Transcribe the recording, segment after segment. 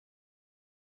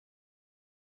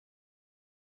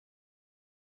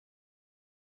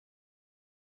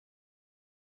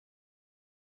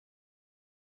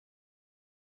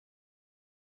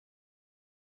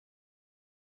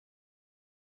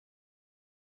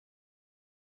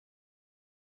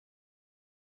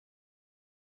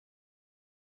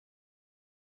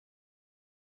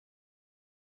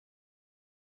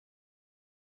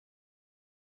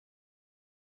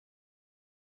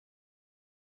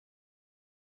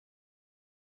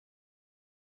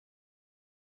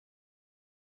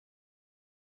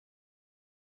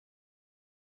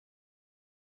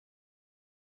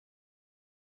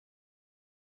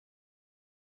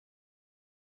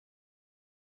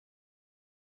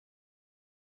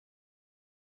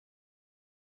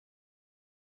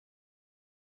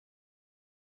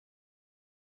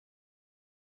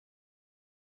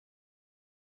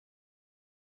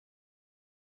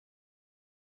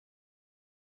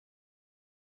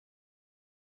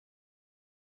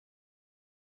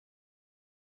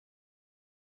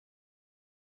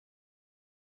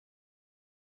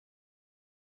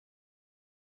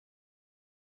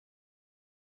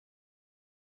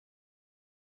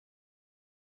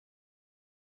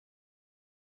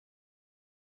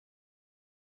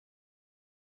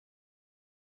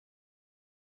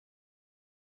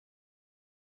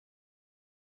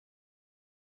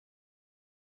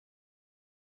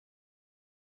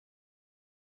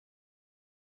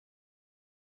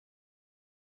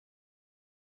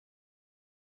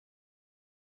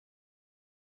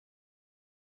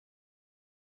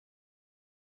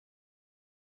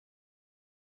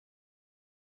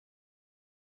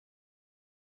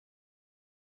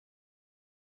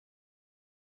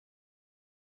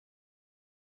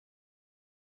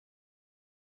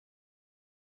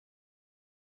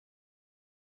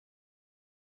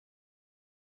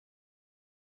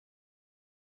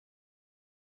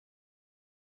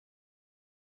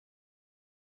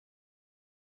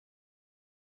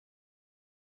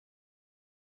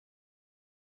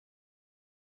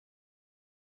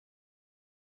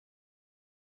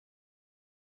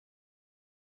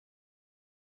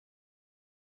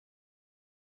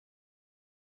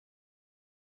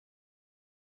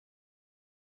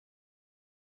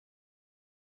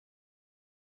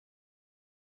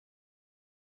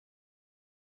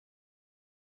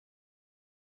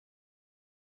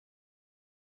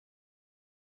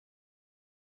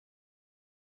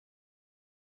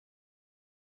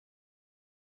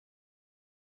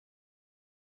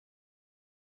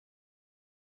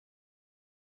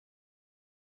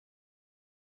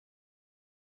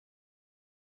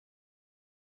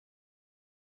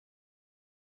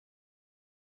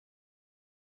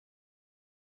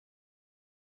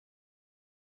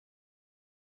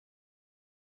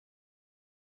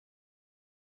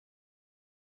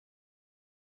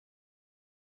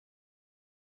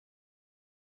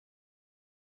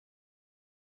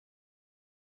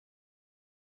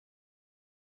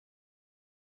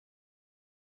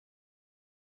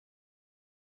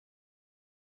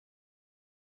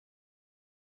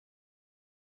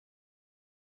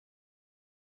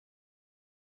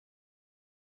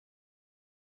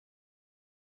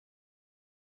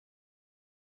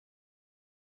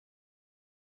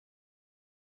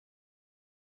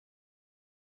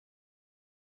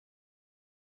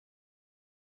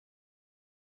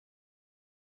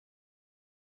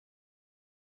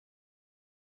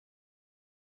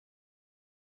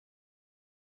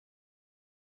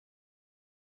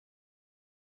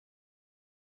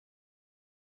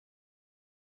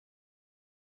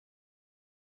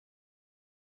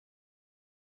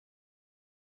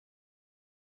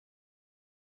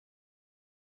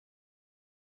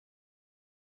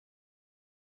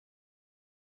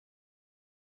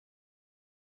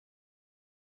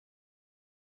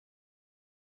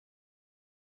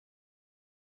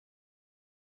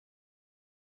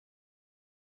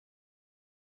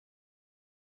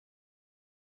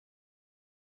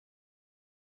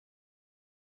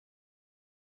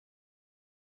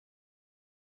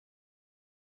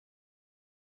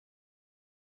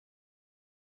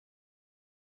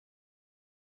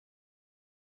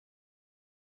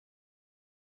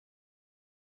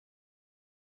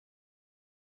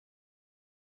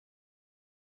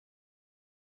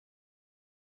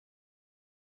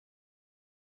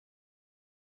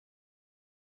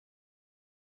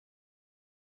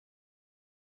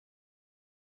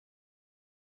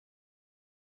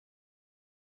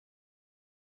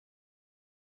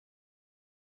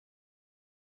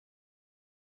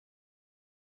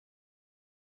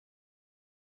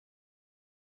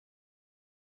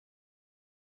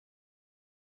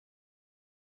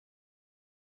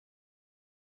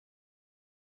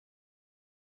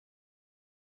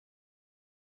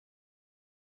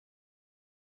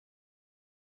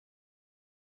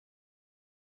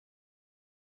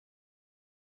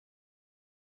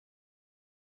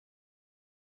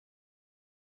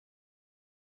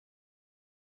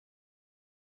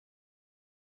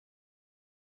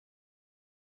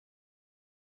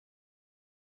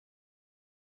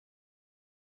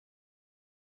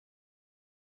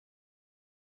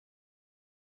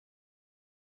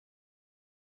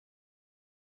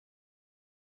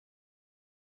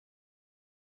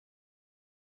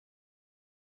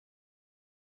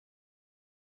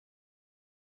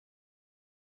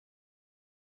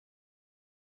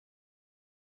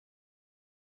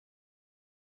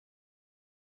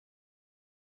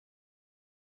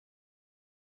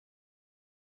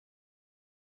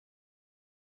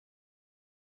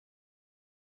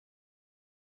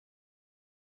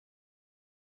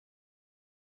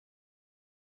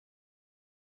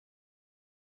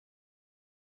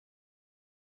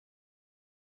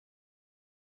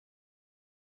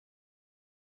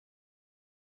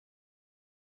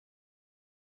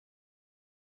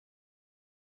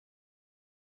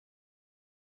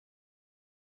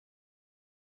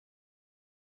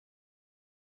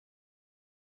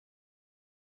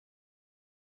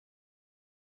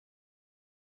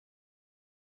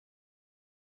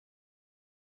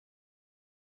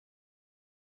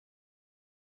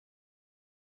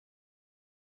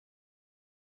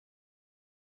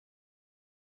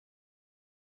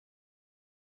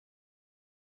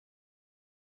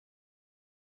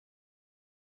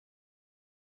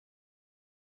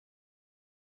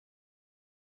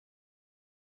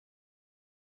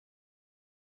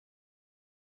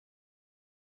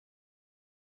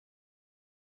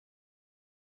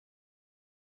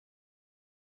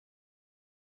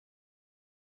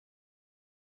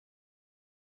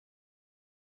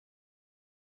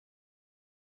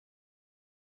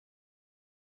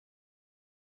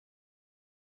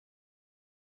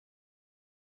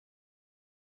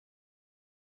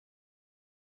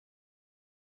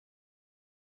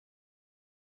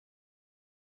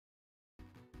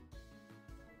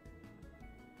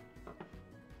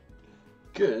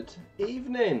Good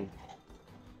evening.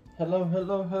 Hello,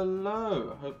 hello,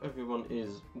 hello. Hope everyone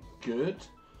is good.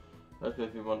 Hope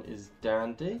everyone is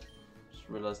dandy. Just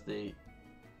realised the...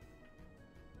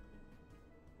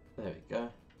 There we go.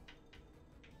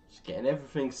 Just getting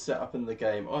everything set up in the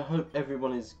game. I hope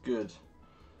everyone is good.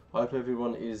 I hope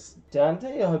everyone is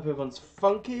dandy. I hope everyone's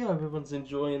funky. I hope everyone's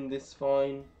enjoying this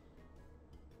fine...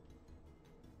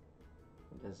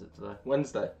 What is it today?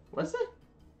 Wednesday. Wednesday?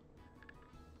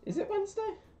 Is it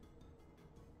Wednesday?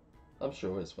 I'm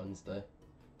sure it's Wednesday.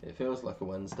 It feels like a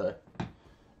Wednesday.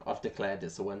 I've declared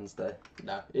it's a Wednesday.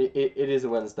 No, it is a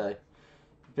Wednesday.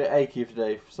 A bit achy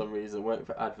today for some reason. Waiting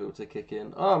for Advil to kick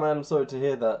in. Oh man, I'm sorry to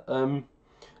hear that.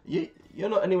 You're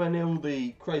not anywhere near all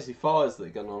the crazy fires that are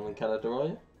going on in Canada, are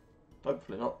you?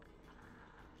 Hopefully not.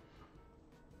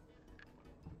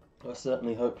 I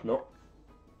certainly hope not,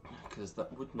 because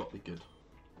that would not be good.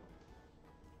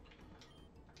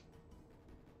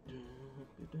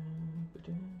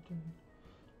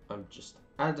 I'm just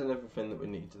adding everything that we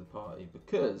need to the party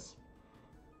because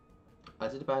I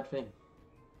did a bad thing,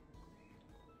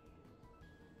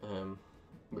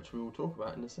 which we will talk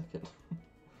about in a second.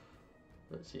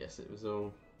 But yes, it was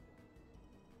all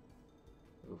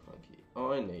funky. What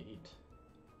do I need?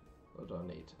 I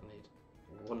need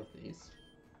one of these.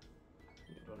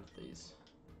 I need one of these.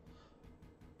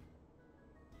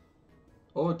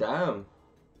 Oh damn!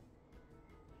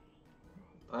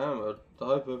 I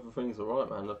hope everything's alright,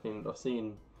 man. I've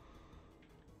seen...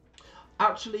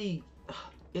 Actually,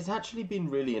 it's actually been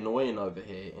really annoying over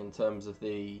here in terms of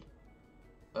the...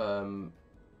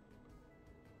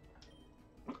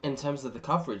 in terms of the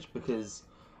coverage, because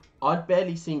I'd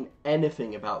barely seen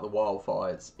anything about the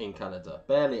wildfires in Canada.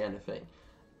 Barely anything.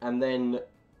 And then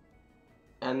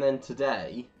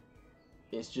today,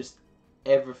 it's just...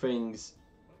 Everything's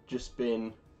just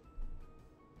been...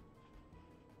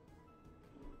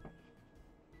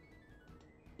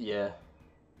 Yeah,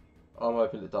 I'm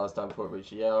hoping it dies down before it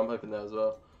reaches. Yeah, I'm hoping that as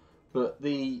well. But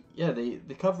the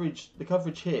coverage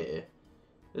here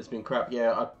has been crap.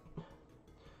 Yeah,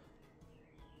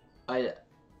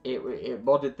 it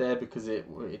modded there because it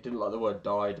didn't like the word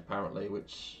died apparently,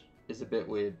 which is a bit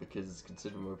weird because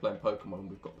considering we're playing Pokemon,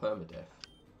 we've got permadeath.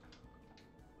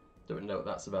 Don't really know what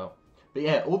that's about. But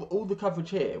yeah, all the coverage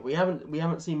here, we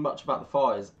haven't seen much about the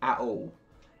fires at all.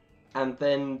 And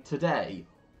then today,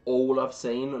 all I've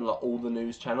seen and like all the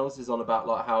news channels is on about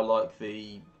like how like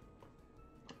the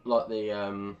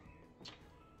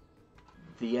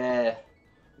air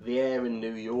in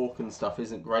New York and stuff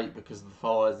isn't great because of the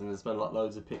fires, and there's been like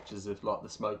loads of pictures of like the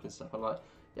smoke and stuff. I'm like,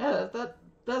 yeah,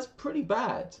 that's pretty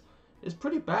bad. It's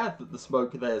pretty bad that the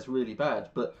smoke there is really bad,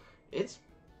 but it's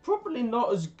probably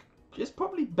not as... It's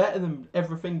probably better than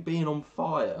everything being on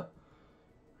fire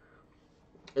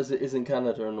as it is in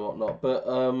Canada and whatnot. But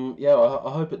yeah,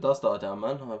 I hope it does die down,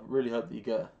 man. I really hope that you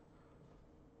get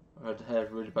a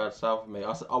really bad south of me.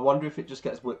 I wonder if it just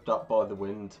gets whipped up by the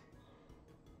wind,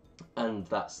 and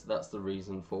that's the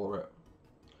reason for it,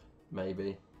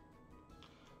 maybe.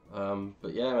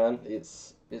 But yeah, man,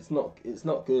 it's not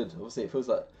good. Obviously, it feels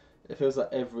like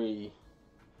every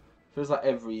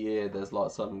year there's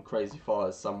like some crazy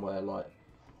fires somewhere. Like,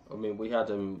 I mean, we had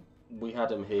them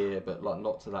here, but like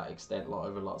not to that extent, like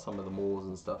over like some of the malls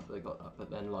and stuff they got that.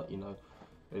 But then like, you know,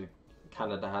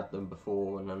 Canada had them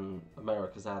before, and then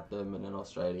America's had them, and then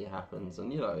Australia happens,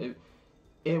 and you know,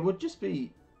 it would just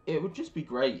be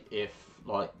great if,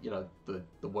 like, you know,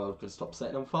 the world could stop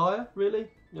setting on fire, really.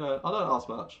 You know, I don't ask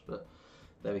much, but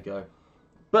there we go.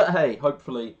 But hey,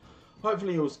 hopefully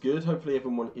all's good. Hopefully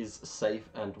everyone is safe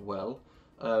and well.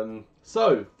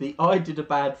 So I did a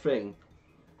bad thing.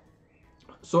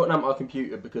 Sorting out my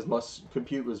computer because my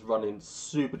computer was running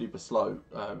super duper slow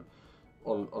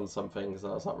on some things,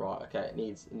 and I was like, right, okay, it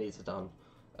needs it done.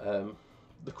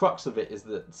 The crux of it is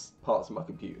that parts of my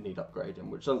computer need upgrading,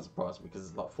 which doesn't surprise me because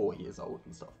it's like 4 years old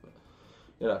and stuff. But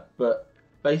you know, but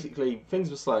basically things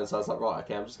were slow, so I was like, right,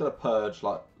 okay, I'm just gonna purge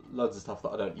like loads of stuff that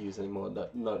I don't use anymore,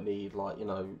 that don't need, like, you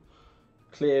know,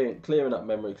 clearing up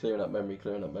memory.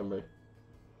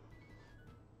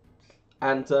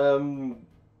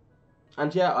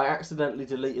 And yeah, I accidentally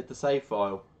deleted the save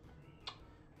file.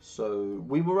 So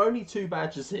we were only 2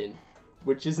 badges in,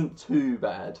 which isn't too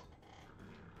bad.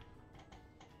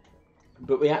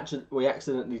 But we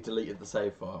accidentally deleted the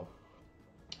save file.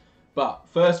 But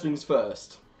first things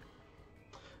first.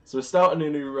 So we're starting a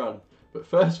new run. But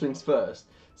first things first.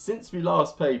 Since we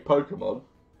last played Pokemon,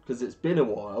 because it's been a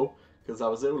while, because I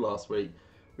was ill last week,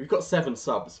 we've got 7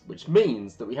 subs, which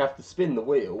means that we have to spin the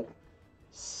wheel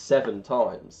 7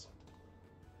 times.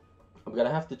 I'm going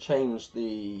to have to change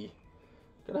the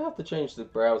Gonna have to change the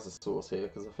browser source here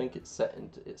because I think it's set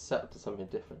up to something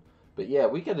different. But yeah,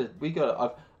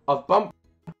 I've bumped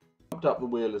up the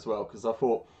wheel as well because I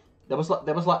thought there was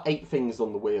like 8 things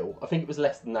on the wheel. I think it was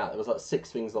less than that. There was like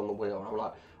 6 things on the wheel, and I'm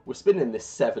like, we're spinning this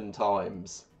 7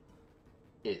 times.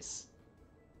 It's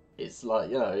like,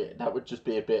 you know, that would just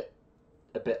be a bit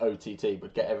OTT,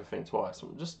 but get everything twice.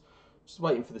 I'm just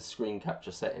waiting for the screen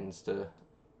capture settings to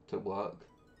work.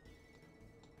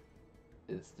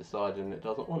 It's deciding it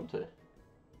doesn't want to.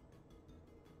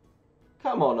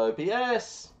 Come on,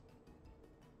 OBS.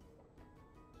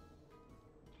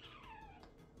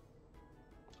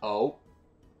 Oh,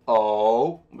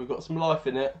 we've got some life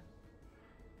in it.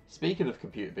 Speaking of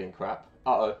computer being crap.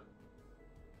 Uh-oh.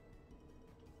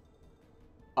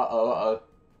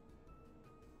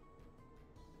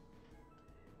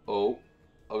 Oh,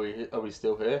 are we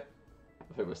still here?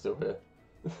 I think we're still here.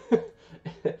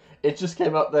 It just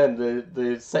came up then.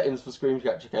 The settings for screen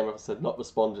capture came up and said not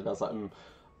responding. I was like,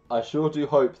 I sure do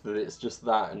hope that it's just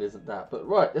that and isn't that. But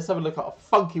right, let's have a look at a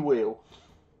funky wheel.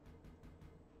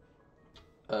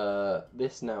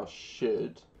 This now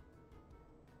should.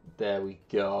 There we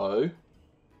go.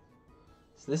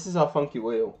 So this is our funky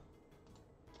wheel.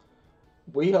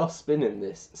 We are spinning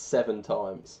this 7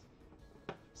 times.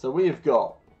 So we have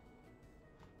got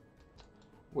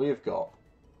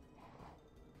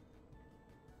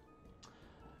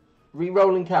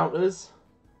re-rolling counters.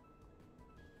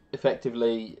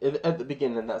 Effectively, at the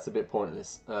beginning, that's a bit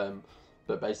pointless.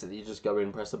 But basically, you just go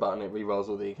in, press a button, it re-rolls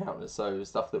all the encounters. So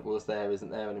stuff that was there isn't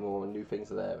there anymore, and new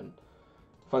things are there, and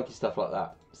funky stuff like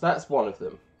that. So that's one of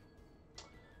them.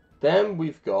 Then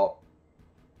we've got...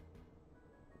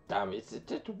 Damn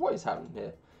it, what is happening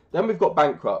here? Then we've got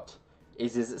bankrupt.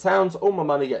 As it sounds, all my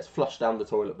money gets flushed down the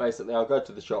toilet. Basically, I'll go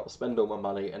to the shop, spend all my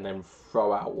money, and then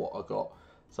throw out what I got.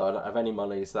 So I don't have any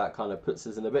money, so that kind of puts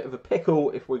us in a bit of a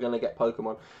pickle if we're going to get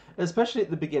Pokemon. Especially at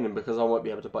the beginning, because I won't be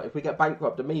able to buy. If we get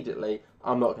bankrupt immediately,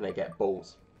 I'm not going to get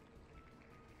balls.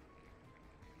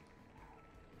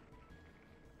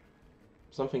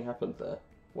 Something happened there.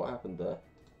 What happened there?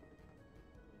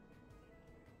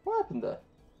 What happened there?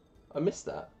 I missed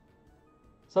that.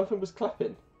 Something was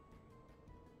clapping.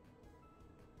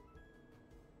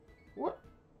 What?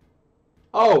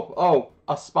 Oh,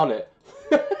 I spun it.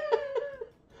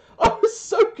 I was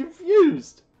so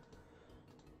confused.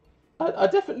 I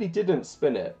definitely didn't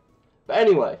spin it. But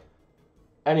anyway.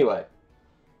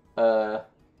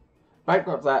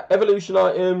 Bankrupt that. Evolution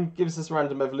item gives us a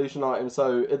random evolution item.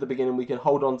 So at the beginning we can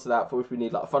hold on to that for if we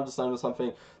need like a Thunderstone or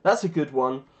something. That's a good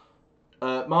one.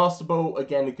 Master Ball,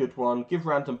 again a good one. Give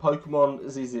random Pokemon,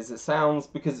 as easy as it sounds.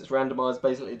 Because it's randomised,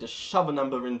 basically just shove a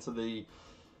number into the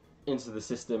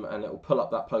system and it will pull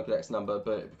up that Pokedex number,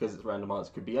 but because it's randomised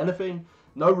it could be anything.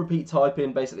 No repeat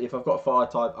typing. Basically if I've got a fire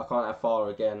type I can't have fire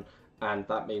again, and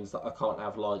that means that I can't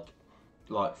have like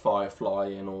fire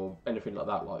flying or anything like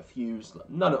that, like fuse,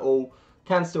 none at all.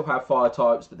 Can still have fire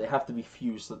types, but they have to be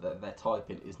fused so that their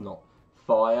typing is not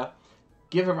fire.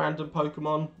 Give a random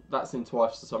Pokemon, that's in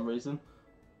twice for some reason.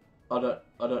 I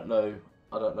don't know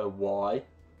why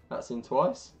that's in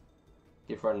twice.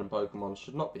 Give random Pokemon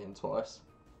should not be in twice.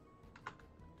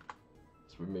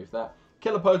 Let's remove that.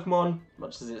 Kill a Pokemon,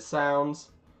 much as it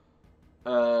sounds.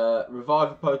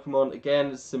 Revive a Pokemon,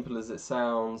 again, as simple as it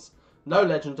sounds. No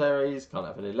legendaries, can't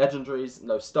have any legendaries.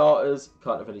 No starters,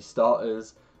 can't have any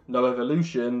starters. No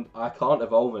evolution, I can't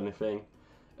evolve anything.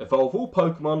 Evolve all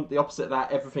Pokemon, the opposite of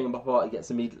that, everything in my party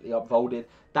gets immediately upvolded.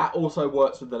 That also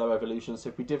works with the no evolution, so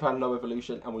if we did have no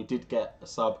evolution and we did get a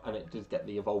sub and it did get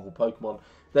the evolvable Pokemon,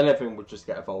 then everything would just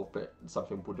get evolved, but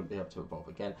something wouldn't be able to evolve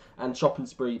again. And shopping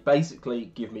spree,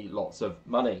 basically give me lots of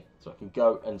money, so I can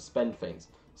go and spend things.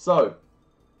 So,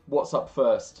 what's up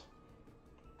first?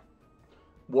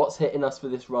 What's hitting us for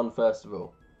this run first of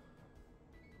all?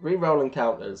 Re-roll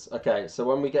encounters. Okay, so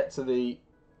when we get to the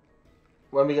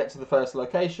first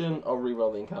location, I'll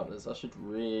re-roll the encounters. I should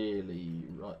really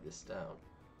write this down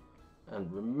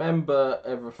and remember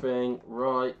everything.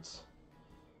 Right,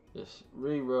 just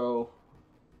re-roll.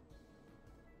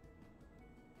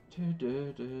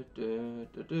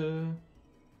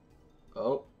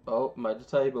 Oh, made a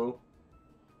table.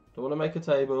 Don't want to make a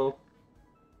table.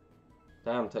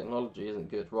 Damn, technology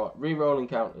isn't good. Right, re-roll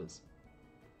encounters.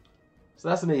 So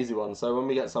that's an easy one. So when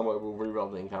we get somewhere, we'll re-roll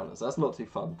the encounters. That's not too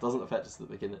fun. Doesn't affect us at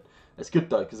the beginning. It's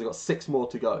good though, because I've got 6 more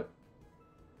to go.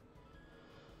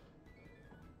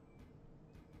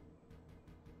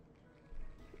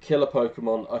 Kill a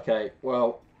Pokemon. Okay,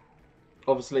 well,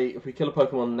 obviously, if we kill a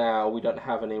Pokemon now, we don't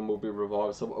have any and we'll be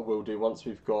revived. So what we'll do once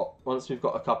we've got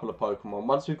a couple of Pokemon,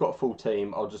 once we've got a full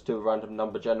team, I'll just do a random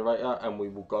number generator and we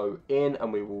will go in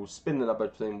and we will spin the number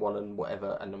between 1 and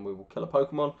whatever, and then we will kill a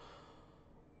Pokemon.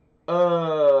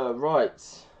 Right,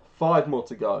 5 more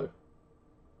to go.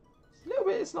 It's a little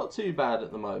bit. It's not too bad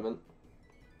at the moment.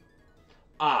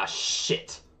 Ah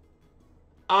shit.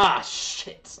 Ah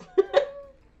shit.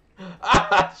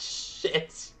 Ah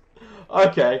shit.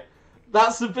 Okay.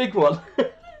 That's the big one.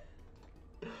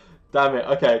 Damn it.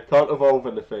 Okay, can't evolve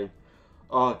anything.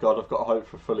 Oh god, I've got to hope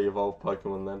for fully evolved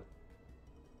Pokemon then.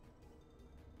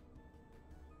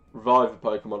 Revive a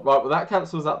Pokemon. Right, well that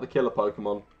cancels out the killer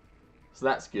Pokemon. So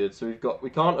that's good. So we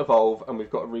can't evolve and we've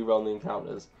got to reroll the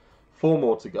encounters. 4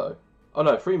 more to go. Oh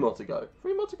no, 3 more to go.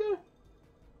 3 more to go?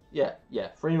 Yeah,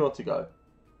 3 more to go.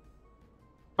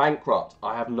 Bankrupt.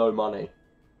 I have no money.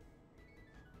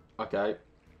 Okay.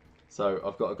 So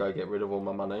I've got to go get rid of all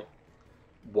my money.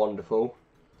 Wonderful.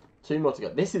 2 more to go.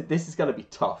 This is going to be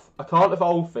tough. I can't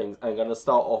evolve things and I'm going to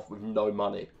start off with no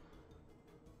money.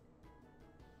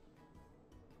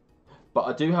 But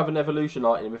I do have an evolution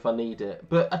item if I need it.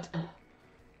 But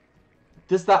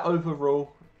does that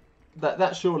overrule?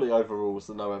 That surely overrules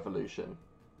the no evolution.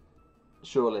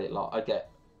 Surely, like I get,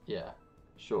 yeah,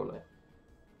 surely.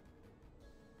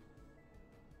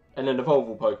 And then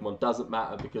evolvable Pokemon doesn't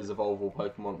matter because evolvable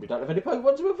Pokemon, we don't have any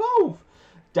Pokemon to evolve.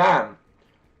 Damn,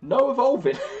 no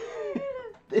evolving.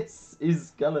 This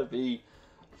is gonna be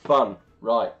fun,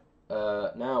 right?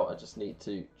 Now I just need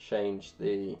to change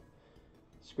the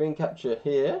screen capture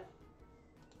here.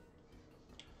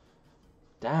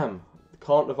 Damn,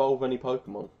 can't evolve any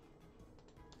Pokemon.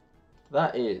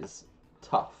 That is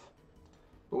tough.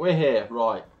 But we're here,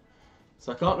 right.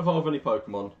 So I can't evolve any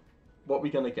Pokemon. What are we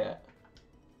going to get?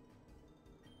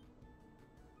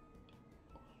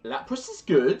 Lapras is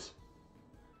good.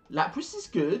 Lapras is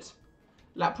good.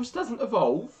 Lapras doesn't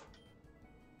evolve.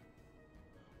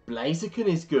 Blaziken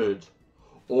is good.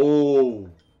 Oh.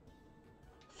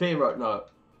 Fearow, no.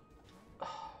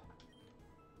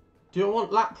 Do I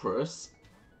want Lapras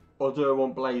or do I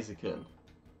want Blaziken?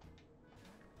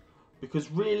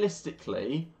 Because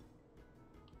realistically,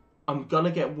 I'm going to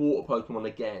get water Pokemon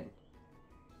again.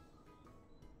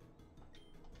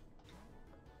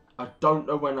 I don't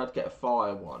know when I'd get a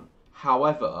fire one.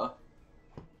 However,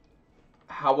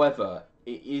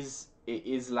 it is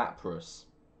Lapras.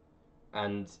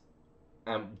 And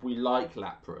we like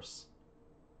Lapras.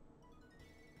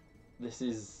 This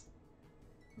is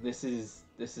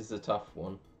a tough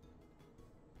one.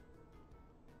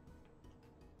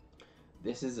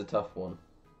 This is a tough one.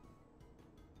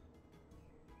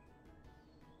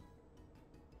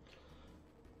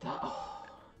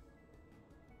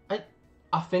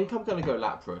 I think I'm gonna go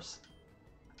Lapras.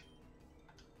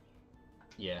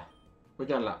 Yeah, we're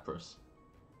going Lapras.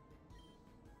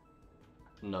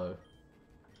 No.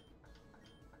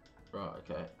 Right.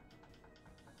 Okay.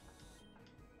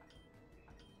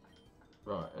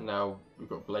 Right, and now we've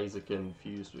got Blaziken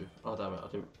fused with. Oh damn it! I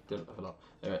didn't level up.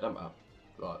 Anyway, don't matter.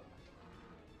 Right.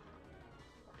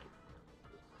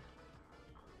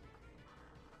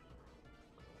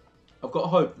 I've got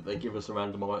hope that they give us a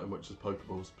random item which is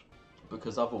Pokeballs,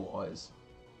 because otherwise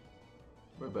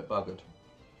we're a bit buggered.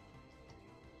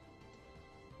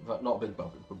 In fact, not a bit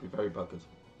buggered, we'll be very buggered.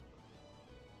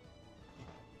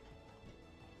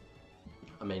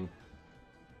 I mean,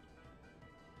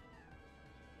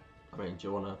 do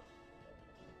you wanna?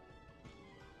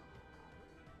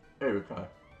 Here we go.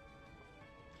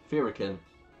 Fearakin.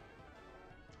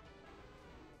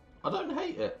 I don't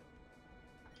hate it.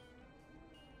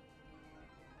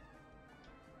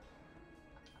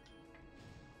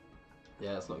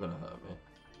 Yeah, it's not going to hurt me.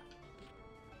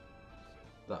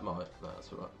 That might. No,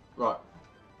 that's alright. Right.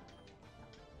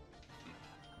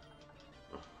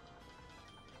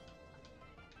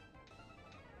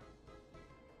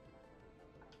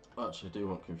 Actually, I do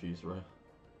want Confuse Ray.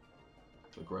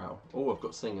 The Growl. Oh, I've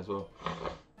got Sing as well.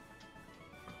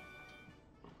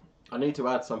 I need to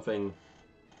add something.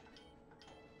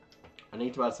 I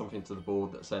need to add something to the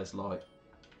board that says like.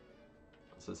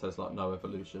 So it says like no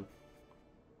evolution.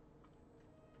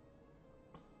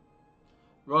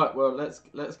 Right, well let's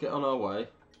get on our way.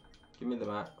 Give me the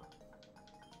map.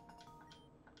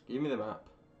 Give me the map.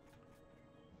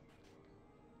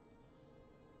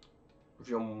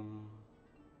 Vroom.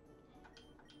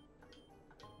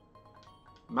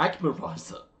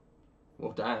 Magmarizer.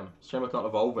 Well damn. Shame I can't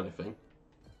evolve anything.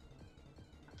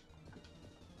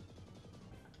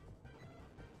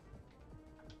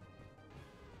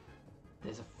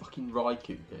 There's a fucking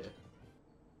Raikou here.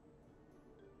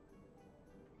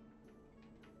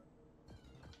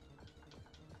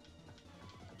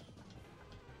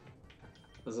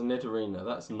 There's a Nidorina.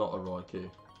 That's not a Raikou.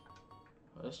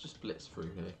 Let's just blitz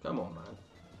through here. Come on, man.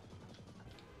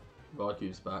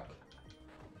 Raikou's back.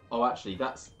 Oh, actually,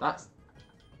 that's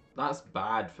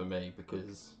bad for me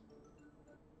because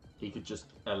he could just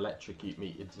electrocute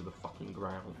me into the fucking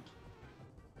ground.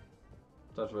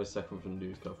 That's very second from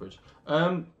news coverage. I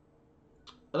don't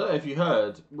know if you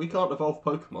heard, we can't evolve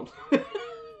Pokemon.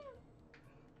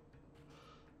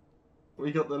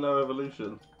 We got the no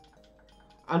evolution.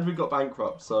 And we got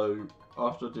bankrupt, so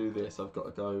after I do this, I've got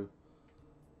to go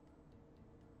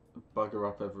bugger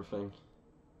up everything.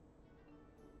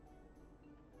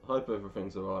 I hope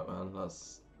everything's alright, man.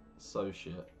 That's so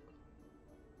shit.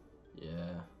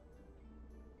 Yeah.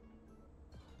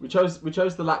 We chose the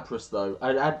Lapras though.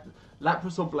 I had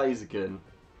Lapras or Blaziken.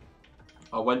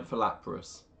 I went for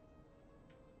Lapras.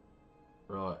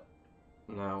 Right.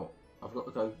 Now I've got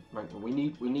to go. We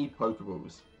need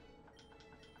Pokeballs.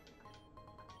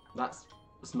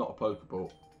 It's not a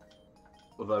Pokeball.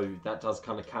 Although that does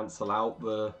kind of cancel out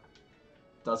the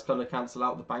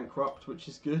bankrupt, which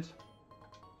is good.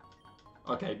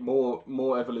 Okay,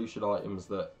 more evolution items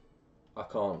that I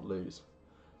can't lose.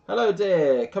 Hello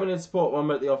dear, coming in to support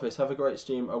Mumba at the office. Have a great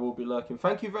stream. I will be lurking.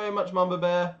 Thank you very much, Mumba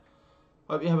Bear.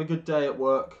 Hope you have a good day at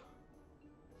work.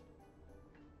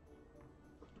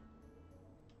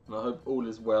 And I hope all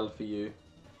is well for you.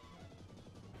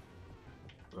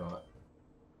 Right.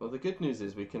 Well, the good news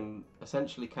is we can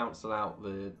essentially cancel out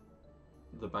the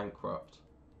bankrupt.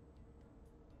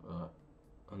 Right.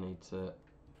 I need to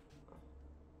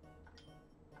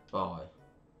buy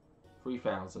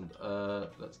 3,000.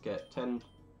 Let's get 10.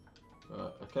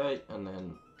 Right, okay, and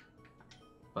then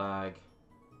bag,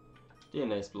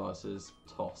 DNA splicers,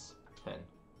 toss 10.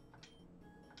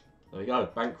 There we go,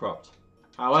 bankrupt.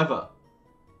 However.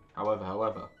 Right,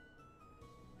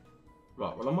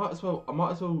 well I might as well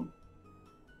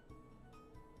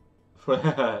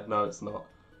no, it's not.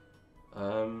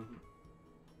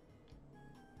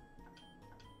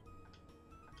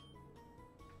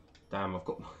 Damn, I've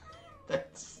got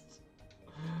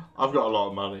I've got a lot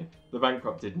of money. The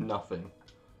bankrupt did nothing.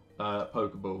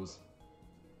 Pokeballs.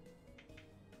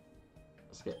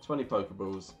 Let's get 20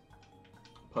 Pokeballs.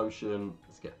 Potion.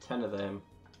 Let's get 10 of them.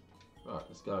 Right,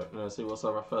 let's go. And let's see what's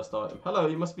our first item. Hello,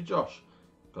 you must be Josh.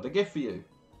 Got a gift for you.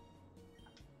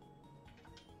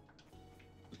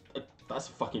 That's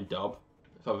a fucking dub.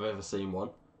 If I've ever seen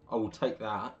one. I will take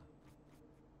that.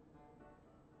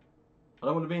 I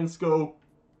don't want to be in school.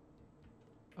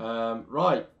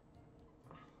 Right.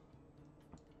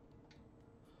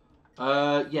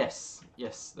 Yes,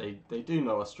 they do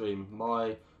know I stream.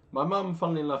 My mum,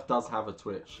 funnily enough, does have a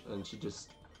Twitch, and she just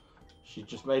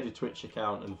made a Twitch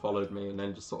account and followed me, and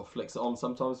then just sort of flicks it on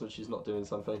sometimes when she's not doing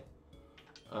something.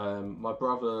 My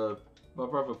brother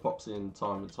pops in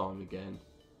time and time again.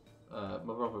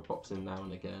 My brother pops in now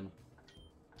and again,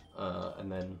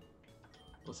 and then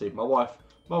we'll see. My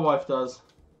wife does.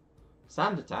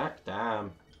 Sand attack,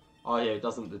 damn. Oh yeah, it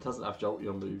doesn't have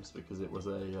Jolteon moves because it was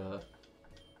a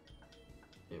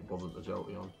it wasn't a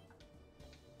Jolteon.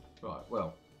 Right,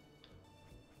 well,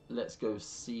 let's go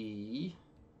see.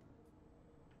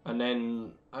 And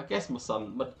then I guess my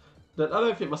son, but I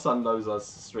don't think my son knows I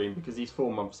stream because he's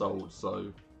 4 months old.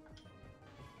 So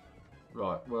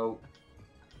right, well,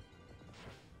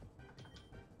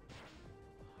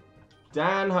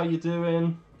 Dan, how you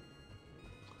doing?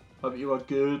 Hope you are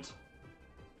good.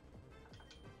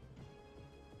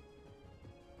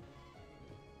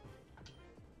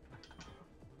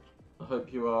 I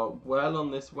hope you are well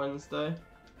on this Wednesday.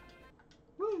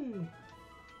 Woo!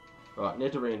 Right,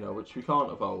 Nidorino, which we can't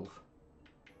evolve.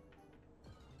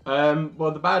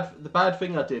 Well, the bad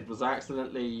thing I did was I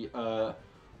accidentally. Oh,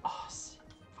 fuck's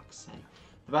sake!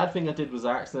 The bad thing I did was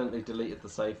I accidentally deleted the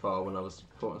save file when I was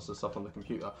putting some stuff on the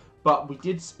computer. But we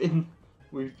did spin.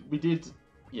 We did.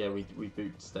 Yeah, we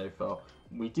booted the save file.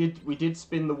 We did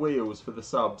spin the wheels for the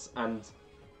subs, and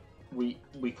we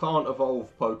can't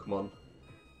evolve Pokemon.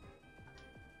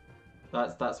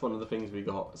 That's one of the things we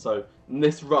got. So in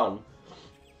this run,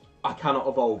 I cannot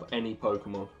evolve any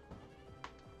Pokemon,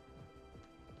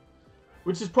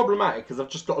 which is problematic because I've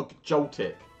just got a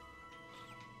Joltik.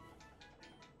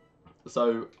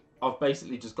 So I've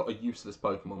basically just got a useless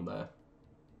Pokemon there.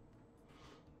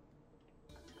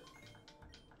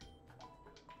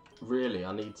 Really,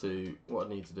 what I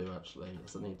need to do actually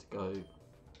is I need to go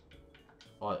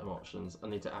item options. I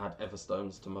need to add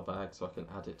Everstones to my bag so I can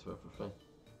add it to everything.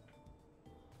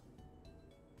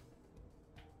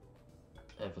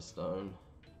 Everstone.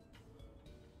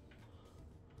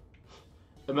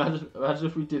 Imagine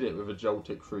if we did it with a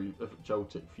Joltik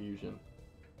Fusion.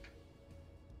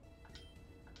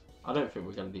 I don't think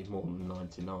we're going to need more than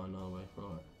 99, are we?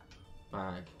 Right.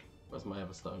 Bag. Where's my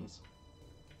Everstones?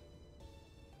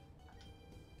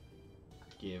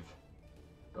 Give.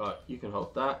 Right, you can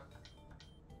hold that.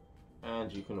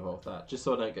 And you can evolve that. Just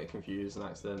so I don't get confused and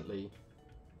accidentally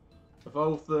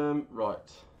evolve them.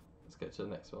 Right. Let's get to the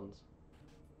next ones.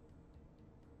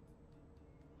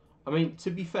 I mean, to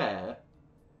be fair,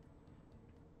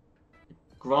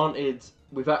 granted,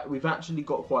 we've actually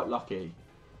got quite lucky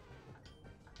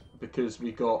because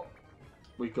we got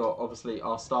obviously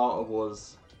our starter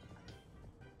was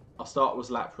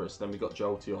Lapras, then we got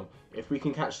Jolteon. If we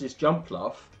can catch this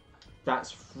Jumpluff,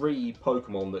 that's 3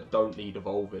 Pokemon that don't need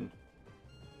evolving,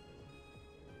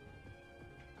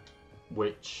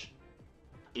 which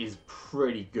is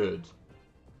pretty good,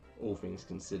 all things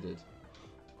considered.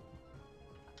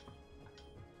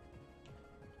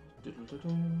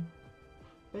 Bam,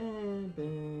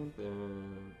 bam,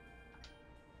 bam.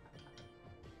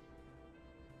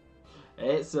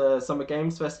 It's Summer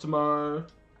Games Fest tomorrow.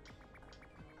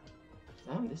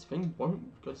 Damn, this thing won't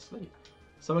go to sleep.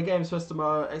 Summer Games Fest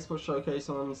tomorrow, Xbox Showcase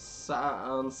on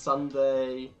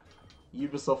Sunday,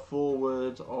 Ubisoft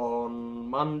Forward on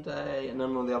Monday, and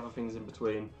then all the other things in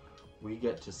between. We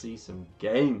get to see some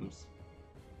games.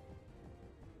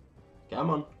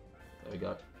 Come on. There we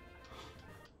go.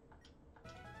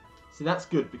 See, that's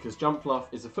good because Jumpluff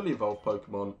is a fully evolved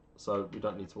Pokemon, so we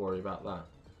don't need to worry about that.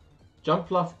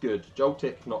 Jumpluff, good.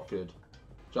 Joltik, not good.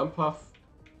 Jumpluff,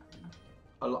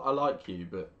 I like you,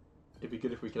 but it'd be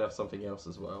good if we could have something else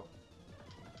as well.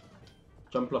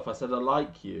 Jumpluff, I said I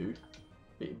like you,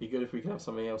 but it'd be good if we could have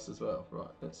something else as well. Right,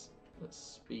 let's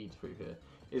speed through here.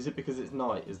 Is it because it's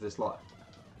night? Is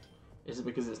it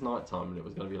because it's night time and it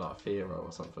was going to be like Fearow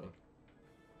or something?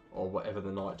 Or whatever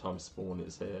the nighttime spawn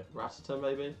is here. Rattata,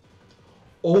 maybe?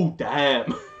 Oh,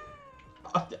 damn!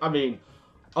 I mean,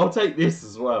 I'll take this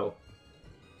as well.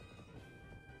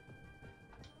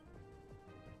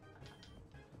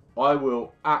 I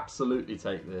will absolutely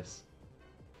take this.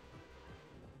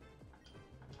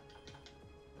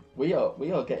 We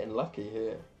are getting lucky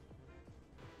here.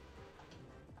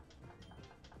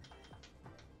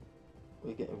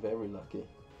 We're getting very lucky.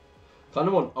 I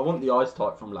want the ice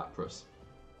type from Lapras.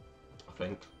 I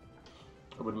think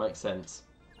it would make sense.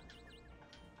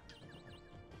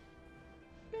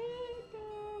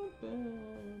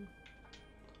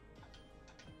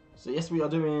 So yes, we are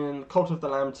doing Cult of the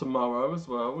Lamb tomorrow as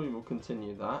well. We will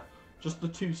continue that. Just the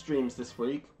 2 streams this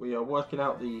week. We are working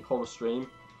out the horror stream.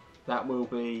 That will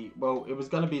be, well, it was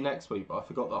going to be next week, but I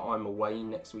forgot that I'm away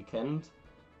next weekend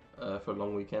for a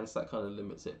long weekend, so that kind of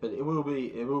limits it. But it will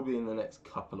be in the next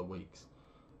couple of weeks.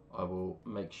 I will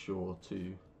make sure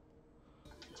to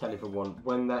tell everyone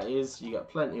when that is. You get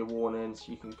plenty of warnings.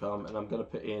 You can come, and I'm going to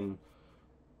put in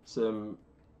some.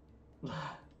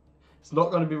 It's not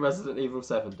going to be Resident Evil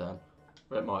 7, Dan.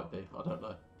 It might be. I don't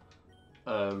know.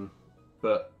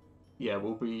 But yeah,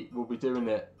 we'll be doing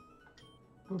it.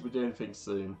 We'll be doing things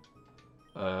soon.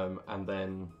 And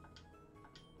then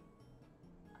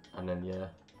yeah,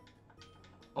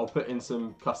 I'll put in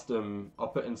some custom. I'll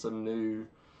put in some new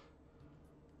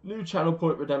channel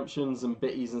point redemptions and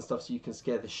bitties and stuff, so you can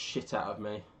scare the shit out of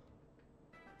me.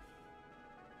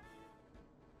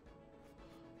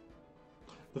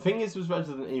 The thing is with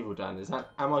Resident Evil, Dan, is that,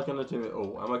 am I going to do it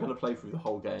all? Am I going to play through the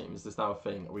whole game? Is this now a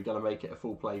thing? Are we going to make it a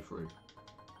full playthrough?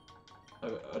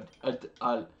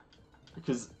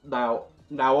 Because now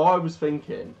I was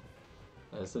thinking,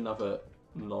 there's another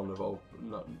non-evolved,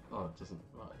 oh, it doesn't,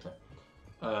 right, okay.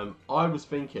 I was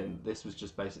thinking this was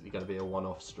just basically going to be a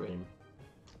one-off stream,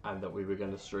 and that we were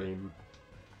going to stream,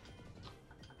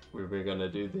 we were going to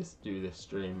do this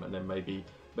stream, and then maybe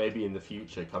in the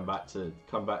future come back to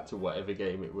whatever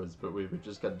game it was, but we were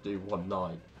just going to do one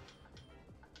night.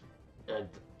 And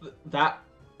that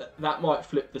might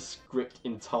flip the script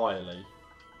entirely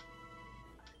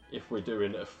if we're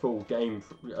doing a full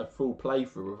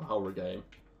playthrough of a horror game.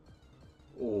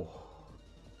 Oh,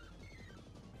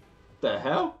 the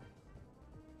hell!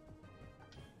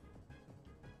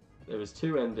 There was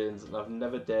 2 endings, and I've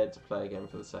never dared to play again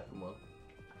for the second one.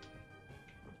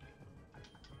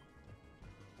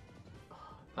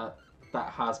 That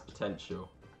has potential.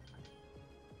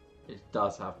 It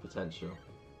does have potential.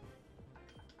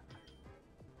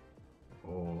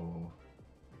 Oh.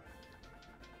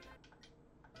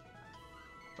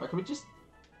 Right, can we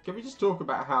just talk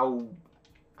about how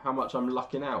much I'm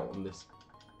lucking out on this?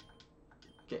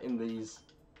 Getting these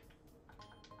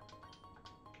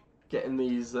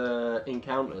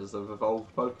encounters of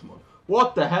evolved Pokemon.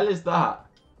 What the hell is that?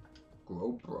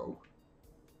 Grow, bro.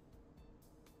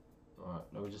 Right,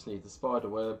 now we just need the spider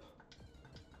web.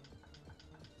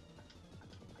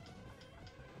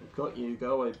 I've got you.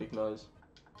 Go away, big nose.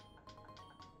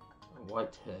 A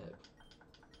white herb.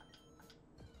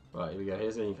 Right, here we go.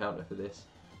 Here's an encounter for this.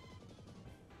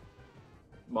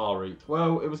 Mareep.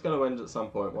 Well, it was going to end at some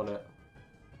point, wasn't it?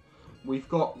 We've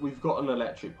got an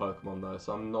electric Pokemon though,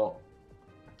 so I'm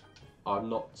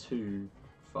not too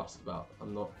fussed about.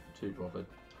 I'm not too bothered.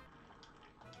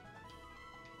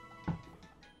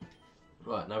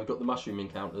 Right, now we've got the mushroom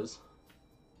encounters.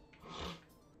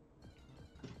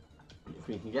 If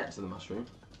we can get to the mushroom.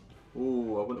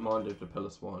 Ooh, I wouldn't mind if the pillar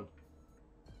swine.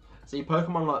 See,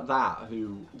 Pokemon like that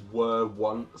who were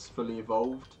once fully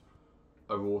evolved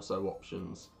are also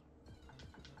options.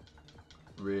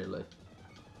 Really.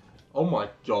 Oh my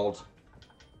god.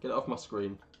 Get it off my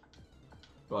screen.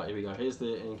 Right, here we go. Here's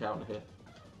the encounter here.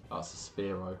 That's a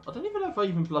Spearow. I don't even know if I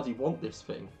even bloody want this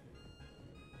thing.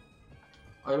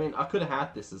 I mean, I could have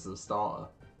had this as a starter.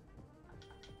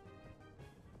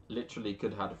 Literally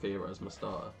could have had a Fearow as my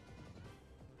starter.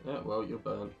 Yeah, well, you're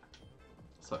burnt.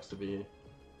 Sucks to be you.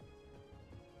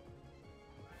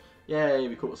 Yay,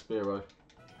 we caught a Spearow.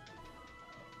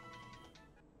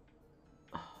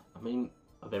 I mean,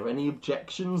 are there any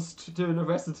objections to doing a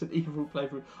Resident Evil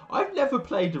playthrough? I've never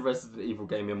played a Resident Evil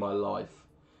game in my life.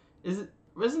 Is it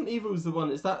Resident Evil is the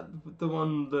one? Is that the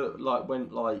one that like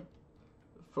went like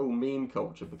full meme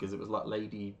culture because it was like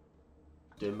Lady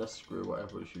Dimitrescu or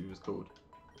whatever she was called?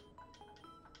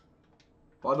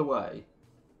 By the way,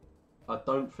 I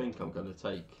don't think I'm going to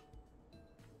take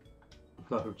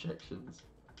no objections.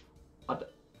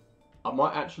 I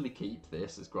might actually keep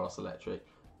this as Grass Electric.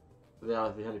 The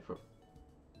only problem.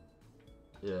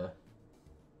 Yeah.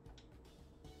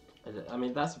 I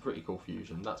mean, that's a pretty cool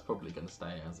fusion. That's probably going to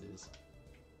stay as is.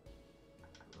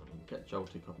 Get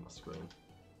Joltik off my screen.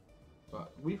 Right,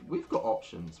 we've got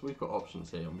options. We've got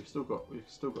options here, and we've still got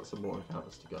some more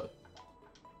encounters to go.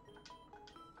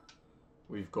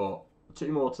 We've got 2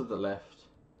 more to the left.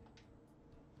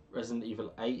 Resident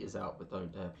Evil 8 is out, but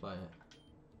don't dare play it.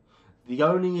 The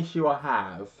only issue I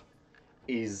have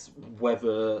is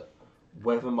whether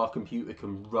my computer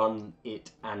can run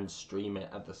it and stream it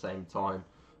at the same time,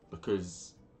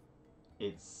 because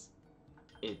it's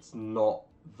not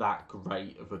that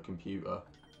great of a computer.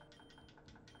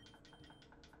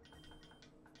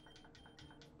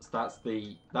 So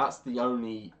that's the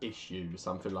only issue,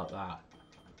 something like that.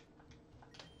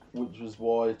 Which was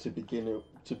why to begin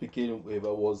with I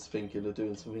was thinking of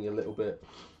doing something a little bit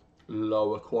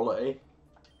lower quality.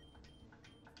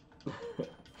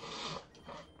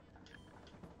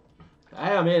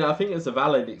 Hey, I mean, I think it's a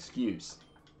valid excuse.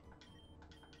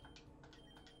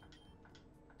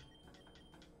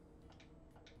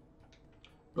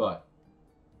 Right,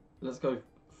 let's go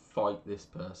fight this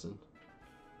person.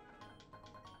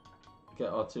 Get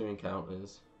our 2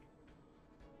 encounters.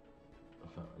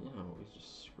 You know what, we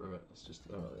just screw it. Let's just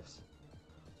go like this.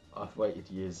 I've waited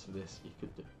years for this. You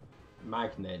could do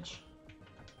Magnedge.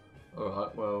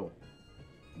 Alright, well,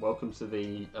 welcome to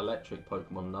the electric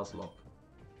Pokemon Nuzlocke.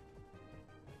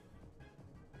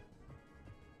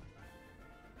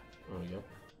 There we go.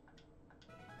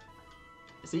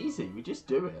 It's easy, we just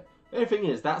do it. The only thing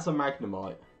is, that's a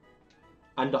Magnemite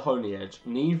and a Honeyedge.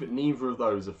 Neither of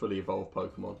those are fully evolved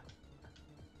Pokemon.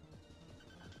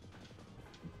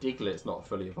 Diglett's not a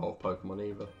fully evolved Pokemon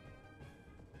either.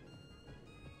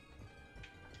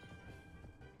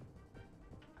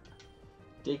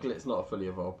 Diglett's not a fully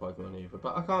evolved Pokemon either,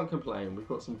 but I can't complain. We've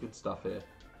got some good stuff here.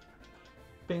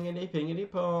 Pingity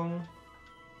pingity pong.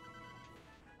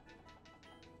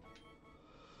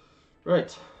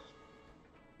 Right.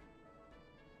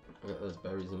 I'll get those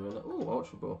berries in a minute. Ooh,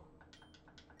 Ultra Ball.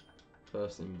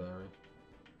 Persimmon berry.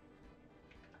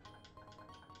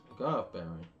 Garth berry.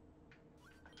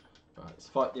 Right, let's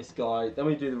fight this guy. Then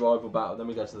we do the rival battle. Then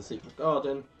we go to the secret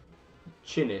garden.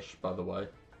 Chinish, by the way.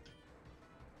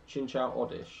 Chinchou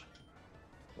Oddish.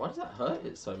 Why does that hurt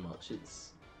it so much?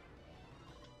 It's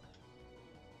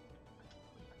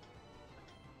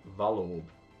Valorb.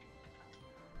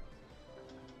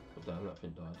 Oh, damn, that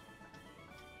thing died.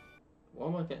 Why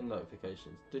am I getting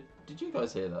notifications? Did you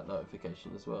guys hear that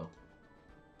notification as well?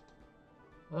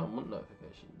 I don't want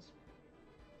notifications.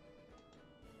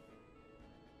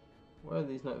 Where are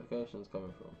these notifications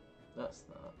coming from? That's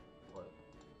that. Wait.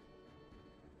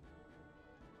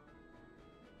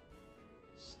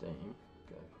 Steam.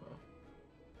 Go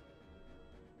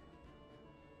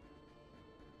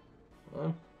for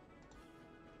it.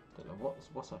 Don't know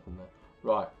what's happened there.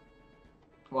 Right.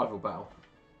 Rival battle.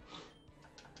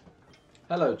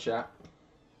 Hello, chat.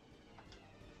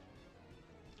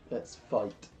 Let's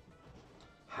fight.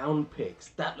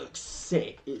 Houndpix. That looks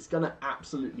sick. It's gonna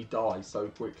absolutely die so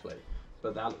quickly,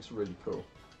 but that looks really cool.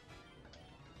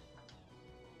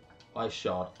 Ice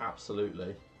Shard,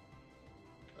 absolutely.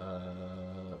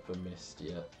 For Mist,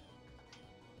 yeah.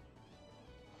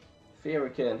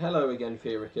 Fearikin, hello again,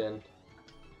 Fearikin.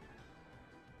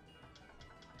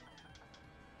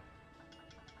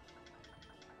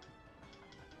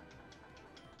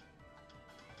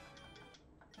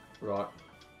 Right.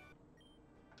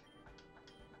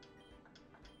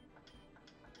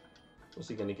 What's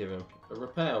he going to give him? A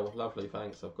repel. Lovely,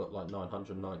 thanks. I've got like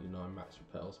 999 max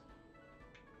repels.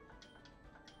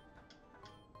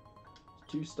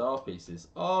 2 star pieces.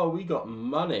 Oh, we got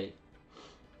money.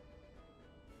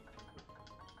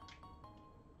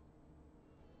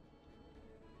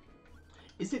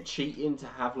 Is it cheating to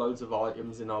have loads of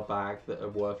items in our bag that are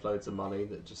worth loads of money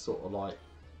that just sort of like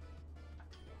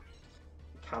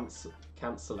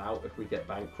cancel out if we get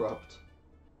bankrupt?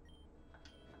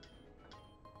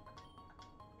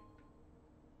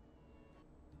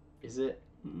 Is it?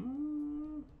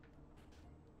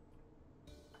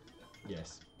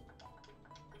 Yes.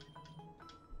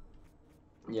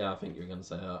 Yeah, I think you're going to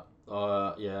say that.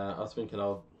 Yeah, I was thinking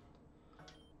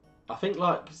I think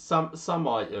like some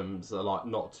items are like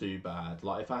not too bad.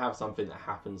 Like if I have something that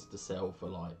happens to sell for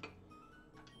like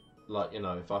you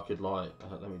know, if I could like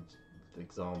let me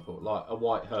example like a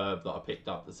white herb that I picked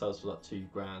up that sells for like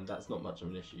 £2 that's not much of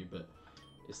an issue, but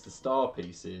it's the star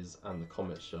pieces and the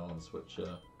comet shards which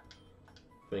are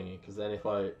thingy, because then if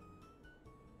I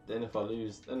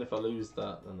lose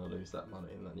that, then I lose that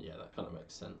money, and then yeah, that kind of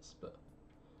makes sense. But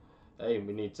hey,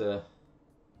 we need to.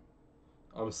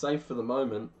 I'm safe for the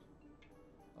moment.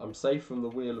 I'm safe from the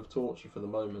wheel of torture for the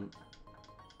moment.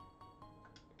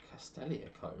 Castelia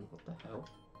cone, what the hell?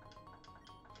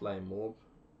 Flame orb.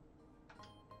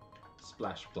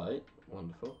 Splash plate,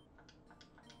 wonderful.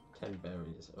 10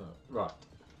 berries. Oh, right.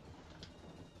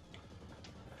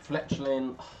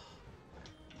 Fletchling.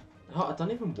 I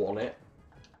don't even want it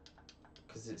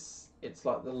because it's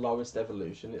like the lowest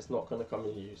evolution. It's not going to come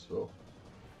in useful.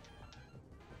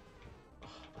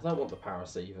 I don't want the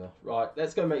Paraseiver. Right,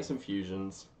 let's go make some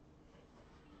fusions.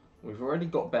 We've already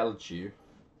got Belchew.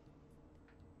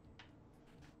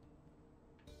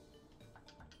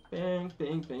 Bing,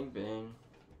 bing, bing, bing.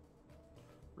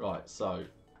 Right, so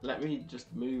let me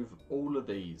just move all of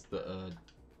these that are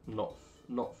not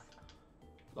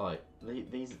like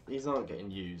these aren't getting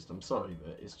used. I'm sorry,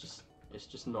 but it's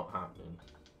just not happening.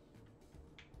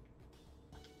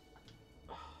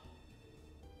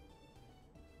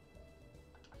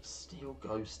 Steel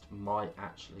Ghost might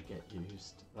actually get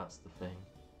used. That's the thing.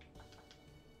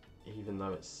 Even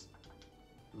though it's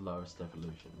lowest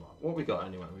evolution. Right, what we got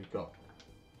anyway? We've got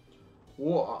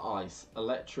Water, Ice,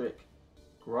 Electric,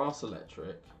 Grass,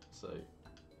 Electric. So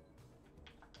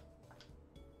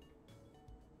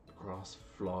Grass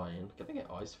Flying. Can I get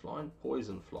Ice Flying?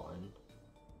 Poison Flying.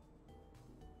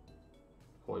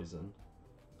 Poison.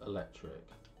 Electric.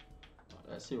 Right,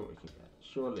 let's see what we can get.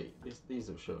 Surely, these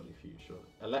are surely few, surely.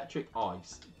 Electric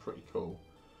Ice, pretty cool.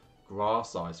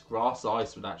 Grass Ice. Grass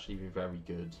Ice would actually be very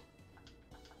good.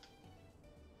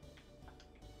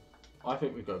 I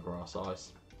think we go Grass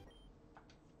Ice.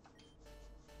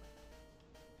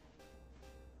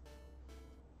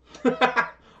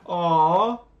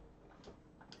 Aww.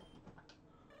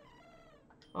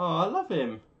 Oh, I love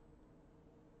him.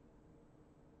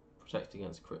 Protect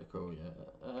against critical, yeah.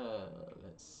 Yeah,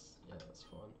 that's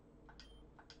fine.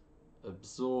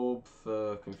 Absorb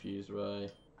for Confuse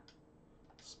Ray.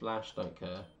 Splash, don't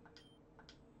care.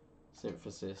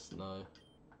 Synthesis, no.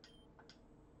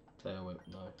 Tail Whip,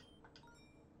 no.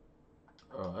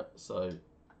 Alright, so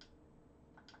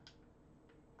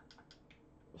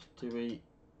do we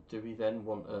then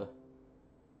want a...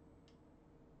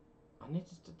 I need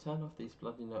to turn off these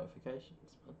bloody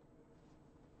notifications, man.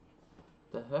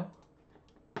 The hell?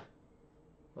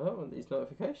 I don't want these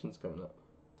notifications coming up.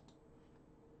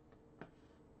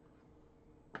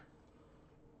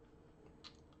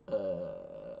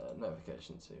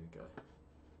 Notifications, here we go.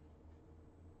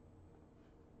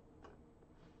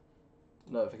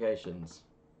 Notifications.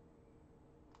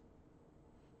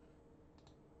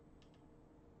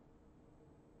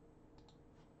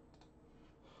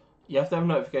 You have to have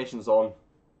notifications on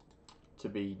to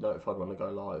be notified when I go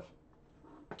live.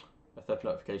 You have to have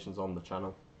notifications on the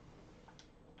channel.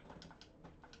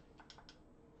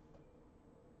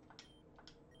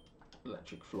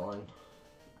 Electric Flying.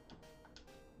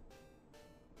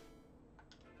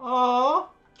 Ah,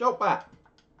 Jolt Bat.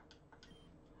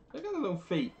 Look at the little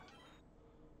feet.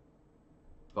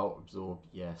 Volt Absorb,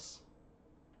 yes.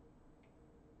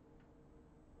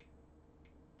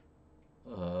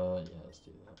 Yeah, let's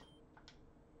do that.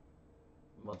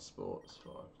 Mud Sports,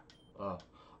 fine.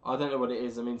 I don't know what it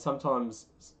is. I mean, sometimes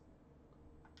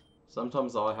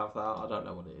Sometimes I have that. I don't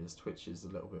know what it is. Twitch is a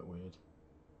little bit weird.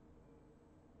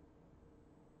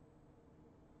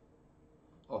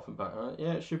 Off and back.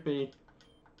 Yeah, it should be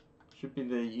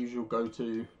the usual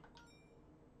go-to.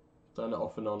 Turn it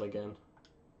off and on again.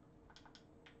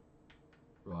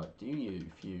 Right, do you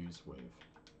fuse with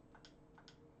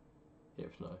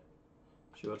Hypno?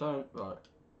 Sure don't. Right.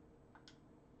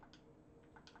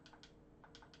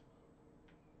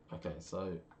 Okay,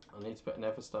 so I need to put an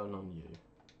Everstone on you.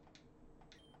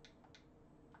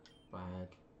 Bag.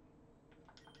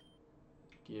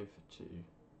 Give to...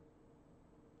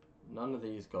 None of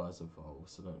these guys evolve,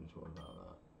 so don't need to worry about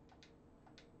that.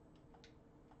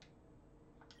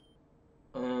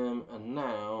 And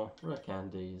now, rare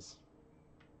candies.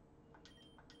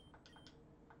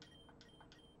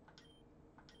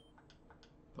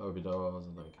 Phobidors,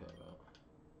 I don't care about.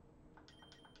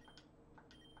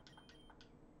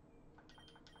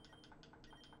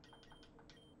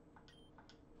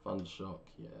 Thundershock,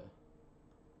 yeah.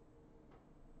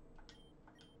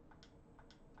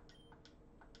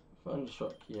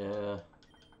 Thundershock, yeah.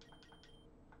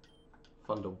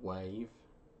 Thunder Wave.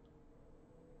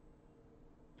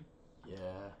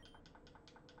 Yeah.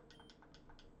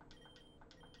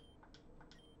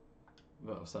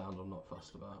 Metal Sound I'm not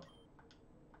fussed about.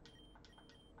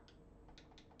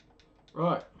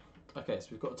 Right. Okay, so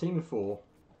we've got a team of 4.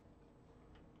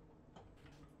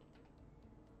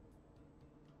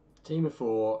 Team of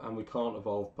 4, and we can't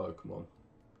evolve Pokemon.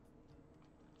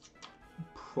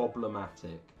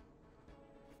 Problematic.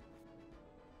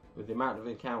 With the amount of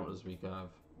encounters we have,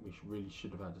 we really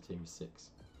should have had a team of 6.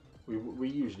 We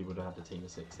usually would have had a team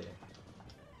of 6 here.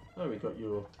 Oh, we got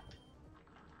your...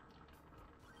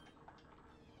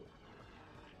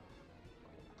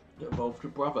 evolved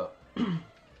your brother.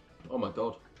 Oh my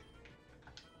god.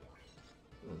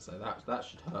 I wouldn't say that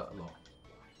should hurt a lot.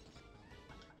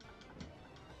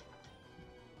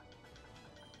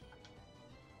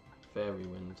 Fairy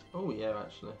Wind. Oh yeah,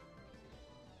 actually.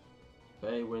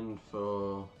 Fairy Wind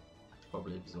for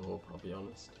probably Absorb, I'll be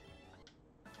honest.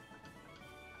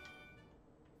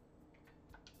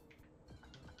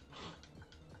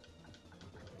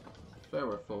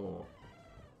 Ferrothorn.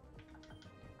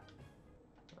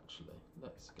 Actually,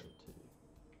 let's go to...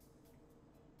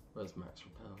 Where's Max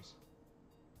Repels?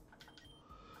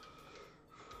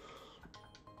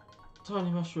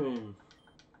 Tiny Mushroom.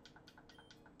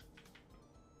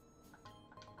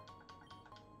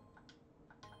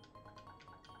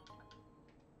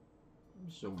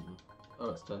 Zoom.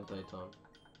 Oh, it's 10 daytime.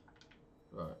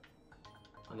 Right.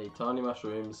 I need tiny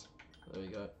mushrooms. There we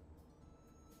go.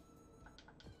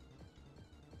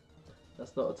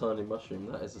 That's not a tiny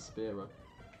mushroom, that is a Spearow.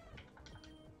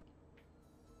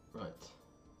 Right.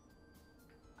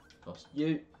 Lost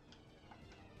you.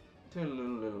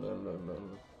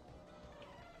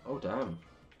 Oh damn.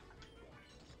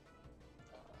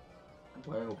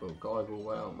 Whalebell, Guyville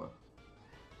Whalmer.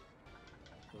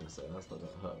 I'm gonna say that's not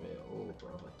gonna hurt me at all,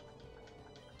 brother.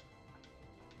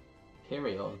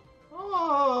 Pirion.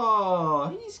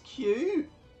 Oh, he's cute.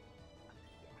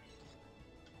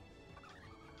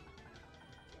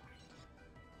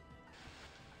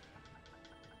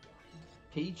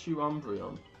 Pichu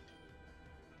Umbreon.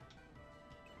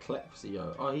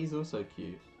 Clepsio. Oh, he's also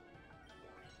cute.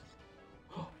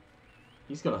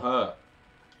 He's gonna hurt.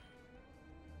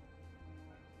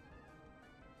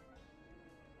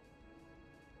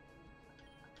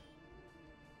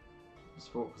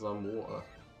 Just thought because I'm water.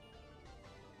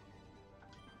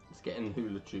 Let's get in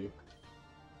Hulachu.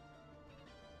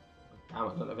 Damn,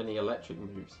 I don't have any electric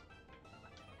moves.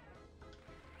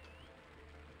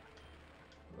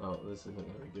 Oh, this isn't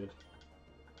very good.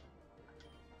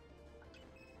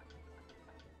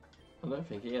 I don't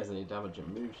think he has any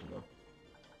damaging moves, you know.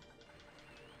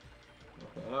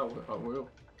 Okay,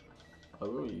 I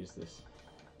will use this.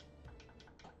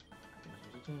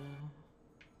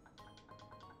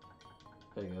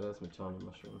 There you go, there's my tiny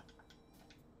mushroom.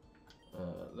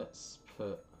 Let's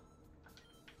put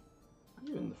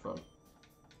you in the front.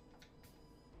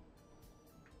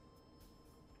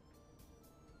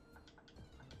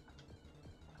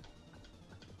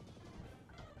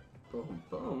 Boom,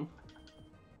 boom.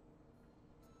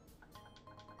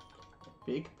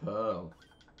 Big Pearl.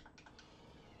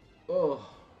 Oh,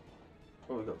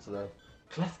 what have we got today?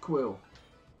 Clefquill.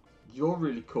 You're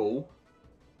really cool.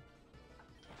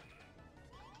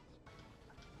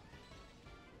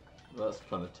 That's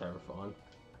kind of terrifying.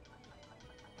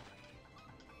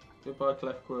 Goodbye,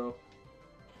 Clefquill.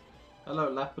 Hello,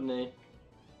 Lapany.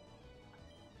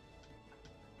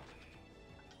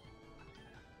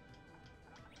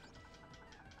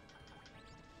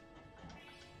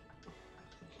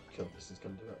 jump distance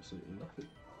can do absolutely nothing.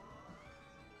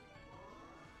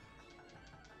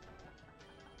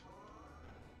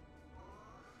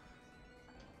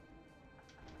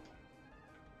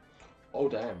 Oh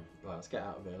damn, right, let's get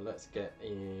out of here. Let's get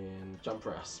in Jump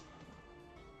Rass.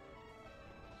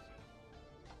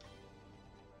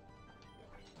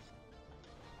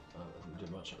 Oh, that doesn't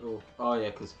do much at all. Oh yeah,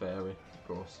 because fairy, of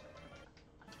course.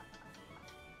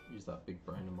 Use that big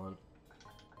brain of mine.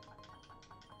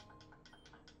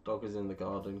 Dog is in the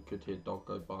garden, could hear dog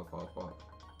go bark, bark, bark.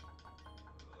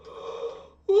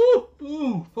 Ooh,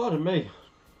 ooh, pardon me.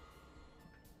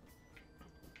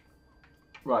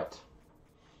 Right.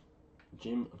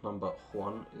 Gym number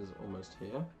 1 is almost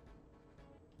here.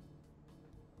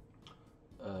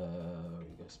 We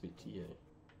go speak to you.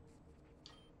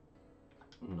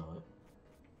 No.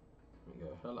 We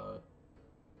go, hello.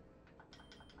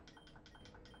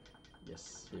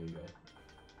 Yes, here we go.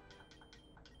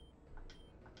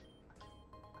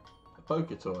 A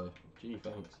poker toy. Gee,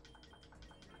 thanks.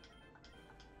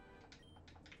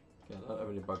 Okay, I don't have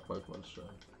any bug Pokemon to show.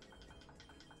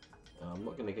 I'm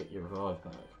not going to get your revive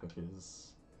back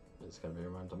because it's going to be a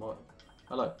random item.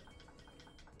 Hello.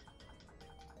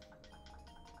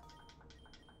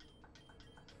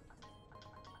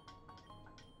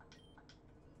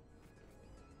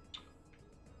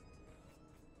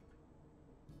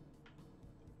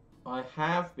 I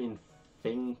have been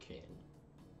thinking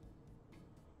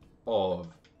of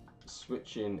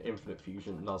switching Infinite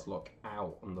Fusion Nuzlocke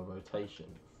out on the rotation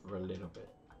for a little bit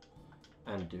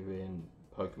and doing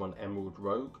Pokemon Emerald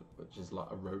Rogue, which is like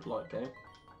a roguelike game,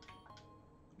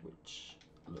 which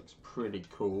looks pretty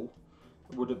cool.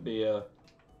 It wouldn't be a...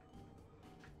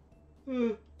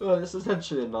 well, it's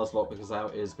essentially a Nuzlocke because how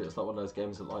it is, but it's like one of those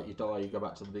games that like you die, you go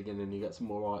back to the beginning and you get some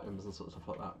more items and sort of stuff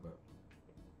like that. But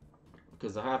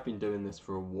because I have been doing this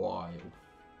for a while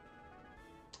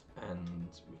and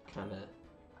we kind of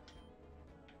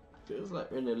feels like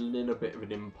we're in a little bit of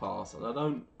an impasse, and I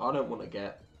don't want to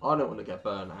get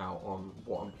burnt out on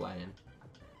what I'm playing,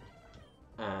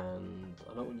 and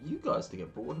I don't want you guys to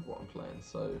get bored of what I'm playing.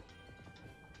 So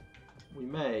we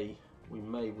may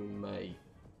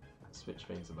switch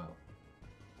things about.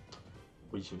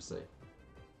 We shall see.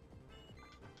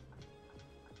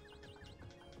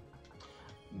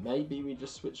 Maybe we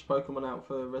just switch Pokemon out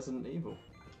for Resident Evil.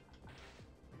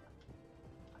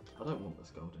 I don't want this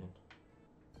gold in.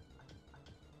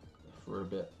 For a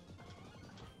bit.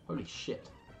 Holy shit.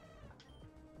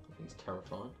 That thing's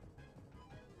terrifying.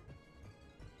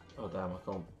 Oh damn, I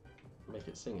can't make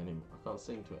it sing anymore. I can't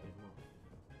sing to it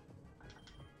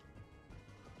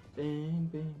anymore. Bing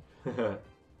bing.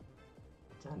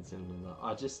 Dancing and that.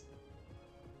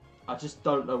 I just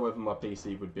don't know whether my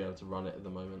PC would be able to run it at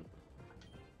the moment.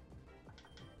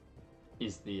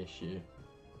 Is the issue.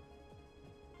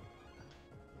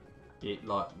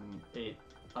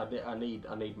 I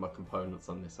need my components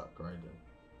on this upgrading.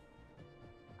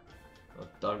 I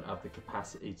don't have the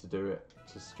capacity to do it,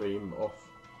 to stream off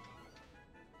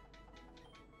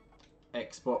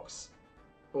Xbox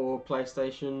or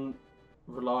PlayStation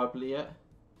reliably yet.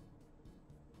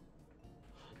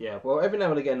 Yeah, well, every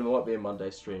now and again there might be a Monday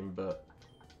stream, but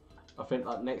I think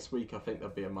like next week I think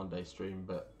there'll be a Monday stream,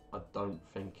 but I don't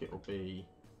think it'll be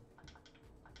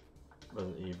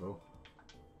Resident Evil.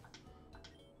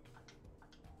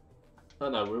 I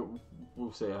don't know,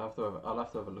 we'll see. I'll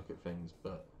have to have a look at things,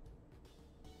 but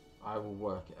I will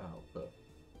work it out. But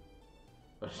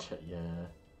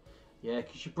yeah,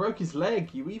 because you broke his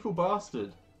leg, you evil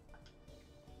bastard.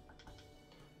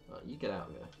 Right, you get out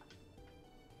of here.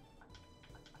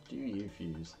 Do you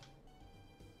fuse?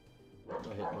 My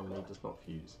Hitmonlee does not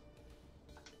fuse.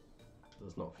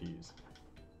 Does not fuse.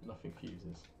 Nothing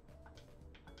fuses.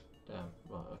 Damn.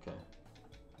 Right. Okay.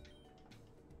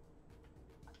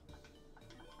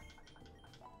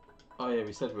 Oh yeah,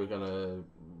 we said we were gonna.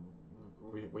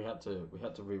 We had to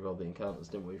reroll the encounters,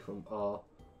 didn't we? From our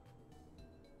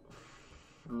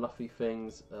fluffy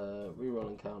things. Reroll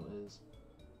encounters.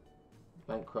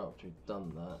 Bankrupt. We've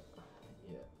done that.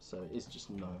 Yeah. So it's just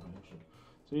no evolution.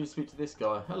 So we need to speak to this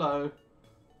guy. Hello.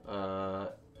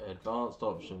 Advanced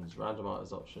options,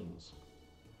 randomized options,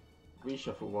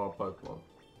 reshuffle wild Pokemon.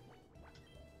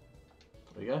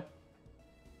 There we go.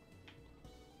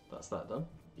 That's that done.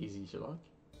 Easy as you like.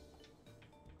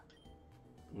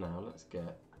 Now let's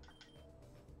get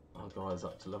our guys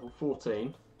up to level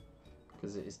 14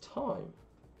 because it is time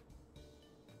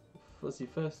for the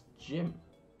first gym.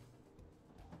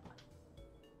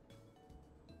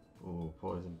 Oh,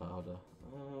 poison powder.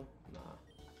 Nah.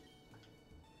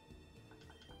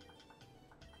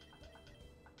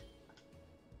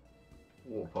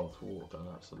 Water pulse water,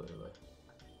 absolutely.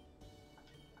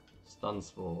 Stun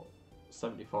Sport.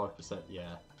 75%,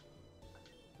 yeah.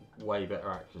 Way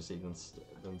better accuracy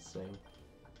than Sting.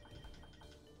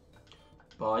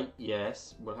 Bite,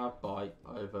 yes. We'll have Bite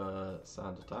over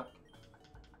Sand Attack.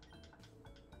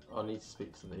 I need to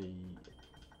speak to the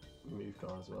move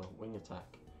guy as well. Wing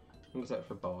Attack. Wing Attack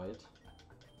for Bide.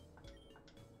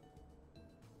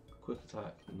 Quick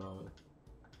Attack, no.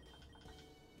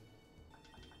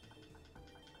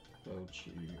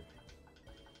 Belchew.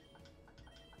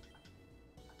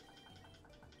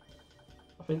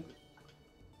 I think,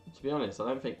 to be honest, I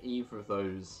don't think either of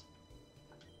those.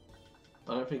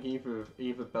 I don't think either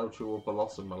Belcher or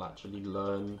Blossom will actually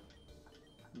learn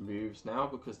moves now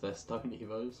because they're Stone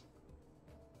Evos.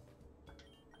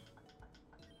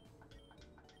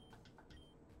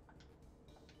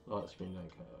 Light screen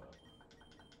don't care.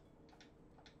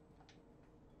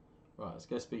 Right, let's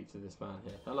go speak to this man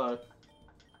here. Hello.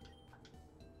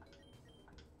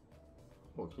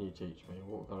 What can you teach me?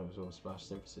 What kind of absorb splash,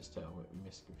 synthesis, tail whip,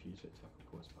 miss, confuse it, tackle,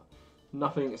 poise, splash.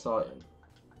 Nothing exciting.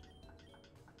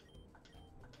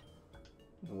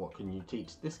 What can you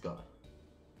teach this guy?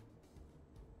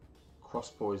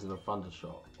 Cross poison and thunder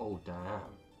shot. Oh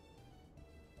damn.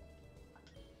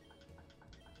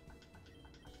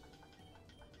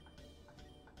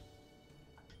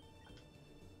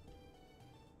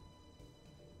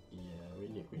 Yeah, we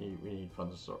need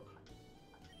Thunderstruck.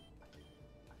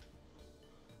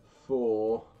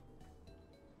 For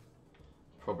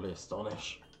probably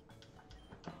Astonish.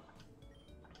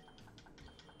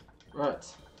 Right.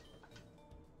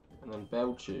 And then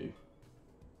Belchew.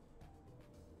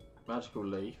 Magical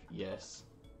Leaf, yes.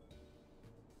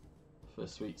 For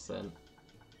Sweet Scent.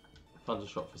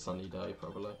 Thundershot for Sunny Day,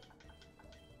 probably.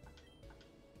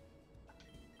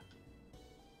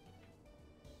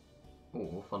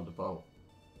 Or Thunderbolt.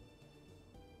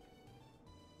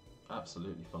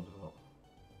 Absolutely Thunderbolt.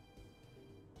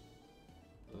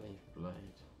 Leaf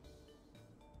Blade.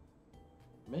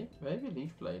 Maybe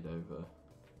Leaf Blade over.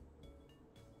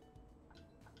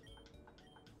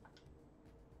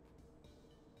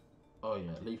 Oh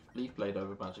yeah, Leaf Blade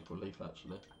over Magical Leaf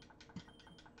actually.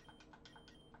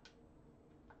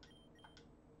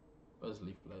 Where's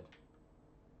Leaf Blade?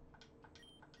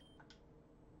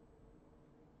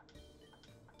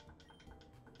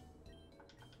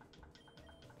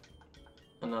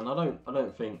 And then I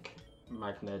don't think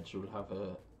Magnedge will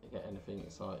get anything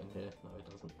exciting here. No, it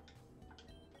doesn't.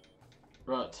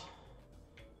 Right.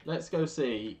 Let's go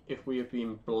see if we have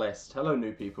been blessed. Hello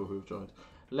new people who have joined.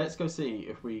 Let's go see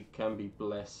if we can be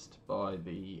blessed by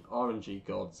the RNG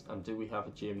gods, and do we have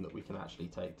a gym that we can actually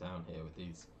take down here with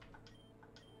these?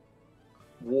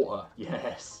 Water,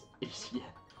 yes.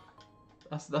 Yeah.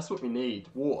 That's what we need.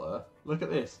 Water. Look at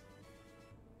this.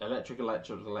 Electric,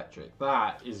 electric, electric.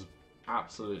 That is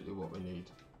absolutely what we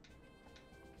need.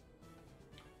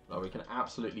 Like, we can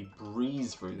absolutely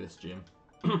breeze through this gym.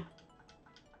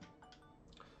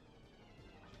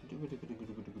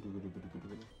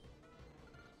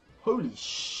 Holy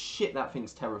shit, that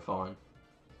thing's terrifying.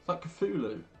 It's like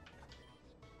Cthulhu.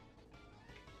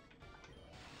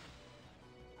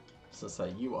 So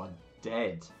say, you are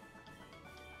dead.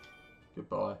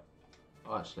 Goodbye.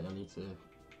 Oh, actually, I need to...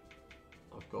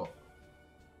 I've got...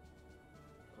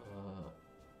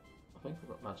 I think I've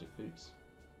got magic boots.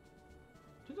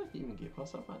 Did I even give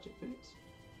myself magic boots?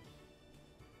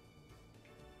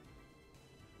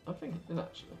 I think I did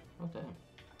actually. Oh damn.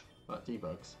 Right,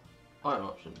 debugs. Item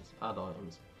options. Add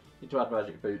items. You need to add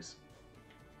magic boots.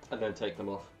 And then take them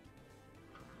off.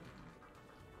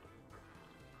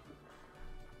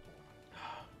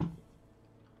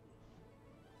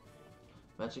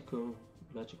 Magical.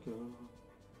 Magical.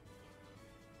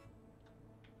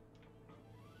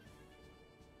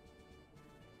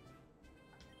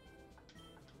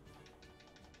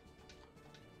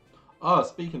 Oh,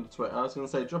 speaking of Twitter, I was going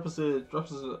to say, drop us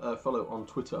a follow on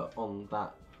Twitter on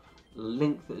that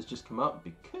link that has just come up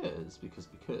because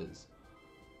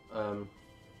I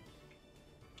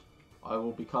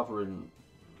will be covering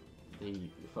the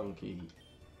funky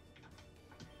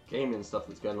gaming stuff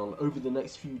that's going on over the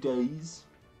next few days.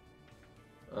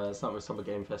 Starting with Summer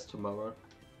Game Fest tomorrow.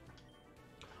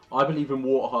 I believe in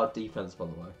water hard defense, by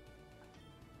the way.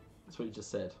 That's what you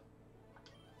just said.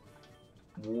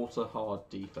 Water hard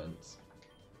defense.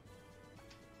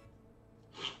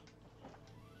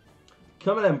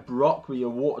 Come on then, Brock, with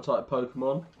your water type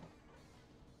Pokemon.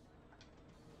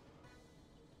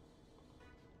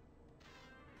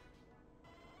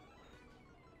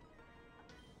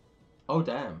 Oh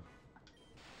damn.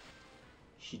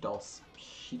 Shidos.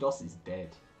 Shidos is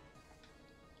dead.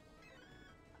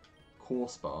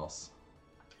 Corpse Bass.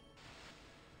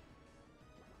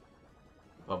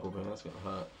 Bubble Beam, that's going to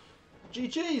hurt.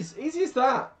 GG's! Easy as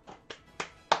that!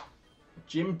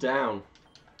 Gym down.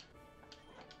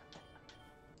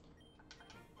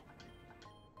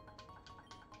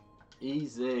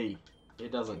 Easy.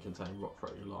 It doesn't contain Rock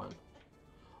Throw Line.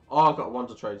 Oh, I've got a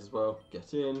Wonder Trade as well.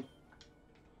 Get in.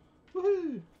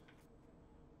 Woohoo!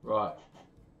 Right.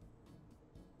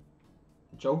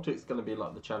 Joltik's going to be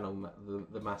like the channel,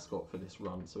 the mascot for this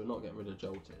run, so we're not getting rid of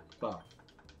Joltik. But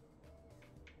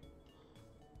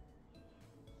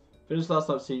finished last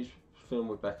night's Siege film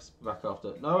with back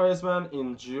after. No worries, man.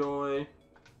 Enjoy.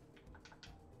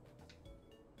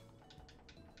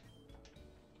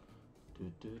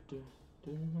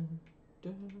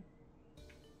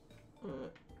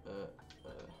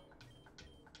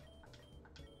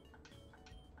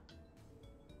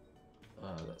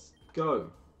 Let's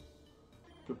go.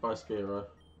 Goodbye, Spearow.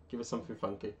 Give us something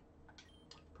funky.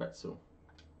 Pretzel.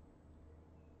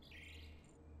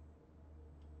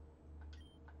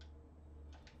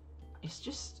 It's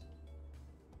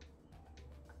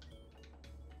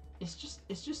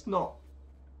just not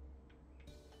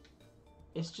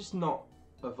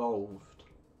evolved.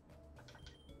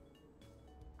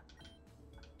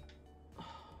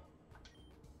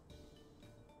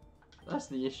 That's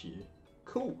the issue.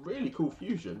 Cool, really cool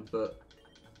fusion, but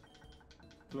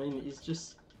I mean, it's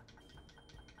just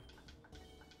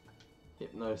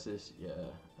hypnosis. Yeah.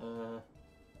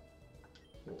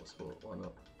 Water sport. Why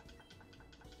not?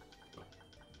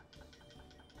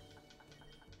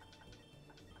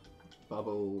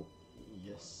 Bubble.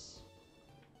 Yes.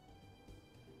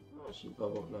 Actually,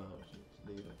 bubble. No, just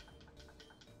leave it.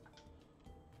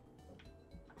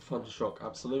 Thundershock.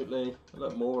 Absolutely.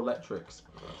 Look, more electrics.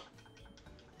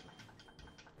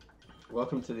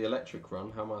 Welcome to the electric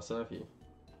run. How may I serve you?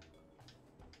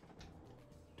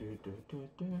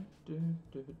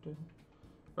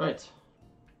 Right.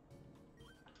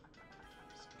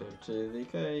 Let's go to the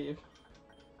cave.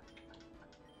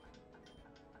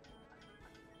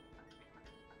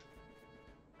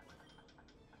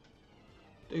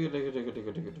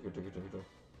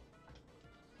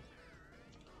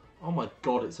 Oh my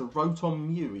god, it's a Rotom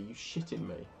Mew. Are you shitting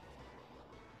me?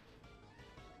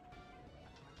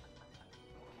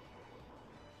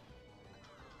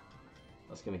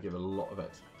 That's going to give a lot of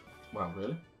X. Wow,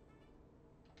 really?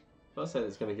 I said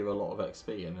it's going to give a lot of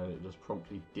XP and then it just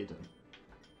promptly didn't.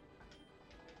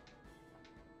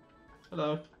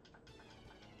 Hello.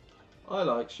 I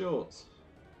like shorts.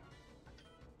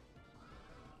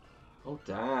 Oh,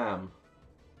 damn.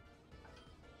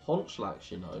 Honchlax,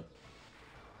 you know.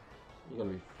 You're going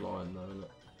to be flying though, isn't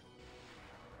it?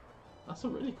 That's a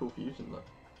really cool fusion though.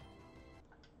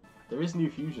 There is new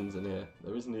fusions in here.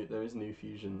 There is new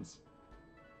fusions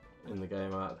in the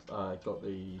game. I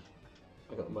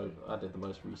did the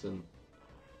most recent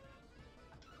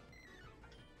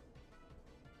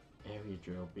area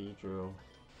drill, B drill.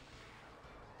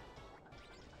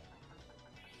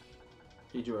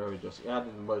 B drill area just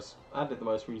added the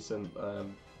most recent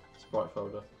sprite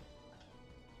folder.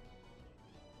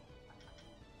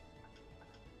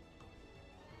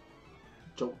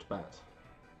 Jolt Bat.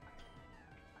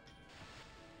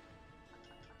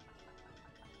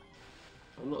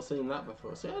 I've not seen that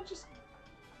before. See,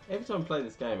 every time I play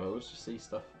this game, I always just see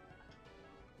stuff.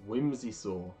 Whimsy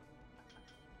Saw.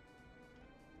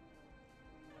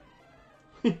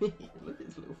 Look at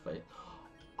his little face.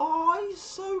 Oh, he's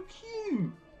so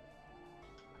cute.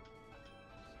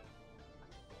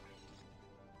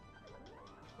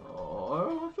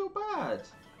 Oh, I feel bad.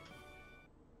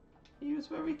 He was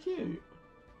very cute.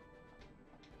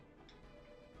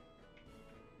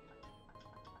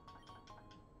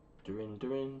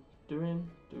 Doing.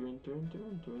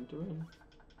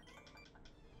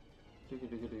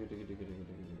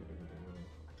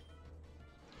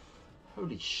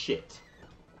 Holy shit.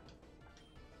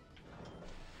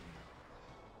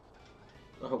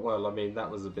 Oh, well, I mean, that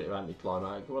was a bit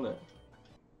anticlimactic, wasn't it?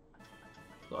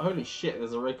 Like, holy shit,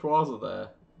 there's a Rayquaza there.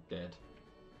 Dead.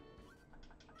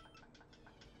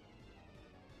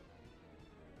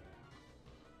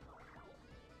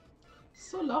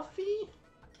 So Luffy?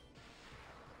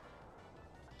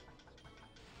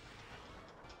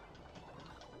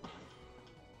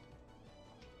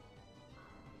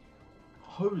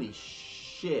 Holy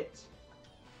shit.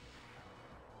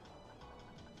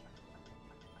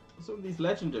 Some of these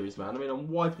legendaries, man. I mean, I'm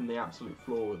wiping the absolute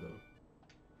floor with them.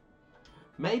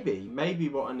 Maybe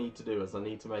what I need to do is I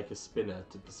need to make a spinner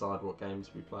to decide what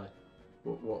games we play.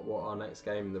 What our next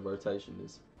game in the rotation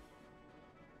is.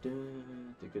 What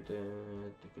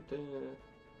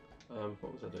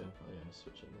was I doing? Oh yeah,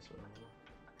 switching this around.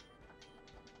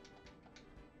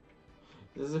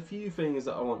 There's a few things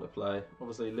that I want to play.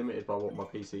 Obviously limited by what my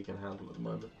PC can handle at the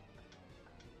moment.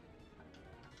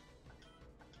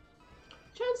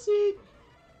 Chelsea!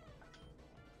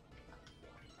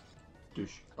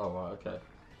 Douche. Oh, right, okay.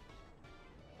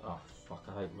 Oh, fuck,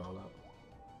 I hate rollout.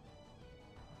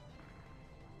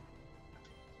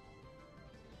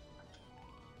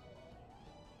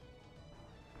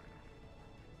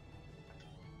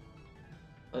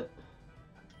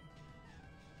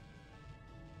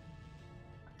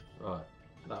 Right,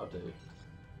 that'll do.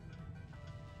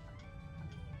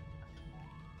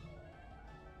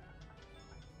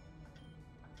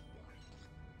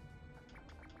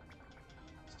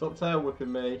 Stop tail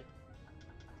whipping me.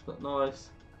 It's not nice.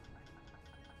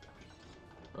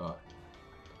 Right.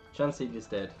 Chansey is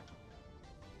dead.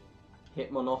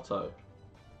 Hitmonotto. Is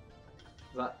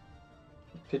that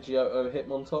Pidgeotto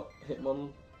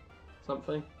Hitmon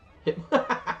something?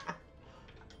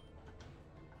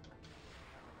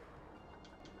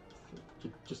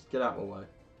 Just get out of my way.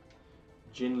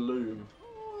 Jin Loom.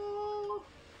 Oh,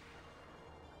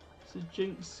 it's a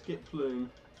Jinx Skiploom.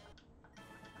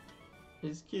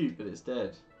 It's cute, but it's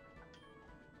dead.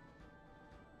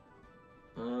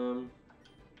 Come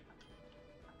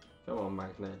on,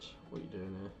 Magnedge. What are you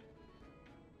doing here?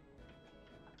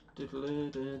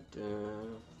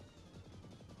 Diddle-da-da.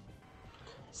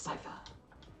 Cypher.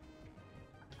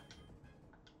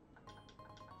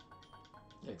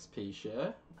 XP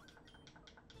share.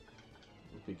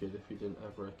 Would be good if you didn't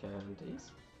have rare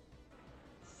candies.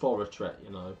 Fortret,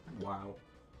 you know. Wow.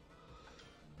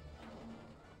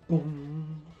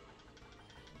 Boom.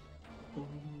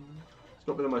 Boom. It's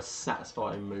got to be the most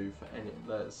satisfying move for any,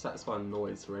 the satisfying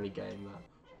noise for any game. That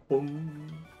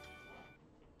boom.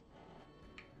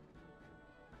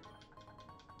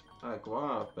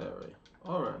 Aguaberry,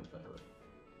 Oranberry.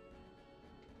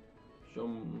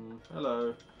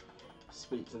 Hello.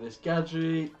 Speak to this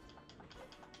gadget.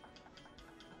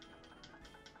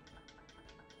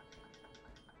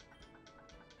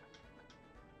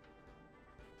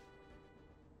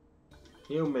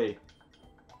 Heal me.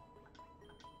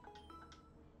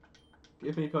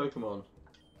 Give me Pokemon.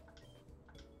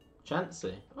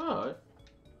 Chansey. Alright.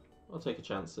 I'll take a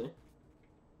Chansey.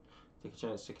 Take a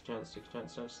chance, take a chance, take a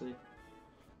chance, Chansey.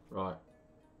 Right.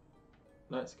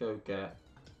 Let's go get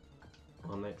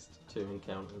our next 2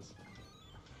 encounters.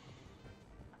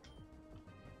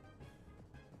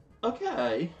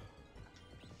 Okay.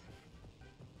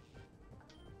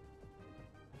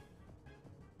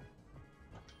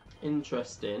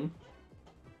 Interesting.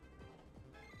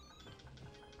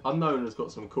 Unknown has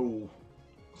got some cool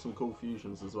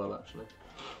fusions as well, actually.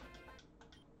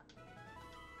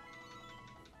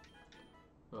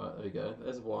 Right, there we go.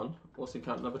 There's one. What's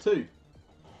encounter number 2?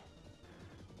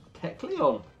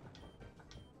 Kecleon.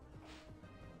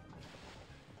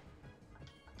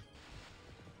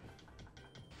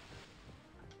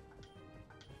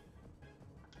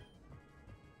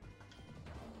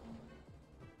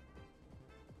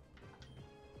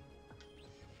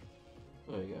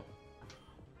 There we go.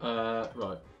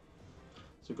 Right.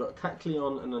 So we've got a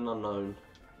Kecleon and an Unknown.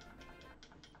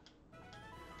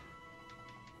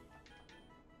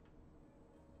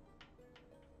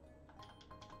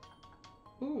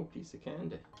 Ooh, piece of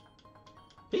candy.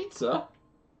 Pizza?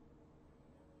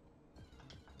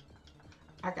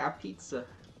 I got pizza.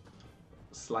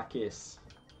 Slackis.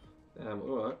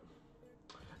 Alright.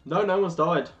 No one's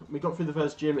died. We got through the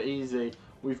first gym easy.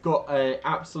 We've got a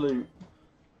absolute,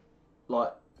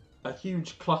 like, a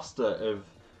huge cluster of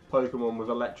Pokemon with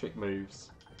electric moves.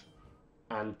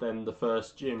 And then the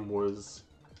first gym was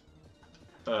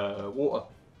water.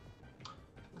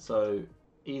 So,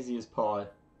 easy as pie.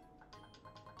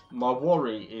 My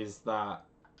worry is that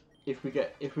if we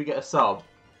get a sub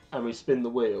and we spin the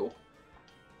wheel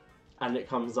and it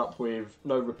comes up with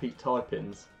no repeat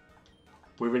typings,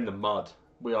 we're in the mud.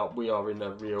 We are in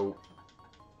a real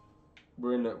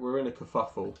we're in a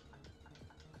kerfuffle.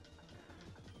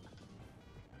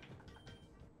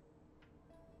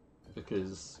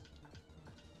 Because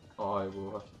I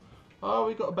will have to, oh,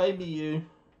 we got a baby you.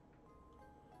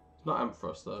 It's not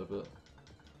Ampharos though, but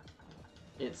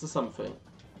it's a something.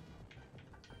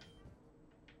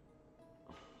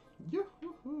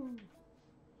 Yoo-hoo-hoo.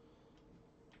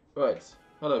 Right,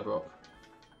 hello Brock.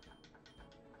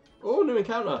 Oh, new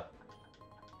encounter.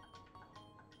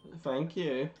 Thank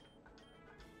you.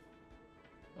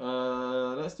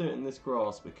 Let's do it in this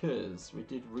grass because we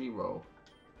did re-roll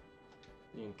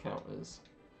the encounters.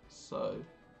 So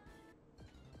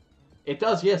it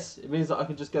does, yes. It means that I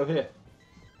can just go here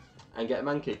and get a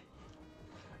Mankey.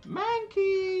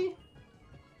 Mankey!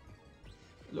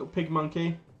 Little pig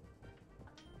monkey.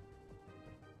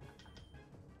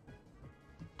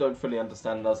 don't fully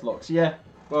understand Nuzlocks. Yeah,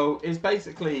 well, it's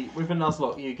basically with a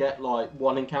Nuzlocke you get like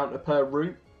one encounter per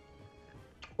route,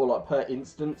 or like per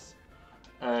instance.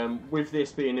 With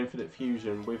this being Infinite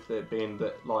Fusion, with it being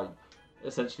that like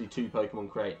essentially 2 Pokemon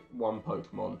create 1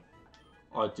 Pokemon,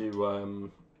 I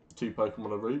do 2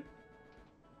 Pokemon a route.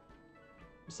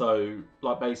 So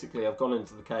like basically I've gone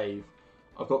into the cave,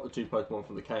 I've got the 2 Pokemon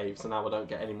from the cave, so now I don't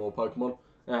get any more Pokemon.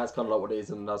 And that's kind of like what it is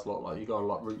in Nuzlocke. Like you go on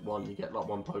like route 1, you get like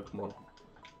 1 Pokemon,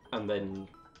 and then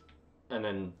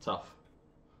tough.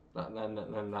 And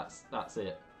then that's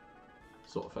it,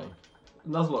 sort of thing.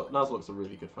 Nuzlocke's a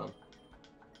really good fun.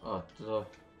 Oh, did I?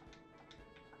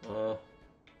 Yeah,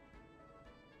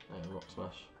 Rock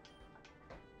Smash.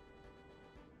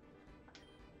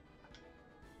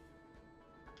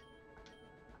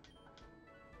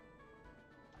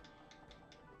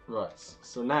 Right,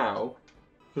 so now,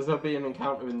 because there'll be an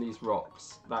encounter in these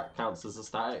rocks, that counts as a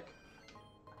static.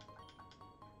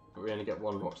 But we only get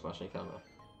 1 Rock Smash encounter.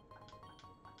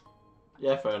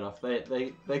 Yeah, fair enough.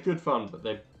 They're good fun, but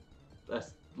they're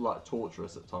like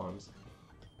torturous at times.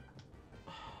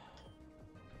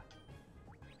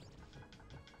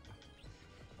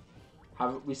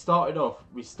 We started off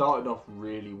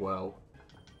really well.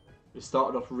 We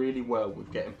started off really well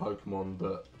with getting Pokemon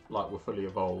that like were fully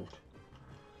evolved,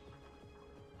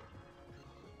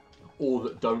 or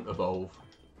that don't evolve.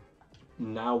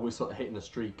 Now we're sort of hitting a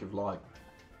streak of like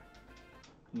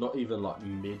not even like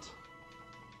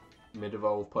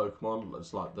mid-evolved Pokemon.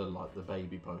 It's like the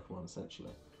baby Pokemon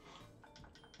essentially.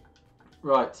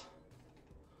 Right.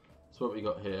 So what we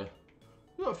got here?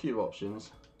 We got a few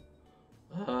options.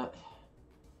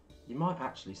 You might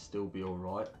actually still be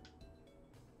alright.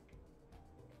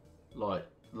 Like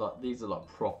these are like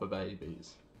proper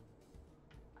babies.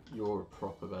 You're a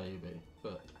proper baby,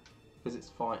 but because it's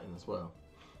fighting as well.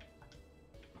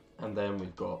 And then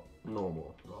we've got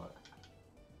normal, right?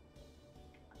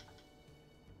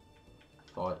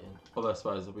 Fighting. Although I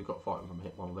suppose we've got fighting from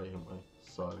Hitmonlee, haven't we?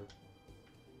 So.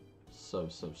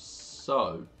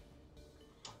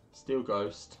 Steel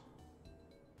Ghost.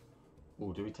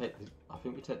 Oh, do we take the? I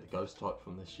think we take the Ghost type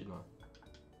from this, you know.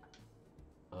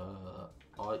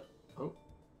 I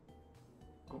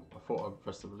thought I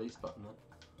pressed the release button then.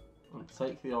 I'll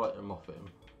take the item off him.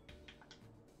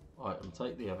 Item,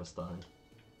 take the Everstone.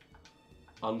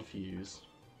 Unfuse.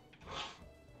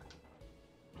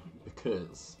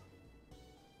 Because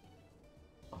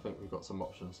I think we've got some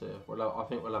options here. Well, I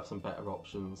think we'll have some better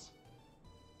options.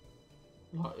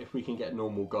 Like if we can get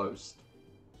normal Ghost,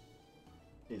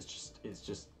 it's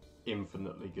just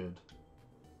infinitely good.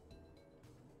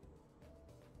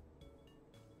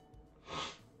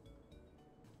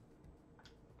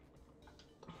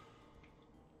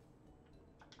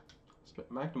 Let's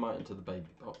put Magnemite into the baby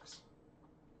box.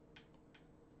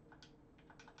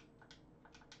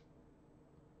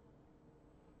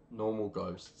 Normal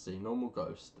Ghost. See, normal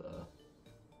Ghost there.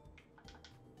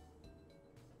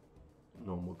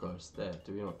 Normal Ghost there.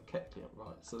 Do we want Kecleon?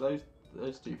 Right. So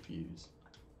those do fuse.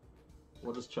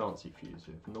 What does Chansey fuse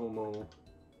with? Normal.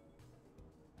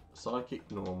 Psychic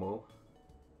normal.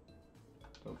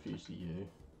 Don't fuse to you.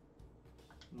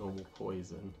 Normal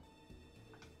poison.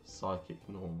 Psychic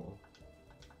normal.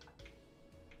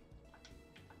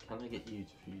 Can I get you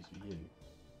to fuse with you?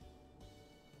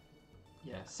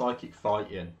 Yeah, psychic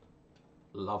fighting.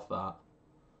 Love that.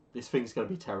 This thing's gonna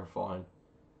be terrifying.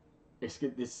 This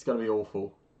is gonna be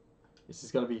awful. This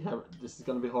is gonna be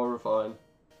horrifying.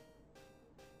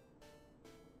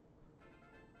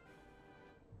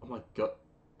 Oh my god.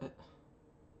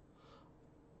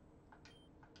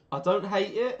 I don't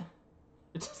hate it.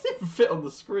 It doesn't even fit on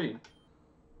the screen.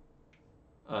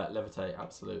 Levitate,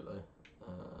 absolutely.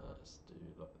 Let's do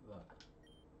like that.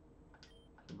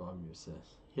 Combine with this.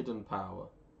 Hidden power.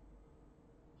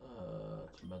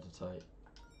 To meditate.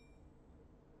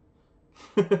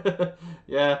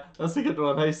 Yeah, that's a good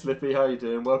one. Hey Slippy, how you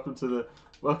doing? Welcome to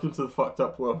the fucked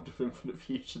up world of Infinite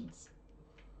Fusions.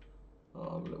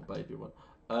 Oh, I'm a little baby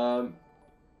one.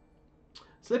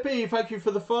 Slippy, thank you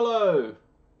for the follow.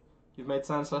 You've made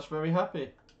Sandslash very happy.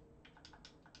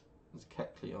 There's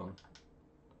Kecleon.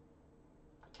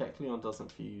 Kecleon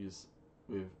doesn't fuse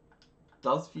with...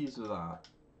 Does fuse with that.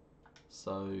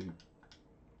 So...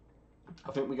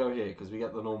 I think we go here because we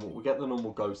get the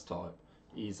normal Ghost type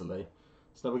easily.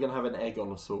 So now we're going to have an egg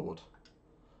on a sword.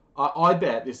 I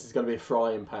bet this is going to be a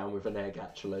frying pan with an egg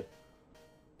actually.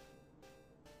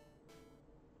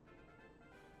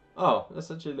 Oh,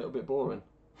 that's actually a little bit boring.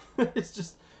 it's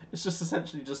just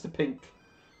essentially just a pink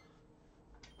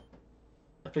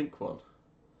one.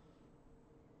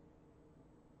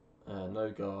 No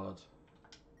guard.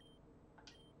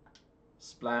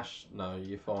 Splash, no,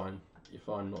 you're fine. You're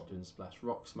fine not doing splash.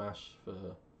 Rock smash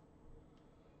for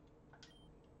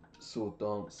sword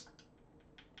dance.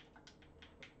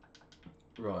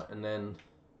 Right, and then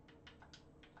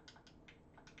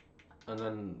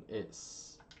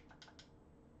it's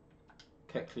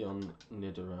Kecleon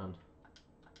Nidoran,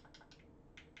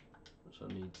 which I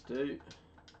need to do.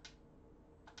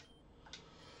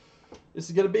 This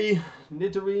is going to be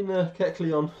Nidorina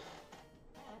Kecleon.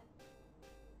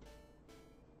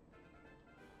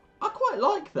 I quite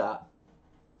like that.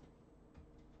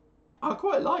 I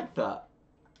quite like that.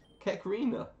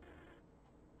 Kekrina.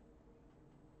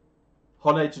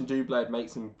 Honedge and Doublade make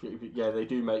some, yeah, they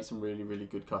do make some really, really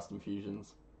good custom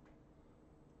fusions.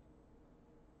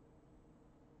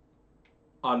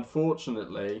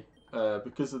 Unfortunately,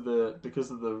 because of the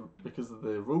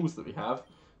rules that we have,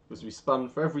 because we spun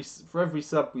for every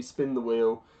sub we spin the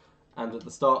wheel, and at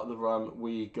the start of the run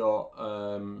we got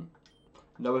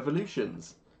no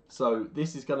evolutions. So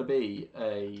this is going to be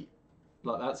a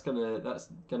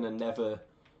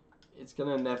it's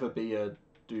gonna never be a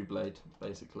Doublade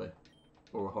basically,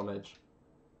 or a Honedge.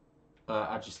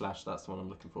 Agislash, that's the one I'm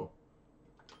looking for.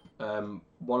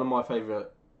 One of my favourite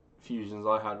fusions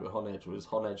I had with Honedge was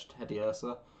Honedge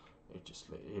Teddiursa.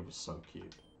 It was so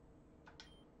cute.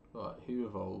 Right, who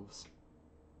evolves?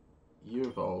 You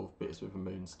evolve, but it's with a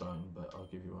Moonstone, but I'll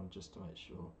give you one just to make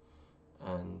sure.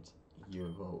 And you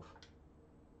evolve.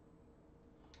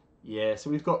 Yeah, so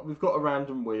we've got a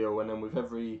random wheel, and then with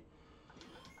every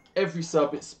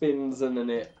sub it spins, and then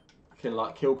it can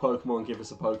like kill Pokemon, give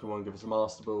us a Pokemon, give us a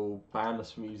Master Ball, ban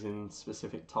us from using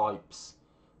specific types,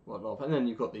 whatnot. And then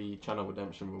you've got the Channel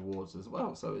Redemption rewards as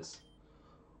well, so it's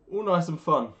all nice and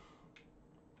fun.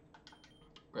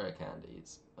 Rare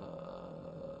candies.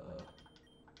 Let's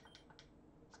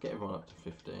get everyone up to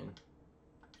 15.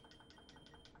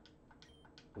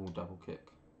 All double kick.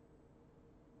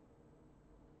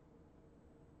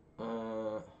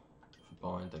 For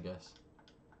bind, I guess.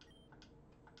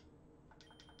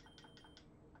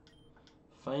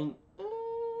 Faint.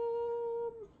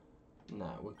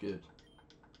 Nah, we're good.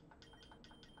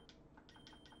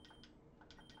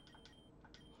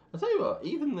 I tell you what,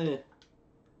 even the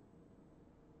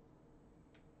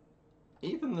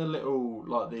little,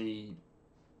 like the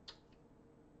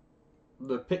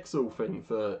pixel thing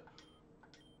for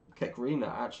Kekrina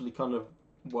actually kind of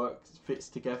fits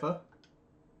together.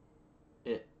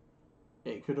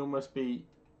 It could almost be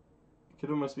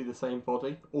the same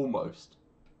body, almost.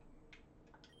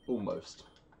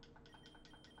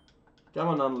 Come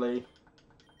on, Unlee.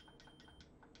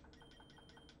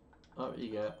 Up you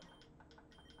get.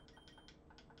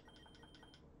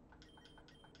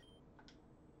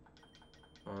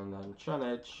 And then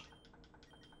Chanedge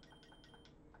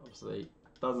obviously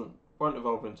won't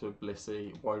evolve into a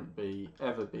Blissey, won't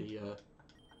ever be a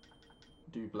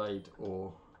Doublade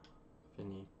or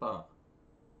thingy, but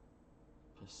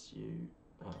pursue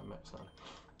Mepsan.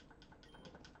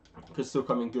 Could still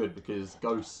come in good because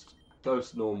Ghost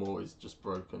normal is just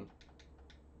broken.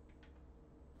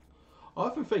 I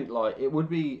often think like it would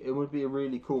be a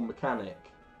really cool mechanic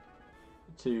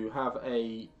to have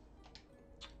a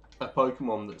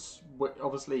Pokemon that's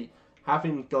obviously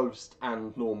having Ghost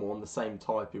and normal on the same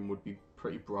typing would be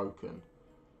pretty broken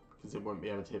because it won't be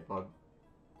able to hit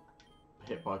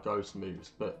by Ghost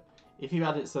moves. But if you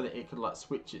had it so that it could like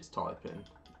switch its typing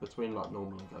between like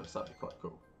normal and Ghost, that'd be quite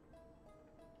cool.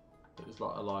 It was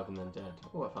like alive and then dead.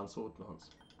 Oh, I found Sword Dance.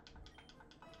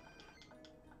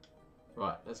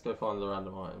 Right, let's go find the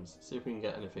random items. See if we can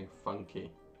get anything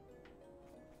funky.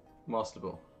 Master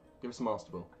Ball. Give us a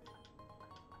Master Ball.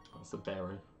 That's a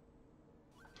berry.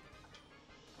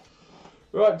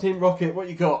 Right, Team Rocket, what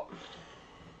you got?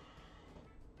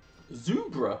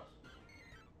 Zubra.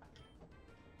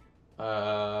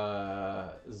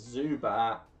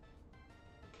 Zubat.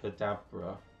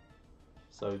 Kadabra.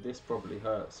 So this probably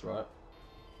hurts, right?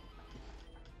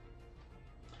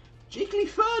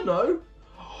 Jigglyferno?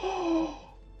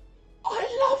 Oh, I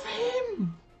love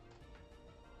him!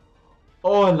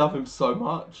 Oh, I love him so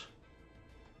much.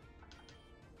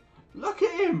 Look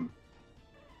at him!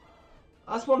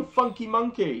 That's one funky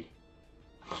monkey.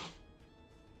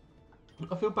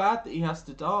 I feel bad that he has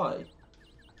to die.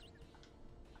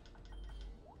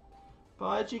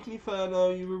 Bye,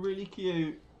 Jigglyferno, you were really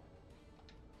cute.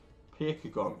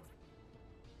 Pikagon.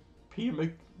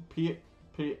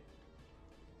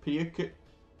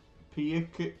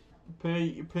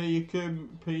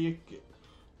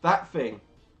 That thing.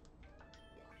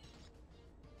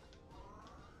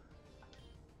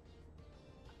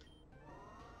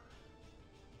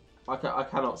 I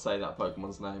cannot say that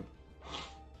Pokemon's name.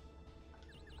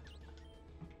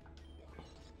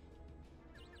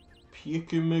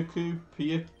 Pyukumuku,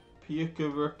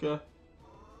 Pyukaruka,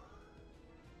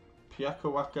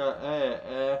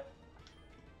 Pyakawaka,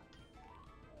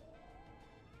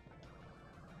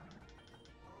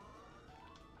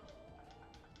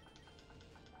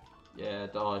 Yeah,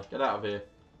 die. Get out of here.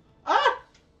 Ah!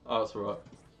 Oh, that's right.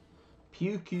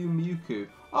 Pyukumuku.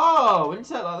 Oh, when you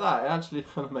say it like that, it actually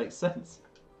kind of makes sense.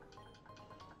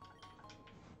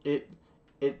 It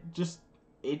just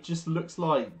looks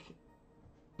like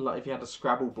if you had a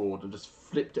Scrabble board and just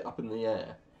flipped it up in the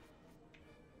air.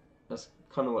 That's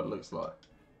kind of what it looks like.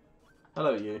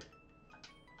 Hello, you.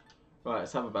 Right,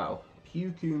 let's have a battle.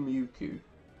 Pyukumuku.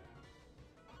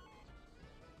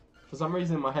 For some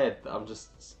reason in my head, I'm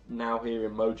just now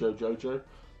hearing Mojo Jojo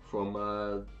from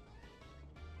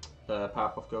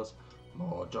Powerpuff Girls.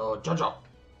 Mojo Jojo.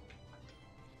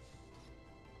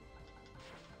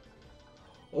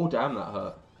 Oh damn, that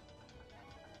hurt.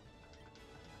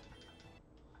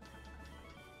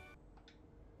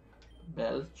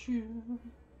 Belchu.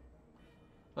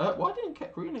 Why didn't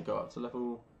Kakarina go up to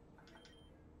level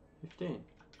 15?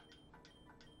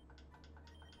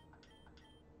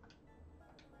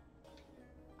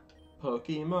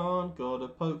 Pokemon, gotta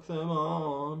poke them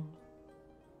on.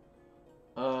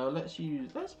 Let's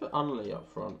put Unli up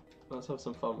front. Let's have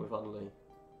some fun with Unli.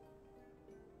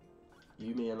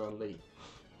 You, me, and Unli.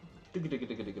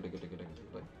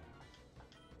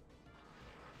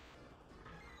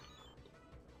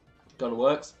 Gun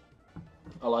works.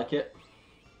 I like it.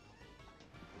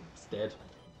 It's dead.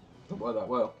 Don't work that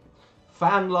well.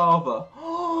 Fan lava.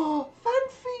 Oh,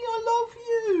 Fanfi, I love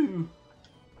you.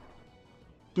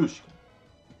 Dush.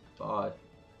 Bye.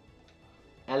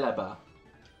 Eleba.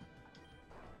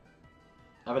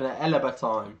 Having an Eleba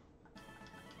time.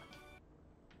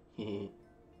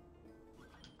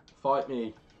 Fight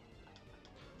me.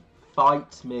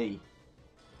 Fight me.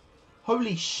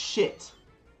 Holy shit.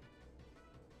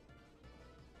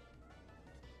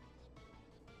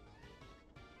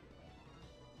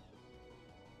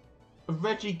 A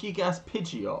Reggie Gig-ass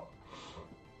Pidgeot.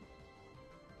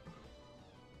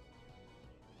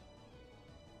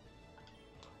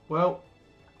 Well,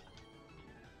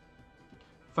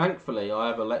 thankfully I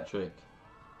have electric,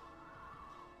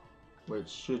 which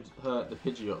should hurt the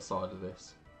Pidgeot side of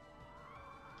this.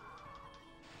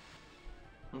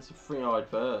 That's a three-eyed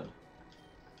bird.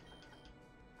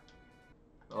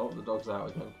 Oh, the dog's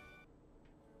out again.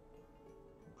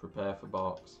 Prepare for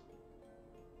barks.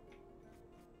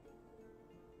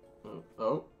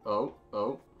 Oh.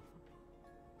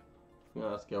 Yeah,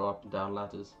 let's go up and down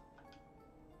ladders.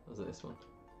 Was it this one?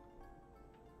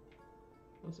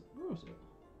 Where is it?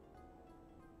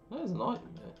 There's an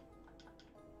item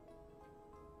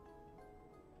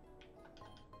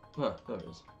there. Ah, there it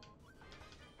is.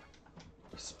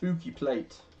 A spooky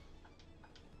plate.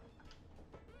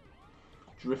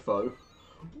 Driffo.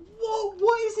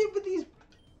 What is it with these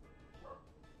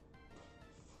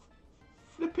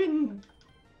flipping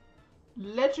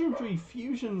legendary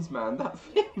fusions, man? That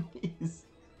thing is...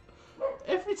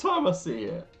 Every time I see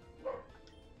it.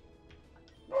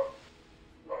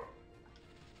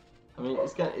 I mean,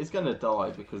 it's gonna die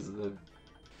because of the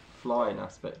flying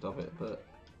aspect of it, but...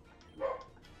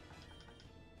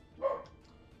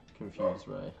 Confused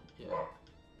Ray, yeah.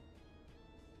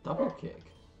 Double kick?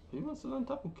 Who wants to learn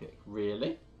double kick?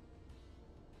 Really?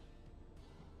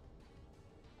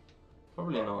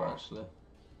 Probably not, actually.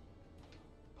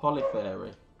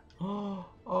 Polyfairy.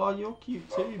 Oh, you're cute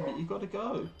too, but you gotta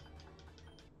go.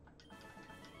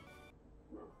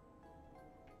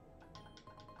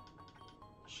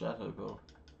 Shadow Ball.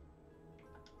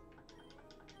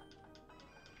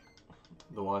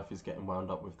 The wife is getting wound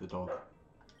up with the dog.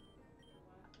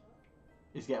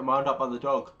 He's getting wound up by the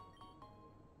dog.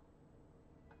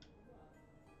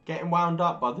 Getting wound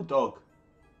up by the dog.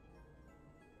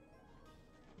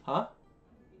 Huh?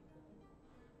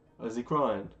 Oh, is he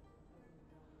crying?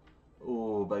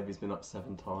 Oh, baby's been up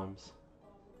 7 times.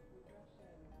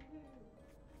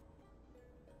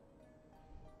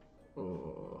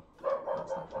 Oh, that's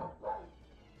not fun.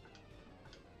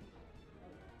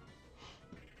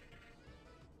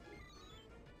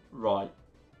 Right.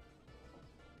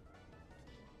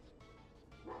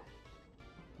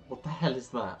 What the hell is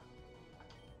that?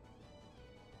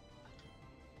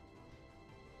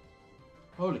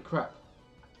 Holy crap.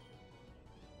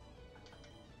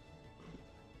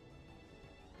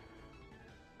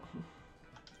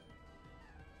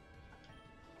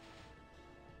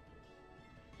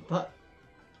 That...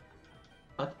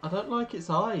 I don't like its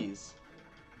eyes.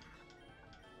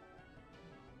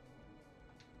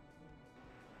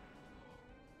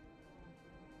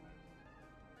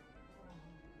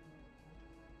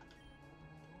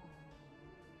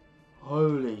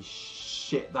 Holy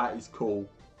shit, that is cool.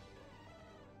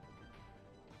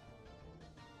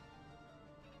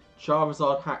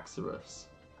 Charizard Haxorus.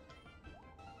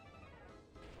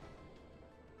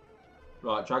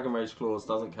 Right, Dragon Rage Claws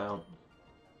doesn't count.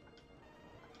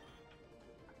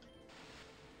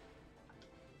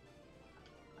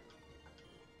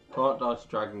 Can't die to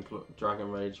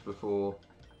Dragon Rage before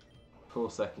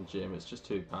second gym. It's just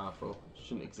too powerful. It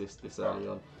shouldn't exist this early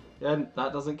on. Yeah,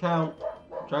 that doesn't count.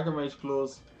 Dragon Rage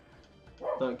Claws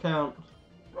don't count.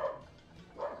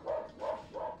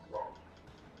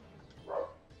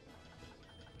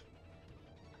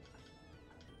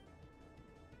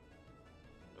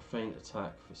 Faint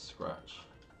attack for scratch.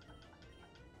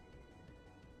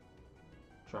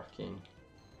 Tracking.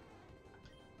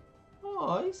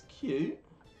 Oh, he's cute.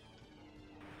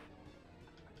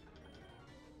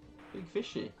 Big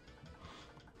fishy.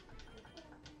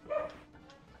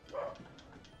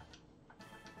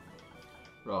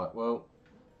 Right, well,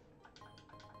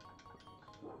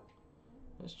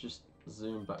 let's just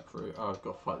zoom back through. Oh, I've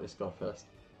got to fight this guy first.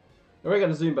 We're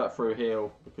going to zoom back through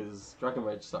heal because Dragon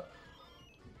Rage stuff.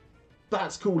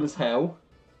 That's cool as hell.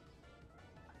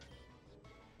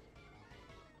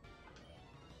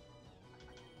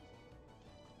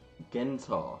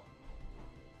 Gentar.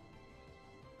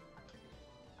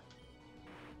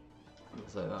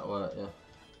 So that worked, yeah.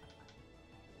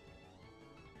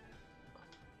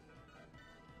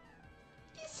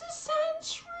 It's a sand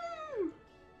shrew.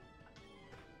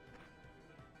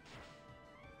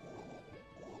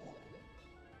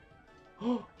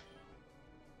 Oh.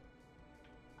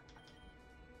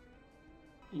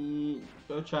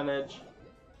 Go Chanedge.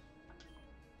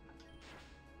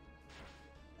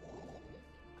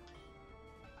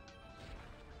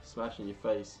 Smash in your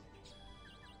face.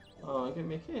 Oh, give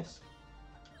me a kiss.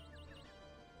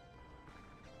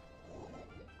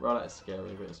 Right, that's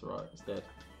scary, but it's alright. It's dead.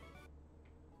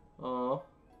 Oh.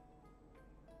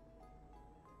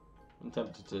 I'm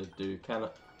tempted to do. Can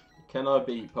I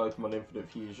beat Pokemon Infinite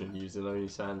Fusion using only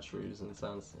sand shrews and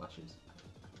sand slashes?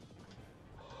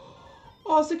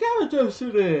 Oh, it's a Gyarados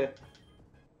in here!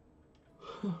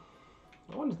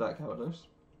 I wanted that Gyarados.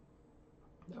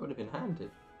 That would have been handy.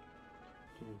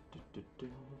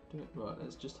 Right,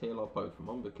 let's just heal our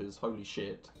Pokemon because holy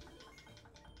shit.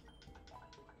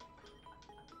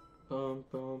 Bum,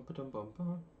 bum, ba-dum, bum,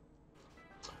 bum.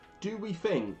 Do we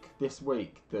think this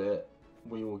week that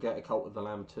we will get a Cult of the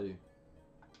Lamb 2?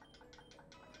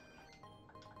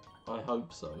 I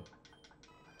hope so.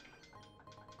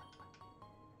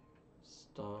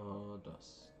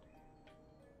 Stardust.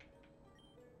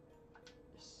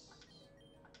 Yes.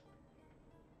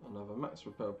 Another Max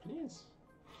Repel, please.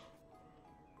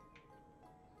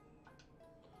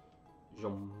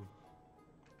 Jum.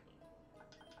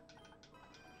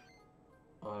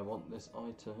 I want this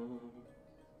item.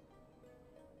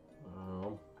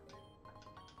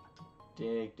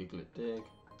 Dig, Diglett, dig.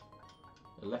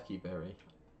 A Lucky Berry.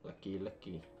 Lucky Loo.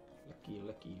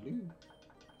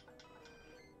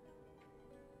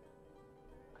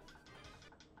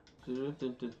 Dun,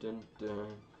 dun, dun, dun,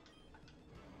 dun.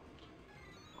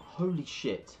 Holy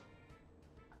shit.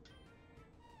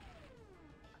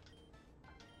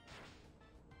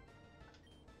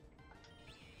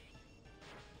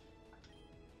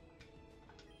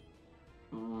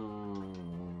 I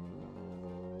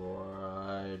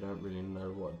don't really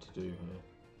know what to do here.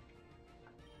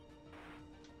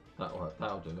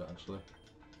 That'll do it actually.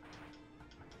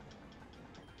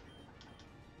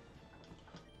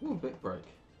 Ooh, big break.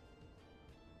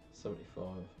 75.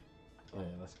 Oh yeah,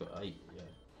 that's got 8, yeah.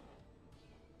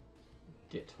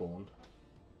 Get torn.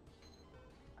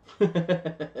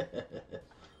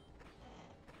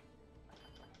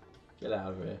 Get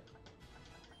out of here.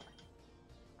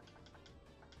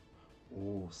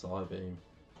 Ooh, Psybeam.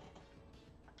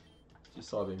 Do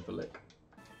Psybeam for lick.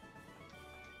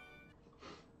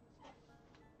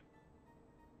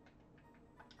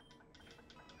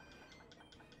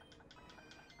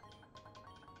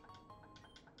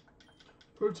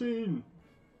 Protein!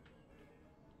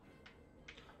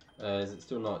 Is it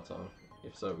still night time?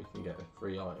 If so, we can get a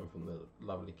free item from the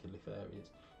lovely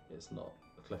Clefairies. It's not.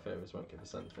 The Clefairies won't give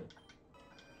us anything.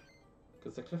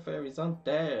 Because the Clefairies aren't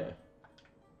there.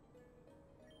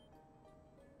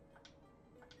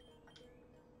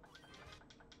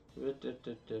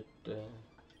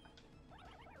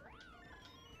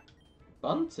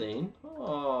 Bunting?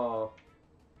 Oh,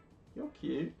 you're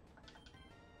cute.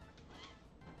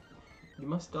 You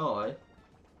must die.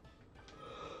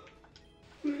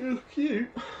 You're cute.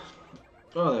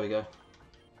 Oh, there we go.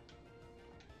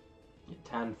 You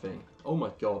tan thing. Oh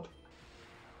my god.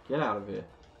 Get out of here.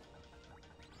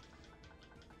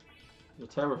 You're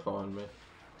terrifying me.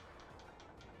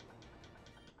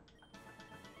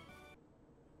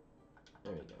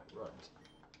 There we go, right.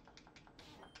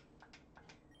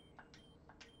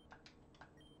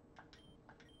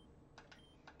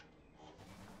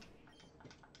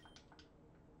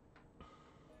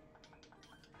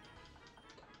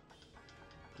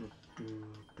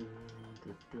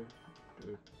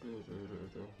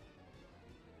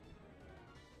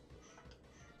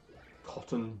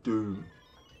 Cotton Doom.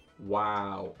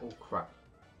 Wow. Oh crap.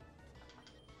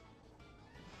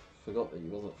 Forgot that he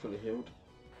wasn't fully healed.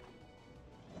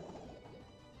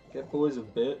 Get poison,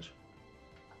 bitch.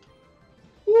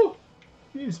 Woo!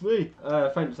 Excuse me.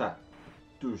 Faint attack.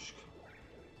 Dushk.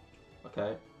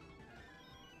 Okay.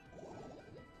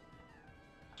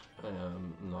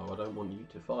 No, I don't want you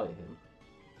to fight him.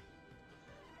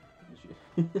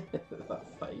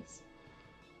 That face.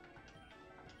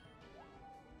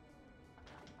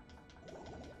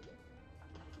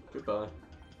 Goodbye.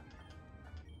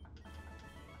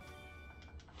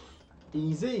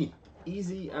 Easy.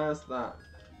 Easy as that.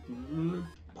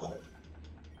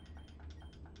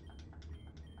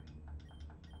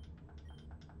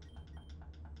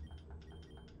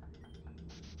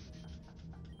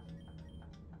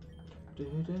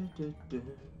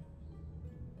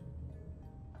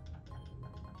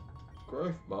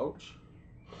 Growth mulch.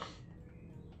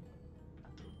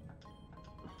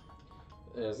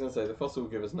 Yeah, I was going to say, the fossil will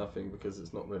give us nothing because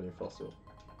it's not really a fossil.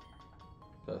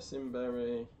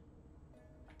 Persimberry.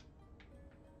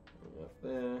 Up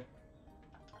there.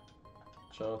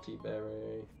 Charty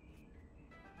berry.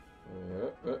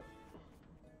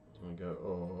 And go,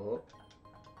 oh.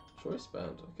 Choice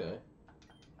band, okay.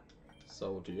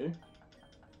 Sold you.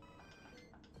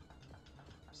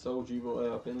 Sold you boy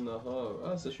up in the hole.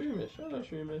 Oh, it's a shroomish. Hello,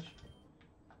 shroomish.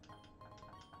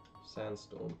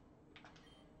 Sandstorm.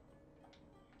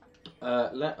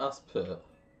 Let us put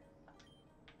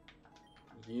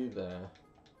you there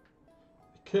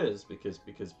because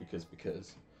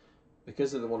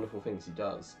of the wonderful things he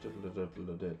does.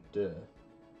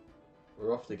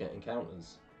 We're off to get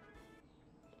encounters.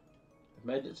 We've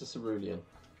made it to Cerulean.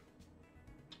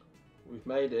 We've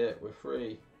made it. We're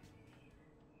free.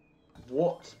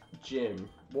 What gym?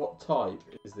 What type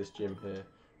is this gym here?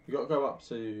 We got to go up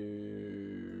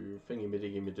to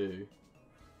Thingy-Middy-Madoo,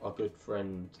 our good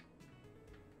friend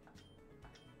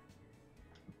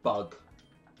Bug.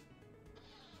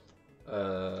 We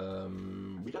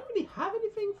don't really have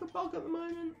anything for Bug at the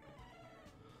moment.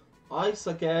 Ice,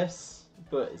 I guess,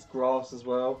 but it's grass as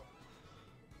well.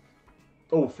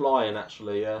 Oh, flying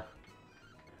actually, yeah.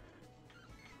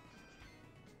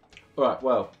 Alright,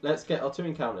 well, let's get our 2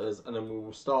 encounters and then we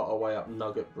will start our way up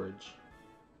Nugget Bridge.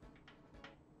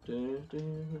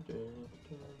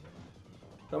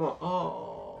 Come on.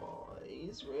 Oh,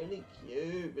 he's really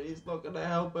cute, but he's not going to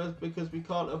help us because we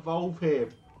can't evolve him.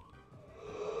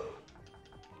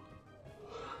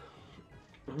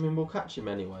 I mean, we'll catch him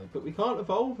anyway, but we can't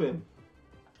evolve him.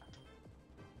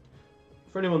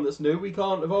 For anyone that's new, we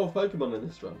can't evolve Pokemon in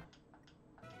this run.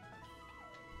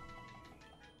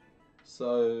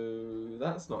 So,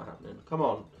 that's not happening. Come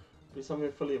on, do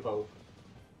something fully evolved.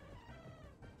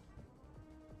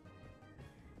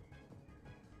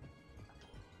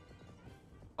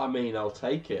 I mean, I'll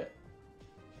take it.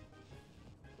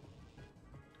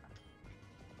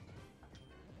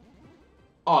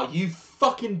 Oh, you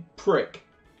fucking prick.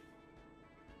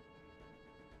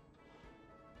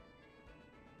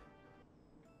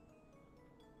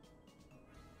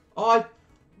 I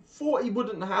thought he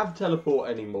wouldn't have teleport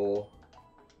anymore.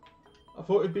 I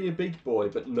thought he'd be a big boy,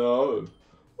 but no.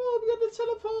 Oh, I'm going to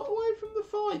teleport away from the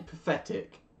fight.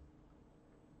 Pathetic.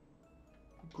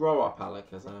 Grow up,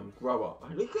 Alakazam. Grow up.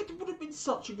 It would have been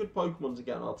such a good Pokemon to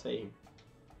get on our team.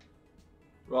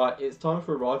 Right, it's time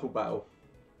for a rival battle.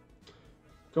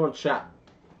 Come on, chat.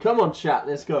 Come on, chat.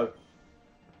 Let's go.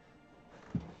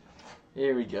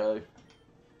 Here we go.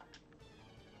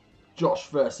 Josh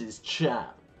versus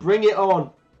chat. Bring it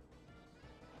on.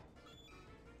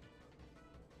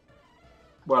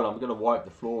 Well, I'm going to wipe the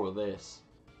floor of this.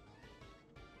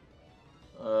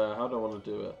 How do I want to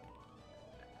do it?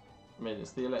 I mean,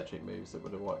 it's the electric moves that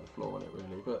would have wiped the floor on it,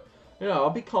 really. But you know,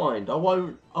 I'll be kind. I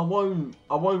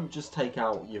won't just take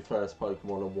out your first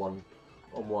Pokemon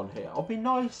on one hit. I'll be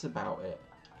nice about it.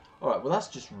 All right. Well, that's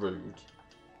just rude.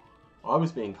 I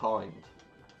was being kind.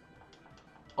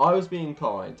 I was being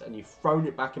kind, and you've thrown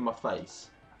it back in my face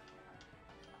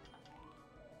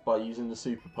by using the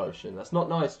super potion. That's not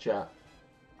nice, chat.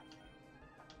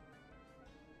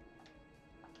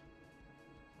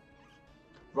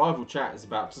 Rival chat is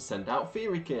about to send out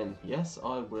Furikin. Yes,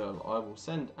 I will. I will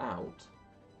send out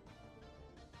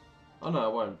Oh no, I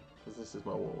won't, because this is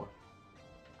my water.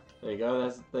 There you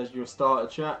go, there's your starter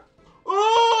chat.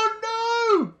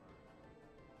 Oh no!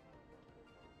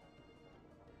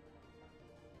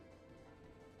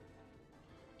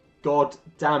 God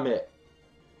damn it.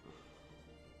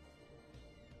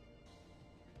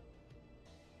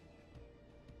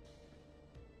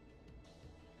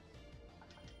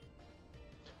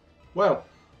 Well.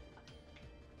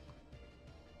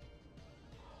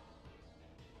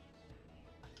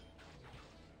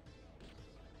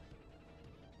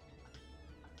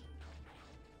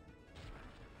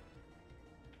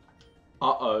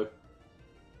 Uh-oh.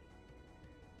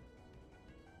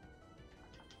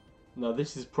 No,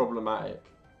 this is problematic.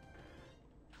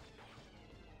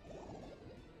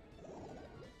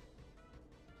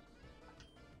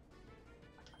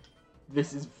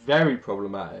 This is very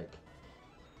problematic.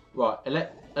 Right,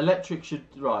 electric should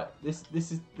This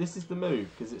is the move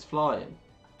because it's flying.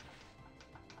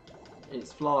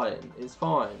 It's flying. It's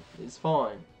fine. It's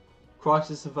fine.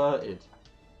 Crisis averted.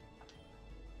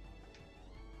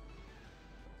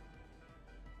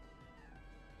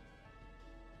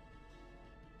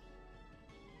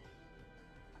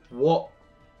 What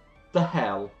the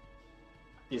hell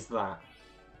is that?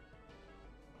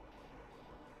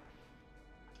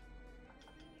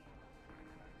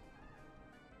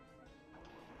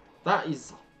 That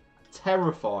is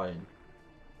terrifying.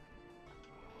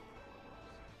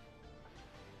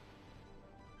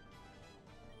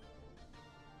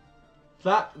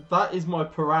 That is my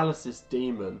paralysis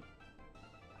demon.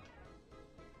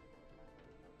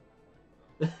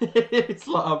 It's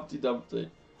like Humpty Dumpty.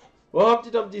 Well,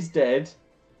 Humpty Dumpty's dead.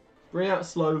 Bring out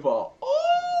Slovar.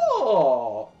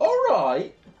 Oh!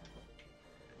 Alright!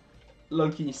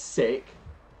 Loki's sick.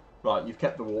 Right, you've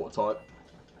kept the water type.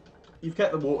 You've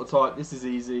kept the water type. This is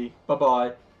easy.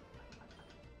 Bye-bye.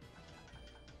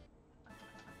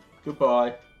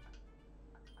 Goodbye.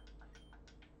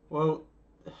 Well,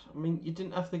 I mean, you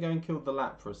didn't have to go and kill the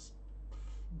Lapras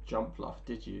Jumpluff,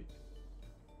 did you?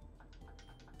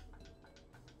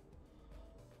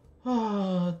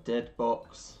 Ah, dead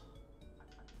box.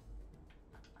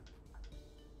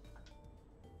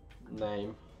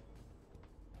 Name.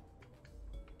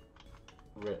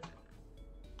 Rip.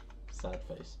 Sad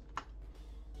face.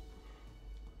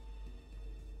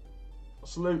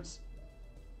 Salutes.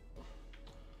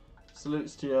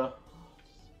 Salutes to you.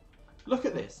 Look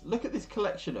at this. Look at this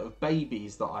collection of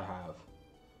babies that I have.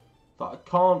 That I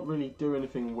can't really do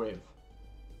anything with.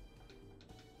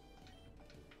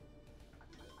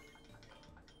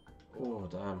 Oh,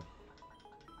 damn.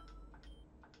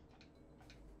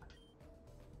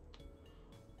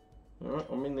 Alright,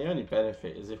 I mean the only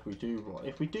benefit is if we do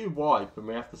wipe and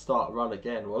we have to start a run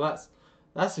again, well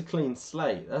that's a clean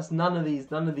slate. That's none of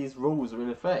these rules are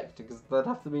in effect because there'd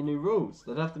have to be new rules.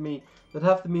 There'd have to be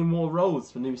more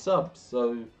roles for new subs.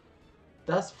 So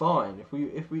that's fine. If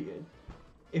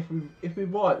we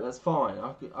wipe, that's fine.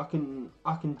 I can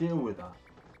deal with that.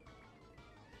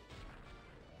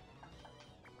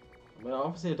 I mean,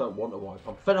 obviously I don't want to wipe.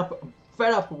 I'm fed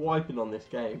up of wiping on this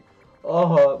game.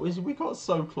 Oh, we got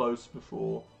so close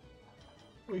before.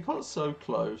 We got so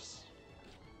close.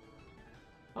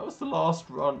 That was the last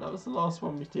run. That was the last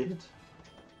one we did.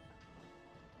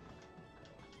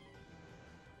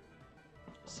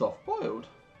 Soft boiled.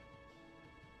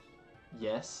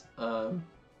 Yes. Own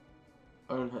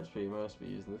HP must be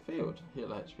used in the field. Heal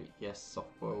HP. Yes.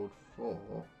 Soft boiled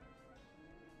for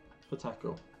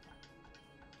tackle.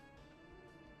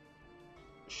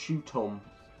 Shootom.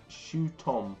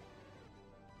 Shootom.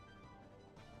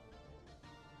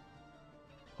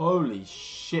 Holy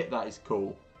shit, that is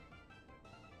cool.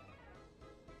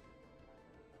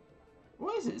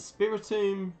 What is it?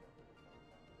 Spiritomb?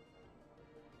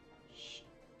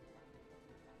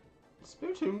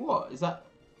 Spiritomb what? Is that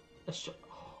a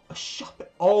Shuckle?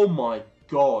 Oh my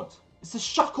god. It's a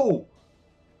Shuckle!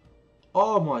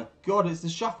 Oh my god, it's the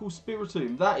Shuckle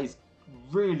Spiritomb. That is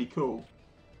really cool.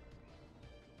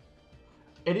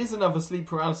 It is another sleep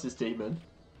paralysis demon.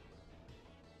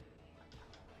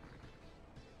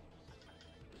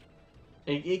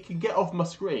 It can get off my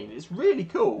screen. It's really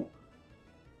cool.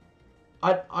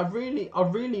 I really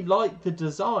like the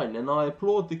design and I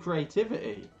applaud the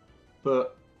creativity.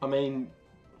 But I mean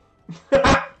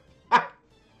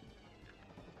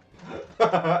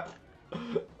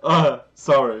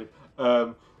sorry.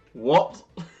 What?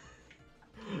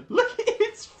 Look at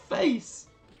its face.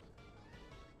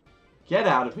 Get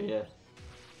out of here.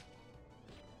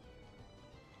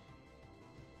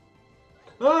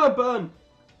 Ah, burn.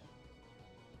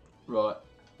 Right.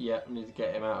 Yeah, I need to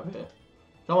get him out of here.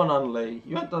 Come on, Unlee.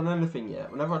 You haven't done anything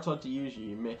yet. Whenever I tried to use you,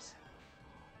 you miss.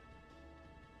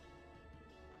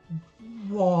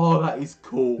 Whoa, that is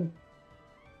cool.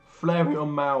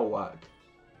 Flareon Marowak.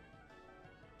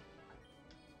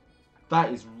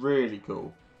 That is really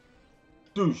cool.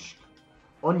 Douche.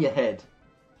 On your head.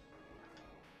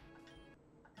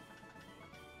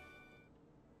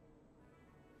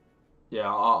 Yeah,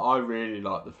 I really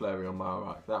like the Flareon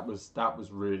Marowak. That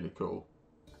was really cool.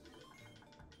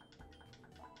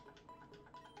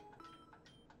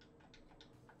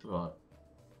 Right.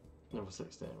 Number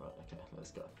 16, right, okay,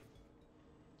 let's go.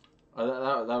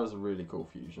 That was a really cool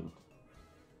fusion.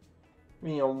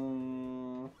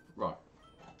 Meow. Right.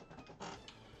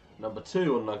 Number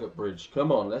 2 on Nugget Bridge.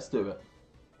 Come on, let's do it.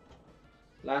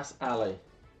 Last alley.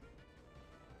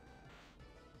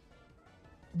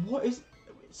 What is...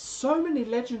 So many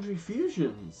legendary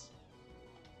fusions.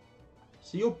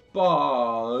 So you're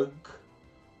Bug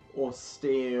or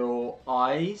Steel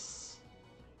Ice.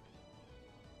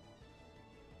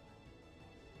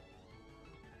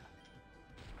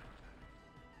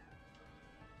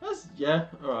 That's, yeah,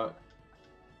 alright.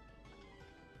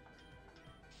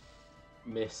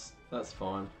 Miss, that's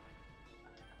fine.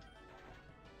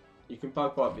 You can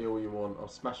bug bite me all you want, I'll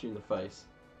smash you in the face.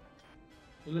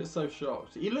 He looks so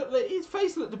shocked. His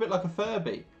face looked a bit like a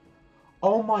Furby.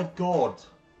 Oh my god.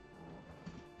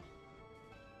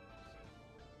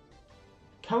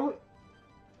 Can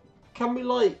we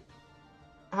like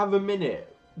have a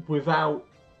minute without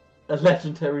a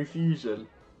legendary fusion?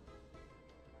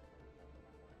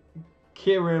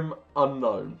 Kirim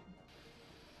unknown.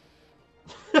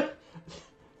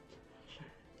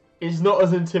 It's not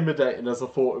as intimidating as I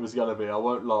thought it was going to be, I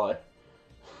won't lie.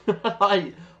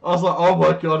 I was like, oh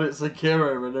my god, it's a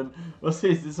Kirim, and then, what's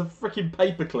this? It's a freaking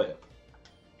paperclip.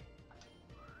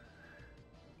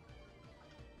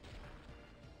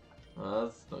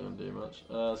 That's not going to do much.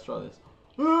 Let's try this.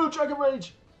 Ooh, Dragon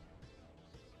Rage!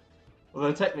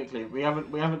 Although technically, we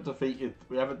haven't defeated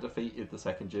the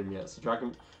second gym yet, so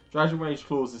Dragon Rage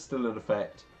clause is still in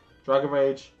effect. Dragon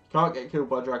Rage, can't get killed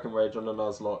by Dragon Rage on the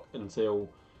Nuzlocke until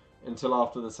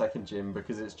after the second gym,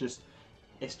 because it's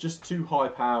just too high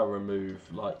power a move.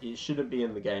 Like, it shouldn't be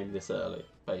in the game this early,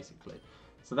 basically.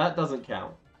 So that doesn't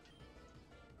count.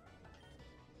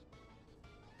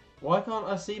 Why can't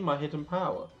I see my hidden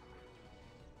power?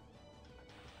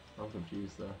 I'm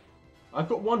confused there. I've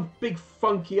got one big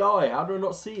funky eye. How do I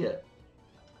not see it?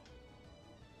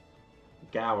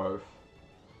 Garroth.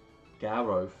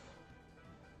 Garroth.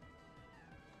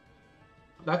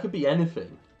 That could be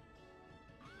anything.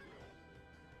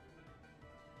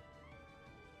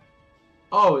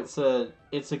 Oh, it's a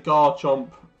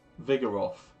Garchomp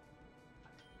Vigoroth.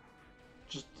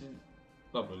 Just,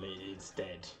 not really, it's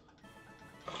dead.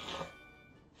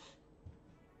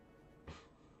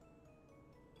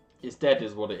 It's dead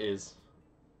is what it is.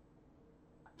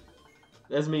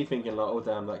 There's me thinking like, oh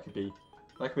damn, that could be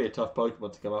a tough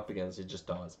Pokemon to come up against. It just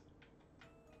dies.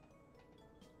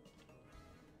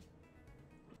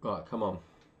 Right, come on.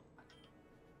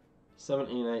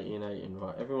 17, 18, 18.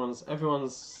 Right,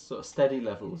 everyone's sort of steady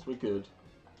levels. We're good.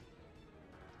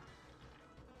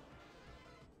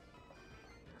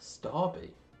 Starby.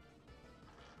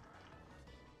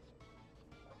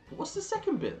 What's the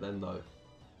second bit then, though?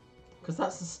 Because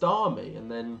that's the Starmie,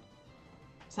 and then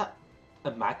is that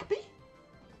a Magby?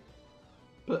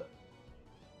 But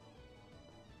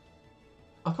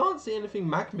I can't see anything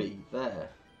Magby there.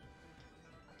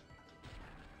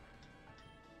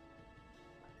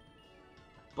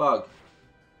 Bug.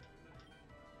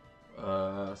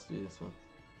 Let's do this one.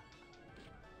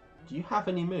 Do you have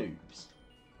any moves?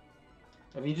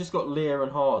 Have you just got Leer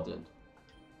and Harden?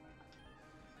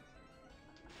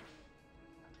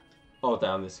 Oh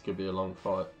damn, this could be a long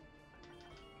fight.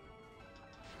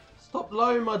 Stop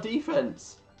lowering my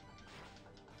defense.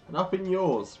 And up in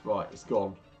yours. Right, it's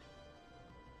gone.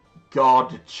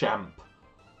 God champ.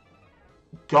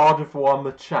 God of War, I'm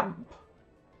a champ.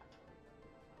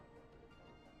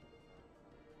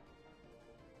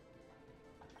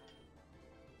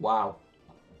 Wow.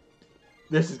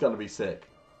 This is going to be sick.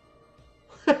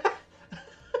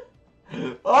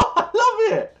 Oh, I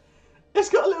love it! It's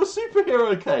got a little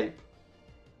superhero cape.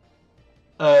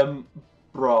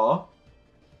 Bra.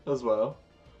 As well.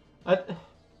 I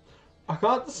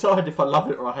can't decide if I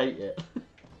love it or I hate it.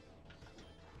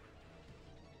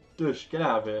 Dush, get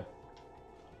out of here.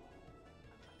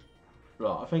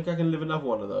 Right, I think I can live another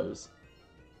one of those.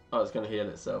 Oh, it's going to heal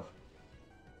itself.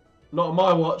 Not on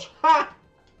my watch. Ha!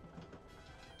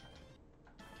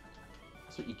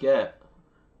 That's what you get.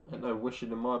 Ain't no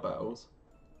wishing in my battles.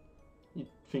 You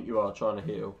think you are trying to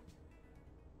heal.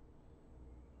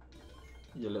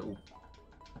 Your little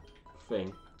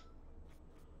thing.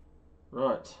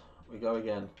 Right. We go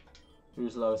again.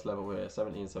 Who's lowest level here?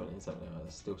 17, 17, 17. Oh,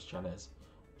 that's still Chanez.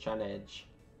 Chanedge.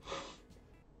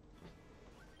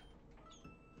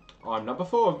 I'm number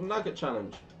 4 of the Nugget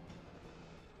Challenge.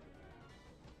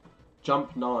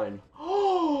 Jump 9.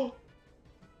 Oh!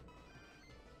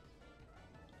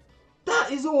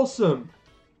 That is awesome!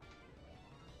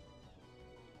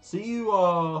 So you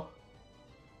are...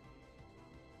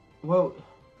 Well...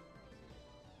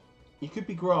 You could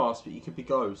be grass, but you could be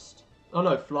ghost. Oh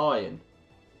no, flying.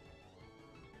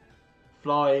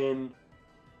 Flying...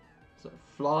 So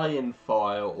flying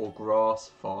fire or grass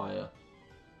fire.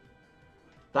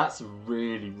 That's a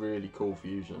really, really cool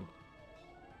fusion.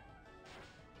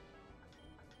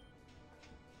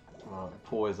 Right,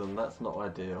 poison, that's not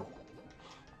ideal.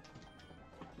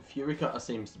 Fury Cutter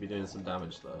seems to be doing some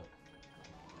damage though.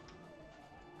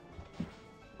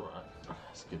 Right,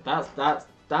 that's good.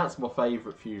 That's my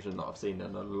favourite fusion that I've seen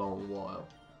in a long while.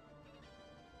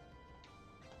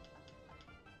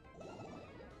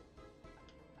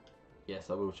 Yes,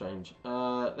 I will change.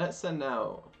 Let's send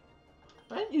out...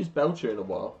 I haven't used Belcher in a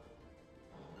while.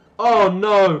 Oh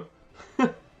no!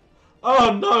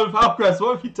 Oh no, Valkrest,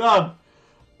 what have you done?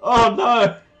 Oh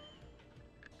no!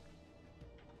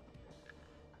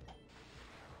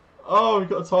 Oh, we've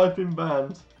got a typing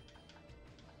band.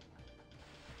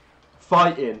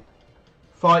 Fighting.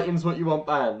 Fighting's what you want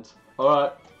banned.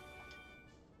 Alright.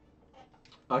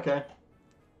 Okay.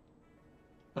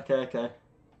 Okay, okay.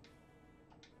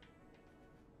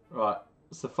 Right.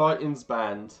 So fighting's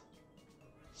banned.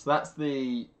 So that's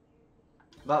the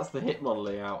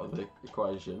Hitmonlee out of the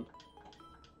equation.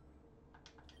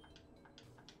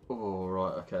 Oh,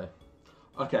 right, okay.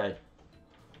 Okay.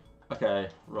 Okay,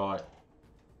 right.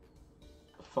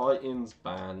 Fighting's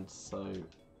banned, so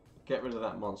get rid of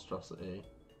that monstrosity.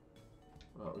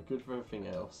 Right, we're good for everything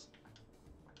else.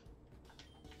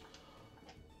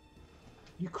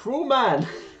 You cruel man!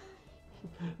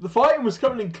 The fighting was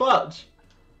coming in clutch!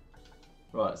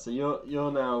 Right, so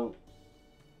you're now...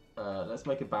 let's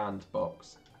make a banned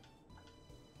box.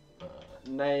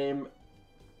 Name...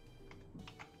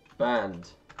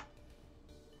 Banned.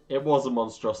 It was a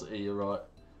monstrosity, you're right.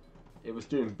 It was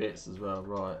doing bits as well,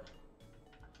 right.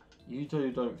 You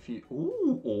two don't fuse...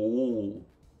 Ooh, ooh.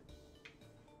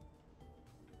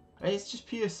 It's just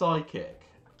pure psychic.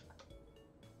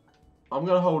 I'm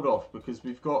going to hold off because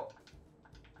we've got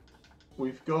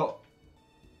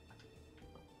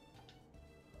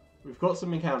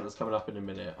some encounters coming up in a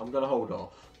minute. I'm going to hold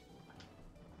off.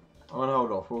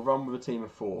 We'll run with a team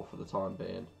of 4 for the time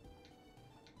being.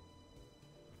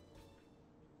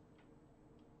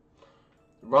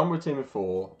 Run with a team of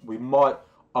 4.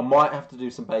 I might have to do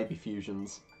some baby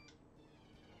fusions.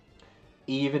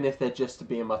 Even if they're just to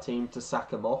be in my team to sack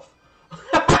them off.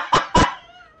 Look at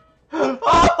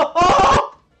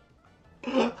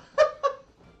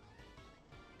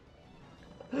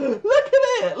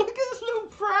it! Look at this little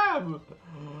pram!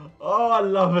 Oh, I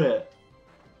love it.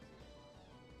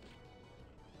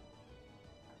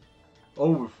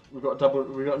 Oh, we've got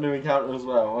a new encounter as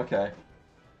well. Okay.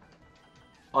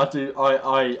 I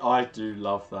do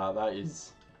love that.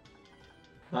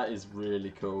 That is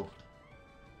really cool.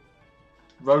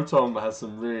 Rotom has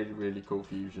some really, really cool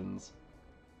fusions.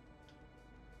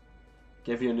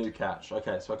 Give you a new catch.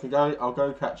 Okay, so I'll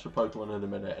go catch a Pokemon in a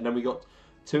minute. And then we got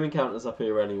 2 encounters up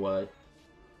here anyway.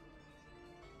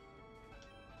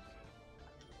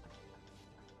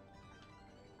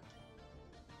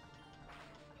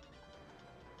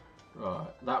 Right,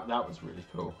 that was really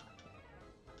cool.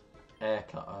 Air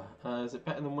Cutter. Is it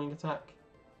better than Wing Attack?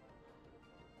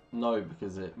 No,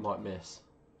 because it might miss.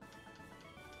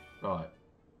 Right.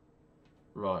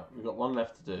 Right, we've got 1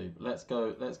 left to do. Let's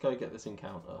go get this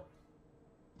encounter.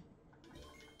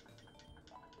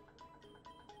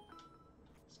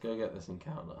 Let's go get this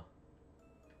encounter.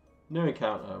 New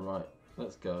encounter, right.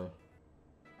 Let's go.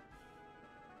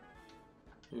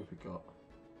 Who have we got?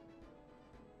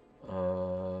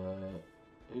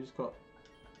 Who's got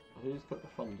the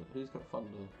Thunder? Who's got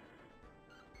Thunder?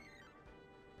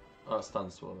 Oh,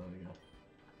 Stanswell, there we go.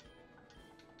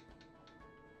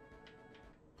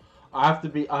 I have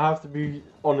to be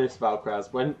honest,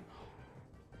 Valkraz. When...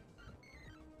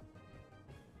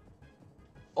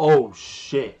 Oh,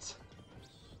 shit.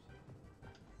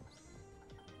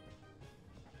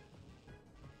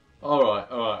 Alright.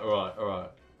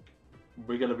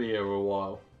 We're gonna be here a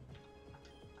while.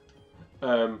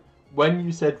 When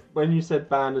you said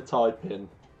ban a typing,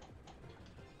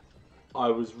 I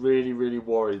was really, really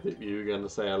worried that you were gonna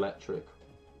say electric.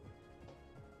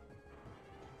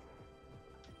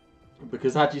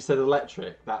 Because had you said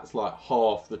electric, that's like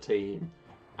half the team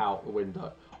out the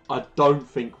window. I don't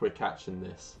think we're catching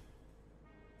this.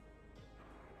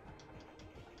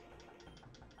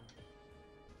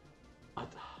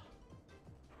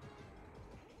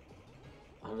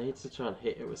 I need to try and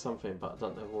hit it with something, but I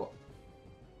don't know what.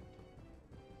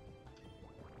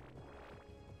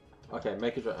 Okay,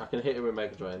 Mega Drain. I can hit it with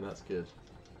Mega Drain. That's good.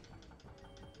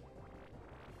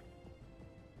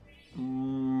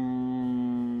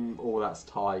 Oh, that's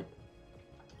tight.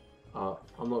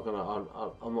 I'm not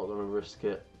gonna risk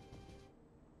it.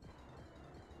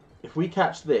 If we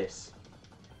catch this,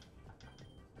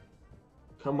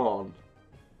 come on.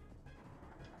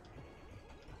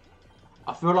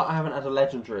 I feel like I haven't had a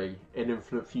legendary in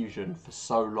Infinite Fusion for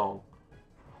so long.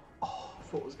 Oh, I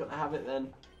thought I was gonna have it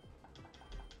then.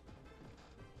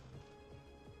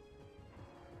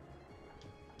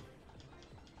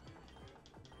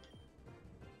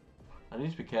 I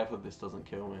need to be careful this doesn't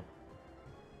kill me.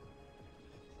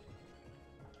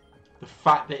 The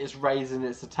fact that it's raising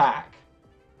its attack.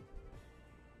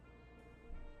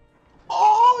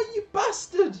 Oh, you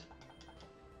bastard!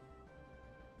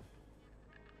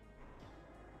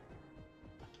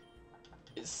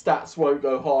 Its stats won't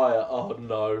go higher. Oh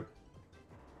no.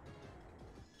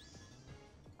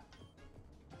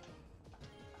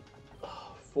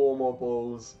 Oh, 4 more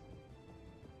balls.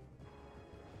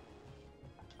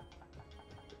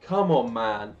 Come on,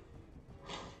 man.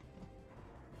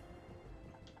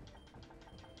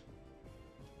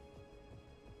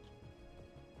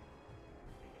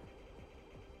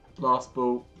 Last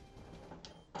ball.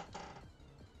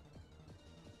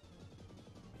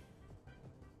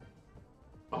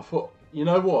 I thought, you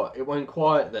know what? It went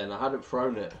quiet then. I hadn't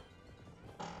thrown it.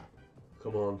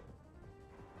 Come on.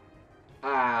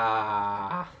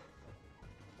 Ah.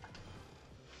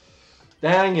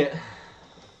 Dang it.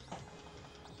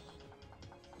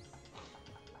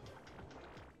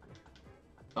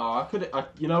 Oh, I could.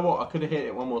 You know what? I could have hit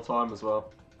it one more time as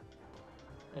well.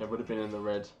 It would have been in the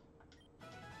red.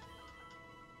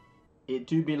 It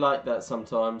do be like that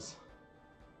sometimes.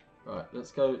 Right,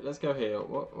 let's go heal.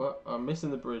 What? I'm missing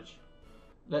the bridge.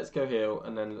 Let's go heal,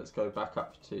 and then let's go back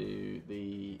up to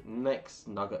the next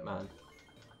Nugget Man.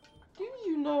 Do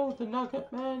you know the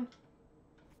Nugget Man?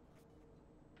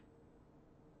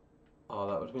 Oh,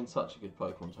 that would have been such a good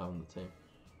Pokemon to have on the team.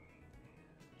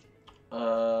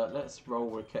 Let's roll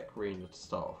with Kekrina to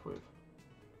start off with.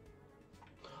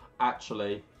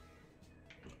 Actually,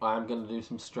 I am going to do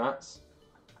some strats.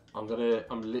 I'm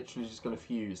literally just going to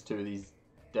fuse 2 of these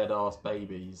dead ass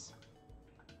babies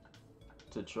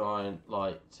to try and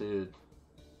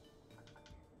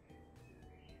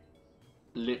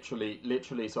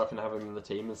literally so I can have him in the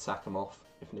team and sack him off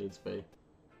if needs be.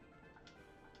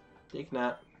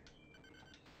 Dignat.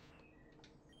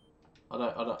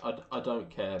 I don't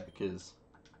care because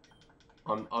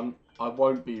I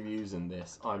won't be using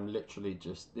this. I'm literally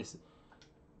just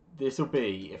this will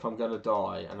be if I'm gonna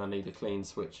die and I need a clean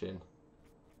switch in.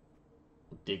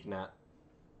 Dignat.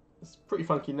 It's a pretty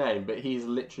funky name, but he's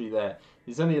literally there.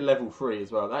 He's only a level 3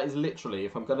 as well. That is literally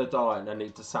if I'm gonna die and I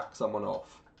need to sack someone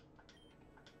off.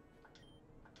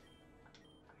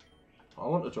 I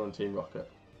want to join Team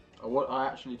Rocket. I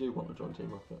actually do want to join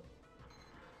Team Rocket.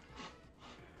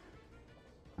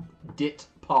 Dit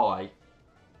pie.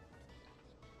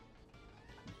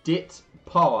 Dit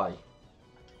pie.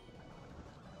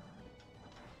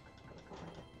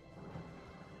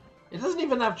 It doesn't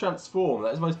even have transform.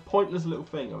 That is the most pointless little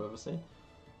thing I've ever seen.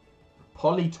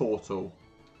 Polyturtle.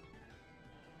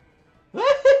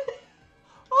 Oh,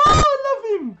 I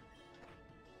love him.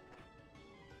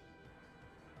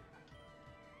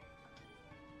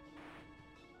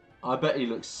 I bet he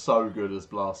looks so good as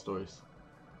Blastoise.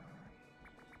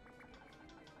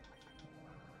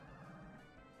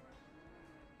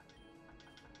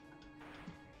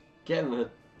 Get in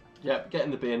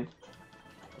the bin.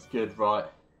 That's good, right.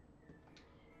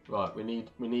 Right, we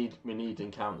need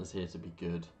encounters here to be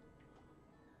good.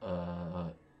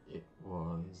 It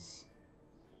was.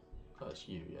 Oh, it's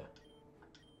you, yeah.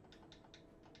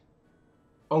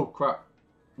 Oh crap!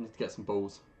 I need to get some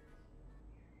balls.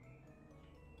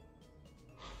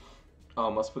 Oh,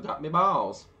 I must forgot my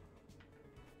balls.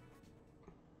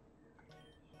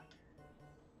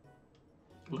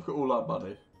 Look at all that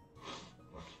money.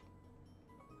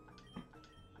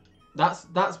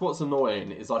 That's what's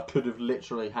annoying is I could have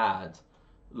literally had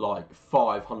like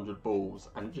 500 balls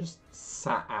and just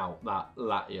sat out that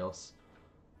Latios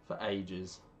for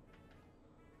ages,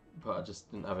 but I just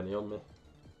didn't have any on me.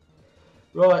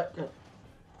 Right.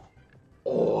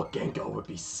 Oh, Gengar would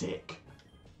be sick.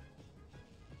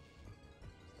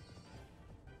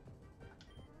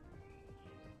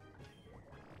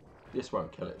 This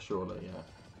won't kill it, surely, yeah.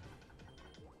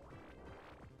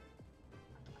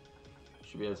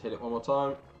 Should be able to hit it one more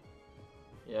time.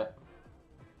 Yeah.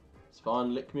 It's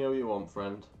fine. Lick me all you want,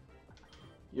 friend.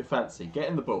 You're fancy. Get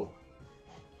in the ball.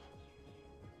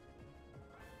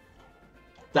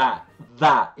 That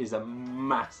is a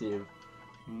massive,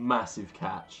 massive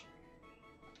catch.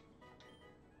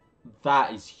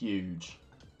 That is huge.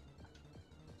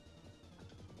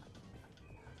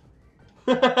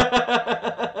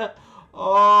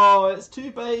 Oh, it's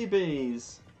two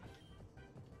babies.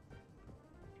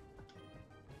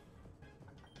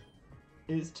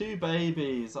 It's two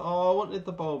babies. Oh, I wanted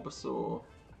the Bulbasaur.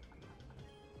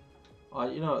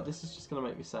 You know what? This is just gonna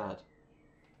make me sad.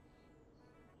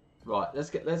 Right, let's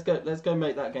go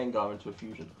make that Gengar into a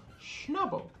fusion.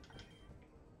 Schnubble.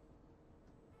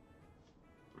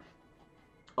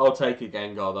 I'll take a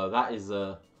Gengar though. That is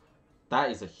a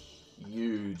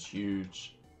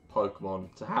huge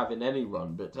Pokemon to have in any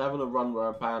run, but to have in a run where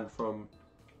I'm banned from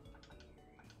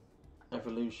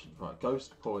evolution, right?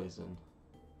 Ghost Poison.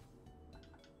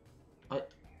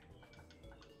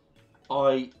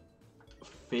 I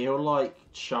feel like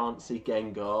Chansey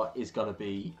Gengar is gonna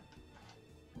be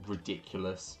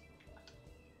ridiculous.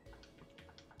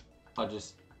 I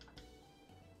just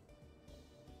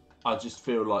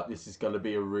feel like this is going to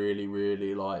be a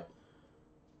really like,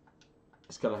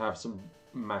 it's going to have some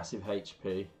massive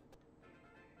HP.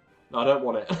 No, I don't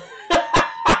want it.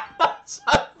 I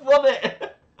don't want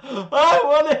it. I don't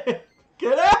want it.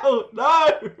 Get out.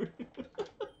 No.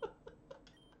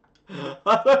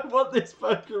 I don't want this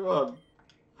Pokemon.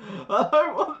 I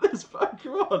don't want this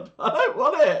Pokemon. I don't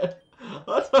want it.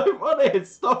 I don't want it.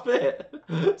 Stop it.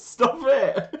 Stop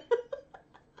it.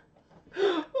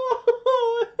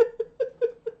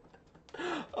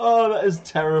 Oh, that is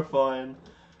terrifying.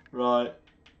 Right.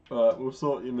 Right, we'll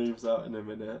sort your moves out in a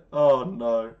minute. Oh,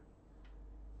 no.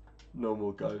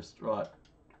 Normal Ghost. Right.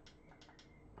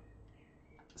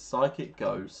 Psychic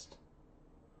Ghost.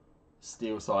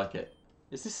 Steel Psychic.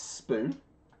 Is this a spoon?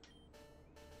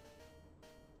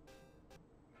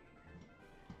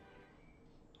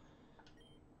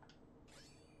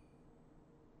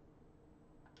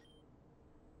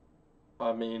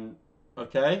 I mean,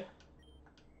 okay.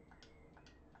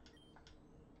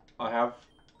 I have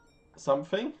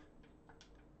something.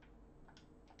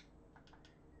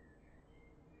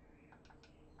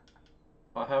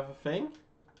 I have a thing.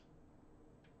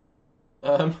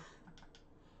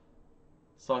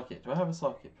 Psychic. Do I have a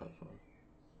Psychic Pokemon?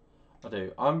 I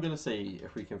do. I'm going to see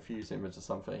if we can fuse him into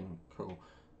something cool.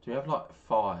 Do we have, like,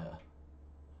 fire?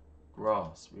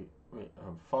 Grass?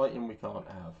 Fighting we can't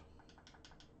have.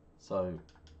 So,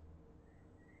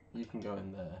 you can go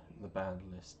in there, in the banned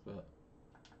list, but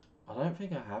I don't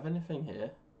think I have anything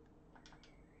here.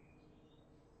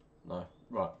 No.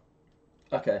 Right.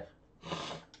 Okay.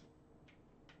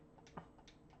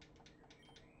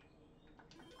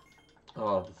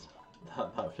 Oh,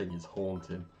 that thing is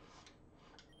haunting.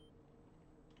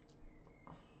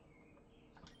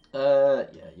 Yeah,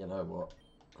 you know what?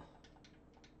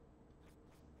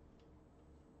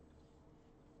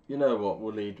 You know what?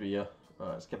 We'll lead with you.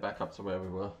 Alright, let's get back up to where we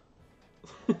were.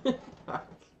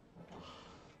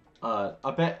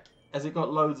 I bet... Has it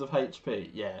got loads of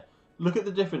HP? Yeah. Look at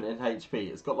the difference in HP.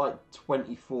 It's got like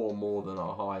 24 more than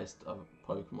our highest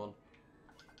Pokemon.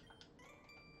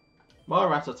 My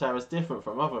Rattata is different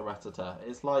from other Rattata.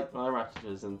 It's like my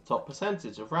Rattata is in the top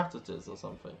percentage of Rattatas or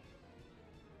something.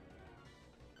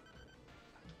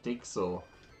 Digsaw.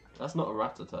 That's not a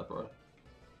Rattata, bro.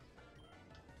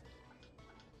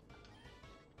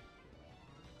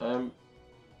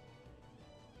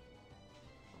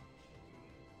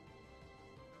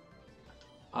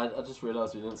 I just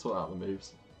realised we didn't sort out the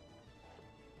moves.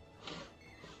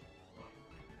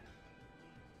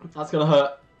 That's gonna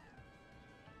hurt.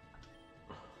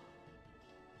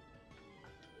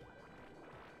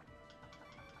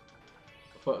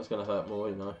 I thought it was gonna hurt more,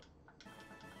 you know.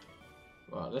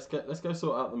 Right, let's go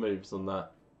sort out the moves on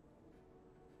that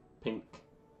pink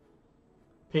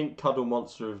cuddle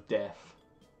monster of death.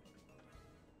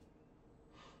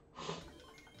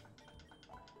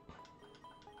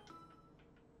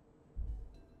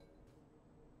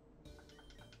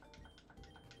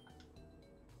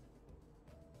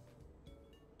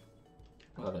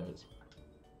 Oh, there it is.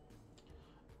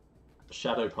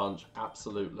 Shadow Punch,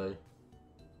 absolutely.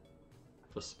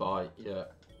 For spite, yeah.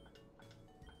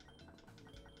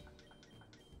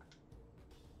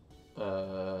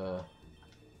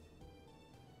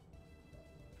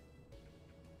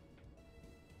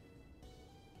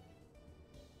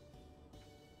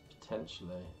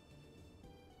 Potentially.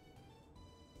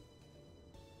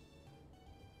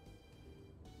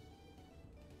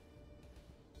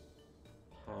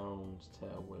 Pound,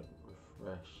 tail whip,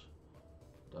 Fresh.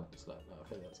 Double slap. No, I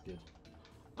think that's good.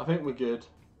 I think we're good.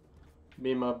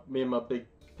 Me and my big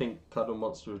pink cuddle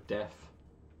monster of death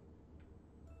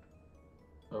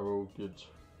are all good.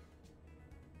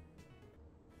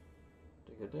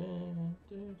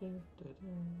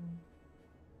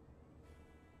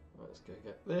 Let's go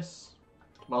get this.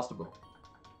 Master Ball.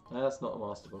 That's not a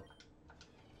Master Ball.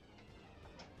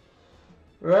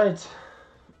 Right.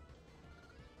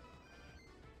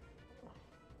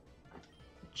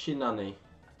 Chinani.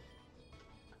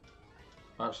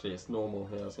 Actually, it's normal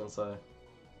here, I was going to say.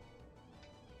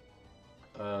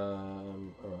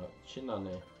 Alright,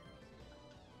 Chinani.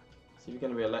 Is he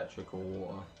going to be electric or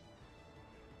water?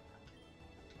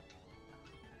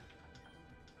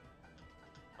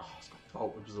 Oh, it's got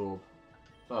Volt Absorb.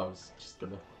 Oh, I was just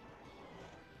going to...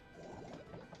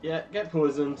 Yeah, get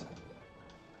poisoned.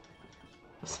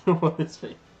 What is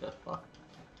he?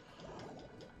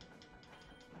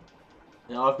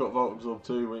 Yeah, I've got Volt Absorb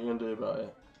too. What are you going to do about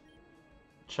it?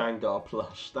 Changar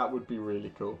plush. That would be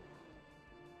really cool.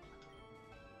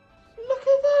 Look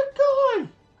at that guy!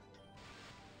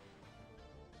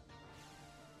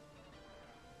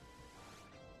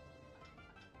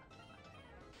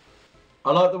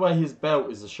 I like the way his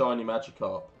belt is a shiny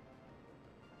Magikarp.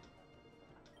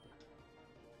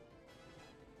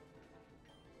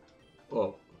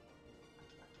 Oh.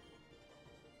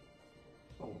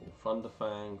 Oh,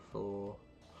 Thunderfang for...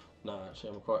 No,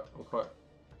 actually, I'm quite...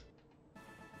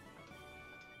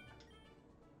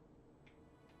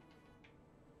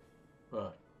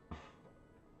 Right.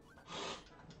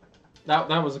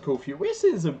 That was a cool fusion. We're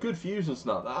seeing some good fusions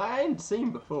now that I ain't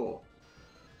seen before.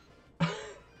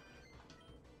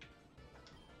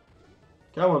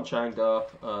 Come on, Changar.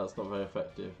 That's not very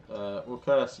effective. We'll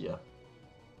curse you.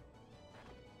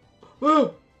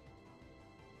 Don't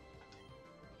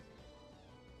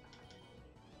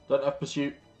have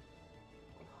pursuit.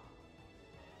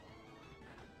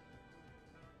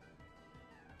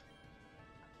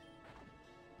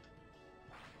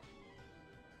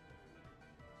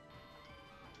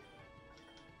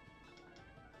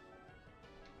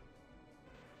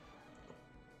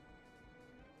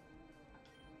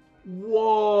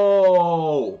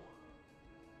 Whoa!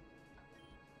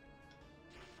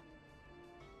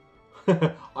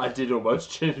 I did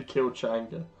almost kill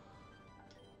Changa.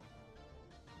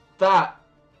 That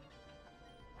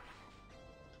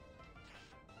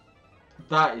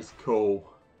is cool.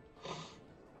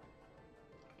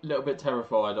 A little bit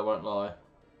terrified, I won't lie.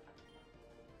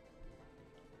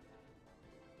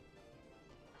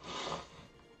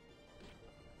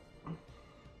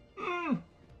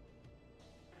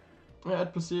 I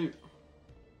had pursuit.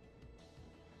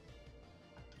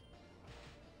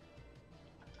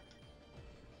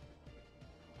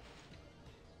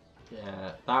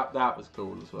 Yeah, that was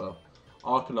cool as well.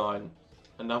 Arcanine,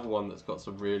 another one that's got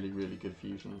some really good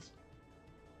fusions.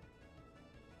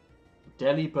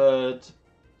 Delibird,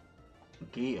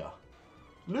 Gear,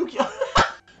 Lugia.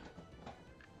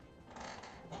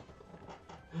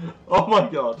 Oh my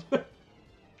god.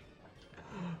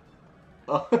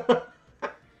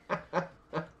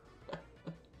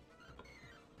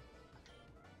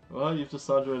 Well, you've just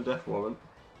signed your own death warrant.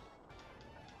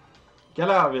 Get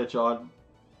out of here, giant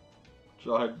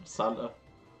Santa.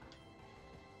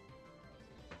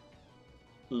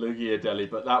 Lugia Deli,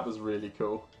 but that was really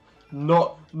cool.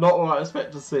 Not what I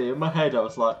expect to see. In my head, I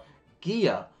was like,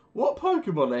 Gear? What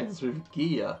Pokemon ends with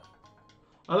Gear?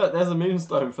 Oh look, there's a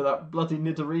Moonstone for that bloody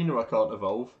Nidorina I can't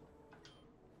evolve.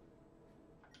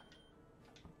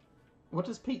 What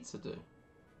does Pizza do?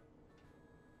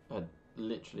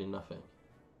 Literally nothing.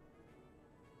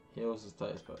 Heals the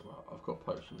status, but right, I've got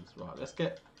potions. Right, let's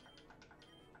get...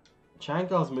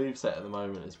 Changar's moveset at the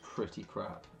moment is pretty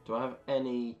crap. Do I have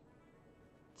any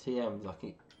TMs I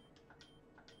can...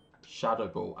 Shadow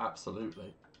Ball,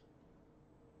 absolutely.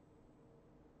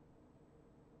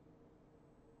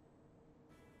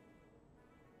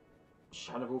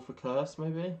 Shadow Ball for Curse,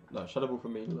 maybe? No, Shadow Ball for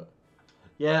Mealer.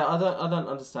 Yeah, I don't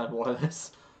understand why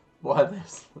that's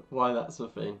a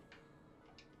thing.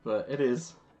 But it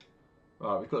is.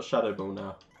 Right, we've got Shadow Ball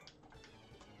now.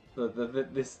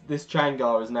 This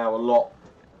Changar is now a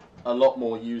lot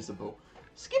more usable.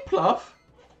 Skipluff?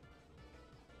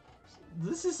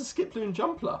 This is a Skiploom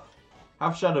Jumpluff.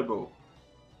 Have Shadow Ball.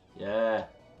 Yeah.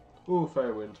 Ooh,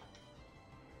 Fairy Wind.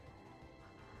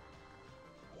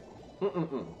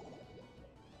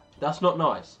 That's not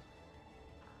nice.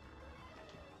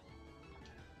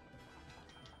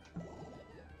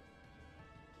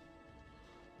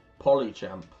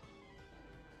 Polychamp.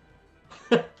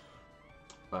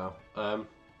 Wow.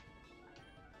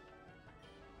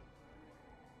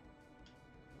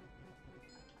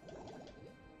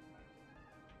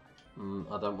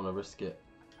 I don't want to risk it.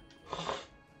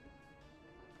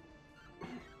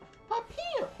 Up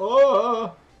here!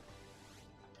 Oh!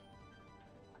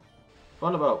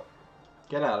 Thunderbolt!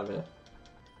 Get out of here.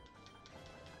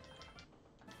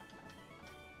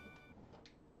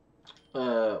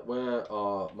 Where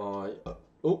are my...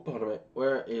 Oh, pardon me.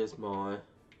 Where's my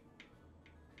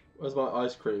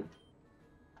ice cream?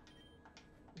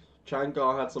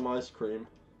 Changar had some ice cream.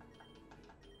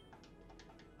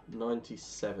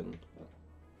 97.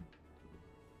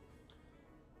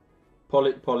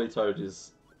 Politoed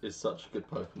is such a good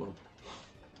Pokemon.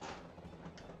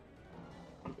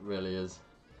 It really is.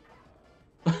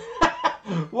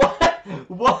 What?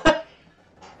 What?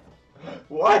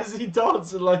 Why is he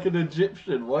dancing like an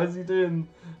Egyptian? Why is he doing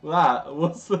that?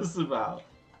 What's this about?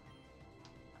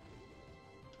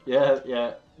 Yeah.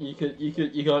 You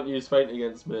can't use feint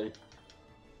against me.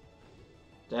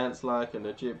 Dance like an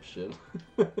Egyptian.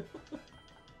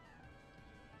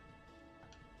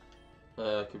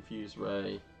 Confused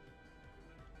Ray.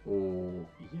 Oh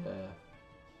yeah.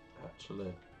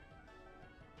 Actually.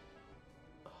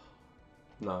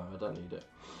 No, I don't need it.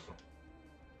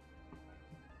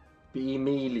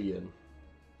 Beamelian.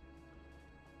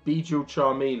 Bejeweled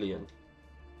Charmeleon.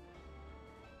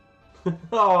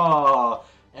 Oh,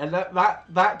 and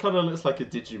that kind of looks like a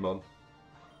Digimon.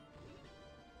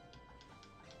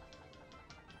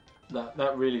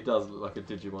 That really does look like a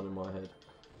Digimon in my head.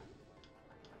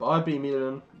 Bye,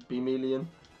 Beamelian.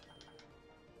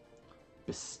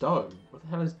 Bestow? What the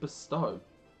hell is Bestow?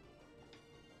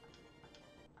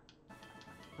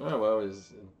 Oh well,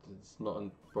 it's not a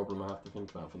problem I have to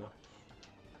think about for now.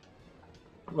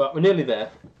 Right, we're nearly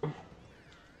there.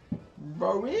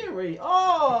 Roeri!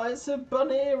 Oh, it's a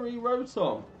Buneri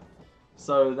Rotom.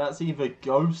 So that's either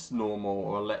Ghost Normal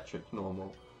or Electric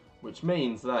Normal, which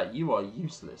means that you are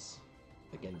useless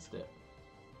against it.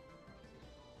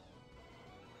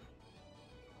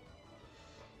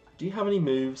 Do you have any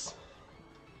moves?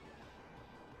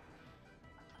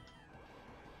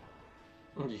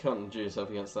 You can't endure yourself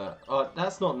against that. Oh,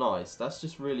 that's not nice. That's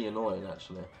just really annoying,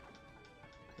 actually.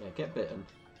 Yeah, get bitten.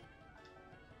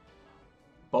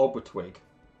 Bulbatwig.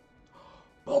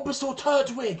 Bulbasaur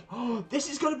Turtwig! Oh, this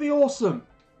is going to be awesome!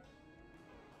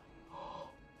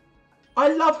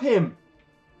 I love him!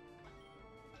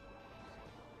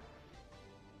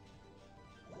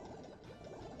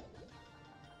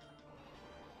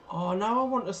 Oh, now I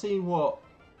want to see what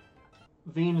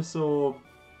Venusaur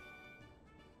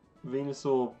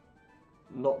Venusaur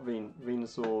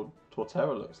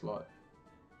Torterra looks like.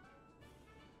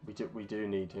 We do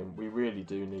need him. We really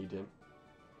do need him.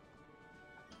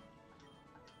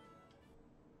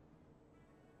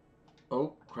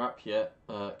 Oh crap! Yeah,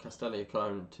 Castelia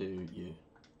clone to you.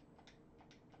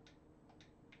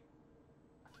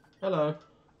 Hello,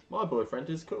 my boyfriend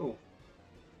is cool.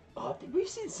 Oh, we've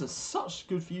seen such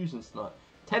good fusions tonight.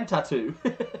 Tentatu.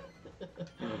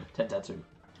 Tentatu.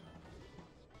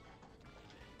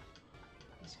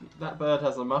 That bird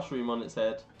has a mushroom on its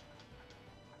head.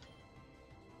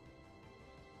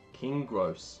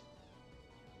 Kingros.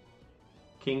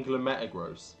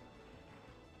 Kinglometagros.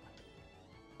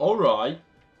 Alright.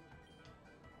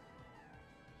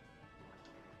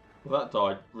 Well, that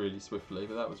died really swiftly,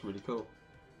 but that was really cool.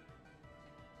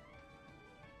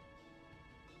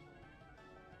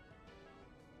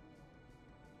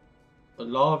 A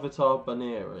Larvitar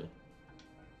Baneri.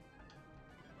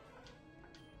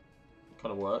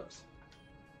 Kind of works,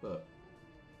 but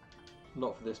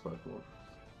not for this Pokemon.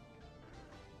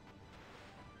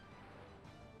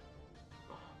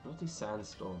 Bloody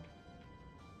Sandstorm.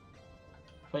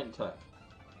 Faint attack.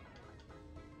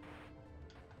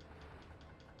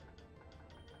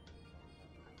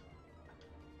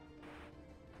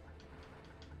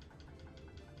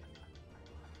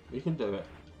 We can do it.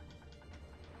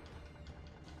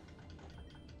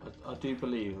 I do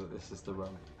believe that this is the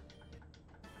run.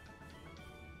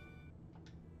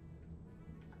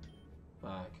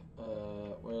 Back.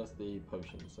 Where's the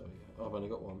potions? There we go. Oh, I've only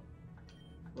got one.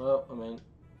 Well, I mean...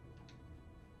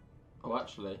 Oh,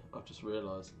 actually, I've just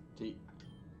realised. Are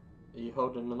you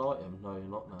holding an item? No, you're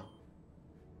not now.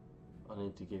 I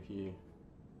need to give you...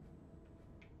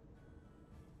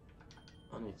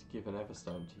 I need to give an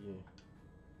Everstone to you.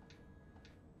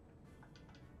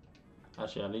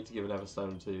 Actually, I need to give an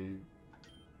Everstone to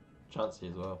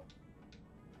Chansey as well.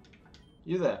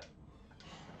 You there?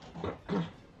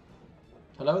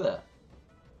 Hello there.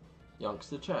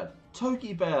 Youngster Chad.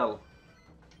 Toki Bell!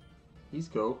 He's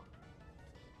cool.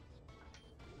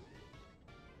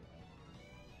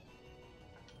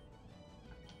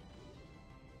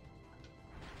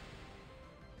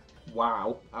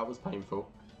 Wow, that was painful.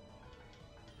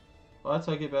 I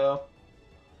take it, Bell.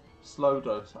 Slow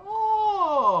dose.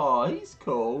 Oh, he's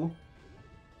cool.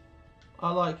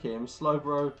 I like him.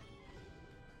 Slowbro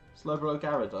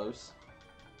Gyarados.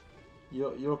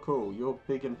 You're cool. You're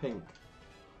big and pink.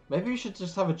 Maybe we should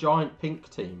just have a giant pink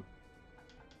team.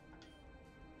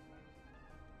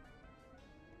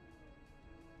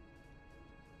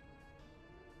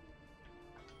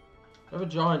 Have a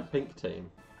giant pink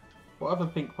team. What other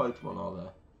pink Pokemon are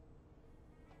there?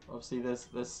 Obviously, there's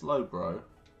Slowbro.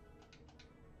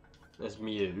 There's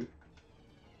Mew.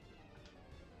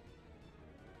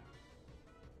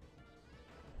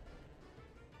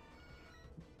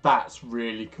 That's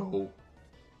really cool.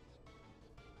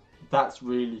 That's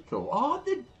really cool. Oh,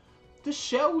 the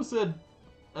shells are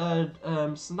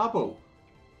Snubble.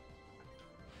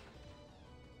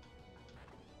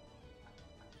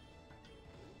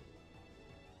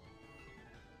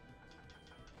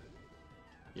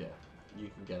 Yeah, you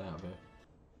can get out of here.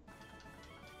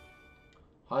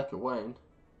 Hiker Wayne.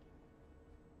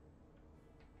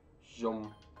 Jean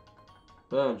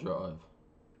Burn Drive.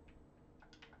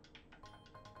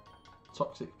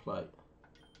 Toxic Plate.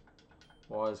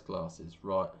 Wise Glasses.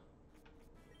 Right.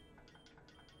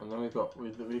 And then we've got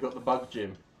the Bug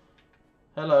Gym.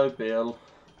 Hello, Bill.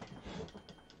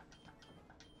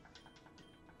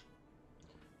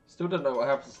 Still don't know what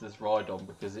happens to this Rhydon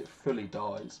because it fully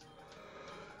dies.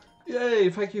 Yay!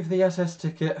 Thank you for the SS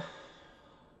ticket.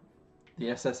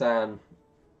 The SS Anne,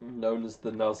 known as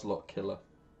the Nuzlocke killer.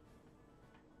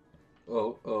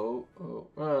 Oh.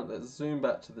 Right, let's zoom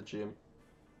back to the gym.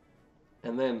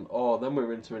 And then, then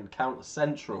we're into Encounter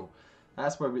Central.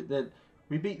 That's where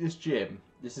we beat this gym.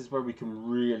 This is where we can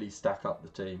really stack up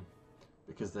the team.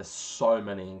 Because there's so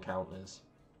many encounters.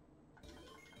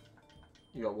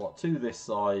 You got what? 2 this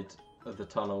side of the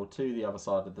tunnel, 2 the other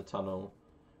side of the tunnel,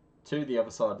 2 the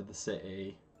other side of the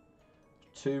city,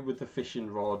 2 with the fishing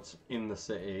rod in the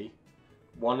city,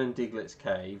 1 in Diglett's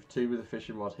cave, 2 with the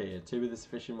fishing rod here, 2 with this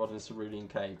fishing rod in Cerulean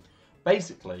Cave.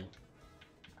 Basically,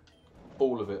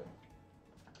 all of it.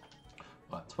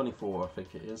 Right, 24 I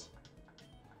think it is.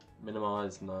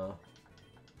 Minimise, no.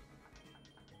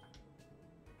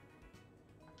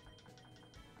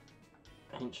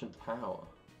 Ancient Power,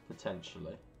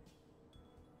 potentially.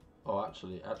 Oh,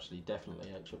 actually,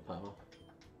 definitely Ancient Power.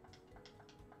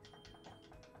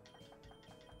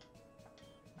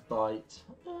 Bite,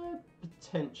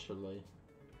 potentially.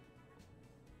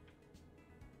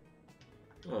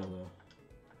 Oh no,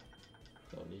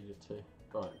 don't need it to.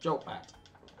 Right, Jolt Bat.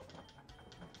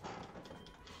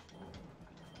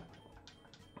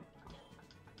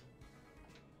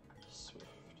 Swift.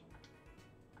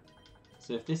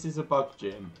 So if this is a bug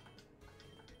gym,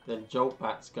 then Jolt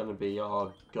Bat's going to be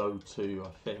our go-to, I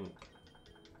think.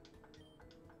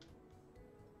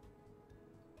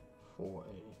 40.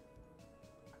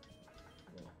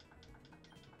 Yeah.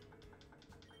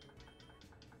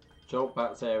 Jolt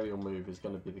Bat's aerial move is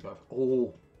going to be the guy.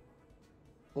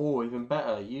 Oh, even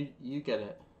better. You get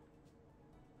it.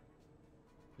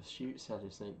 Pursuit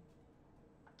Sadistic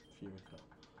Furica.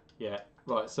 Yeah.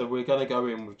 Right. So we're going to go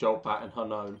in with Jolt Bat and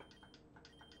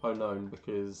Honon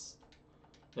because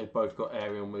they've both got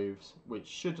aerial moves, which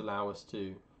should allow us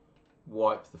to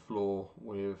wipe the floor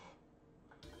with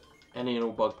any and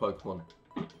all bug Pokemon.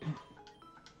 But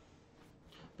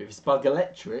if it's bug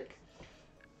electric,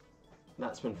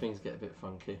 that's when things get a bit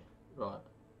funky. Right.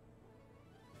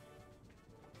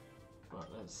 Right,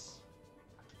 let's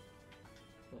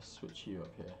switch you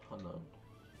up here. Unknown.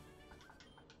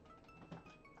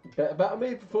 Better battle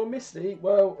me before Misty?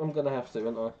 Well, I'm gonna have to,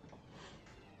 aren't I?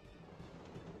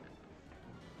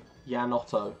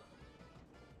 Yanotto.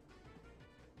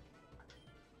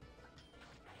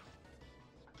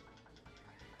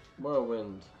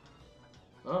 Whirlwind.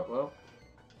 Oh, well.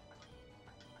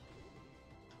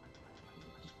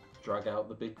 Drag out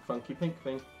the big funky pink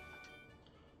thing.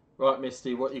 Right,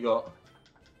 Misty, what you got?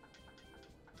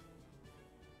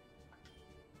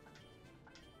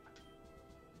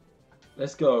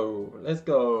 Let's go. Let's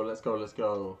go. Let's go. Let's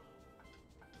go.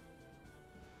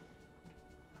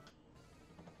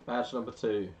 Badge number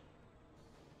 2.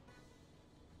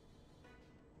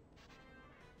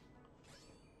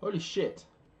 Holy shit.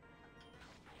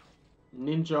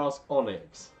 Ninjask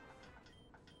Onyx.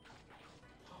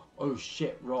 Oh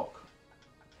shit, Rock.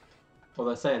 Well,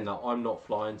 they're saying that I'm not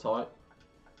flying type.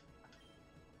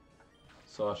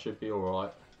 So I should be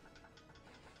alright.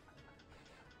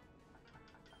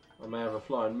 I may have a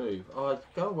flying move. Oh,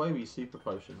 go away with your super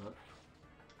potion, man.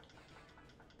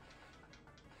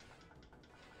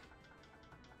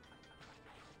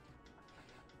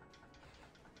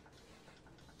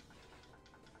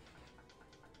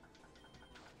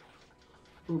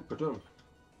 Ooh, badum.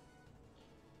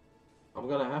 I'm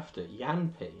gonna have to.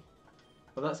 Yanpy.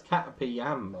 Well, that's Caterpie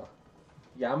Yammer.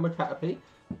 Yammer Caterpie?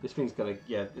 This thing's gonna,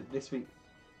 yeah, this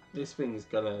thing's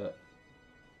gonna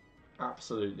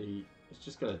absolutely, it's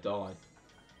just gonna die.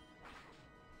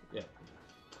 Yeah.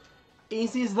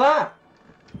 Easy as that!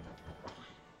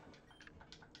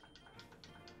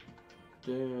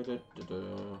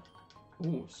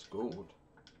 Ooh, scored.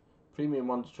 Premium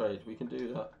Wonder Trade, we can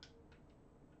do that.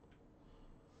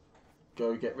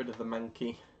 Go get rid of the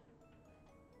Mankey.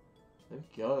 There we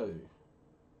go.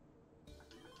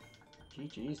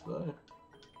 GG's though.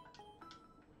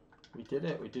 We did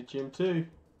it, we did Gym 2.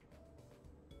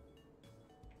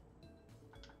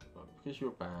 Right, because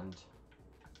you're banned,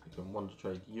 we can Wonder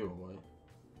Trade you away.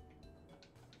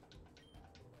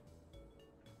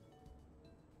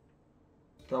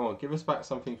 Go on, give us back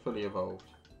something fully evolved.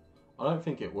 I don't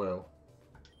think it will.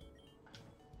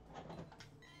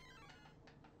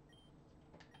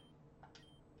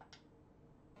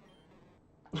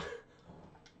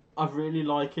 I really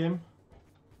like him,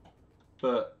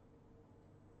 but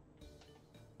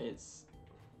it's...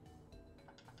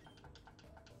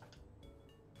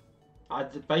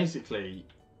 basically,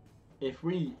 if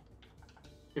we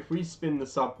spin the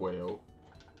sub wheel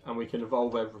and we can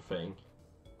evolve everything,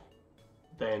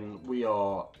 then we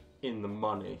are in the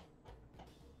money.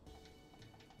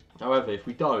 However, if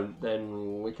we don't,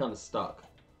 then we're kind of stuck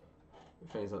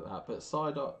with things like that. But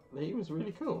Psyduck, he was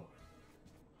really cool.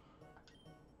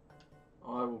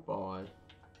 I will buy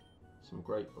some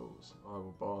Great Balls. I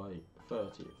will buy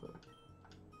 30 of them.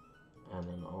 And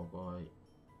then I'll buy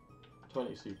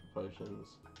 20 Super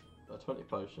Potions, 20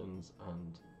 Potions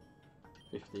and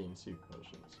 15 Super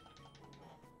Potions.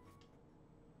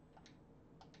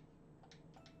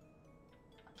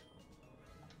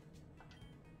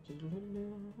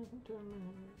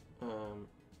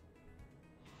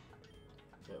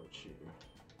 Go chew.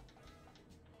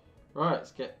 Right,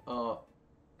 let's get our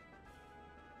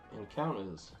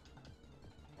encounters.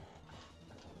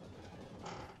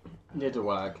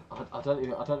 Nidawag. I don't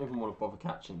even want to bother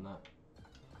catching that.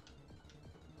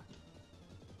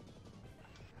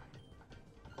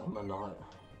 On the night.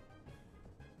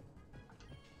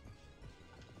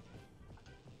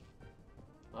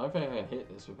 I don't think I can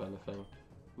hit this with anything.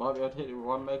 Might be able to hit it with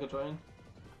one Mega Drain?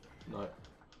 No.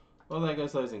 Well, there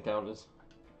goes those encounters.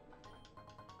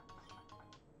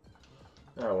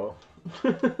 Oh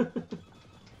well.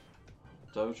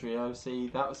 Dodrio, see,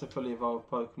 that was a fully evolved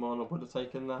Pokemon. I would have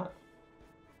taken that.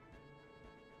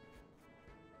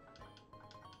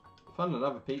 Found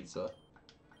another pizza.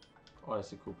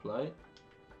 Icicle Plate.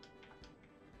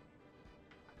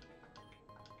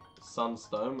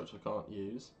 Sunstone, which I can't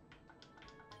use.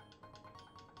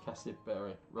 Cassid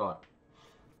Berry. Right.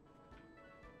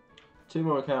 2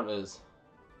 more encounters.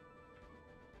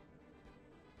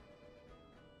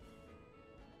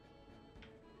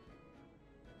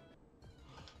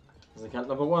 This is account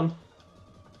number 1.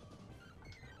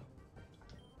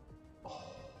 Oh.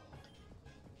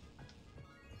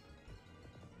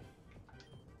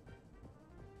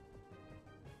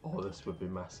 Oh, this would be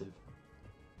massive.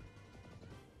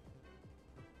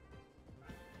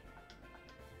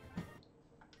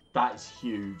 That is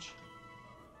huge.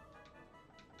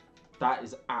 That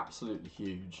is absolutely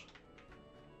huge.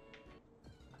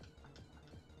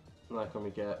 Like, can we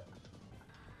get...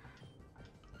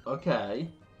 Okay.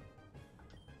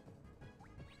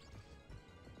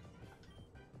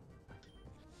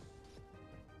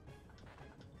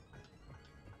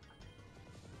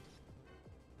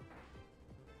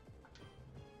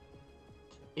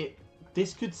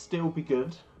 This could still be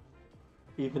good,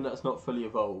 even though it's not fully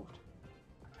evolved.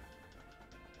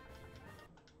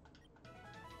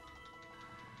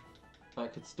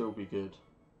 That could still be good,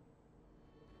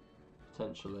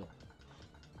 potentially.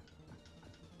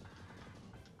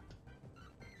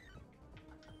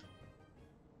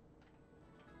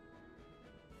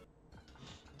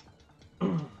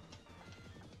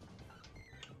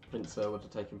 Pinsir would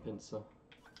have taken Pinsir.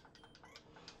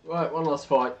 Right, one last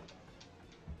fight.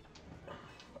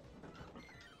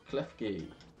 Klefki.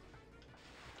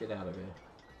 Get out of here.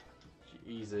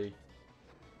 Easy.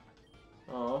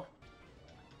 Oh.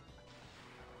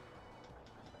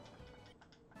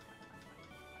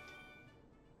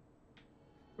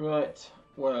 Right,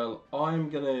 well, I'm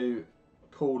going to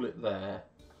call it there.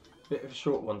 Bit of a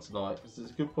short one tonight because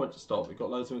it's a good point to stop. We've got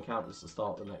loads of encounters to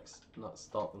start the next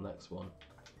one.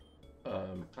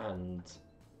 And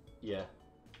yeah.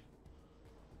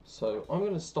 So I'm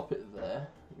going to stop it there.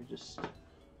 Let me just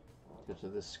go to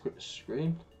this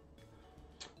screen.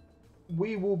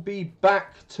 we will be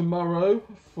back tomorrow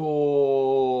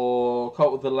for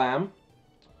Cult of the Lamb.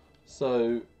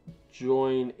 So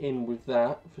join in with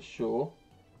that for sure.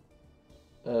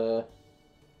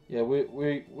 Yeah,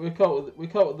 we're Cult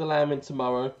of the Lamb in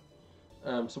tomorrow.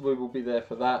 So we will be there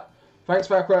for that. Thanks,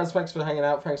 Valkyries. Thanks for hanging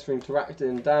out. Thanks for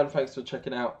interacting. Dan, thanks for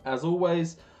checking out. As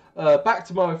always, back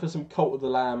tomorrow for some Cult of the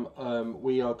Lamb.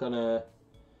 We are going to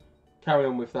carry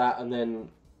on with that and then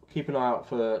keep an eye out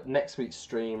for next week's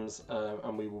streams.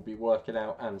 And we will be working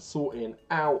out and sorting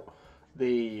out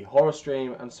the horror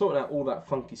stream and sorting out all that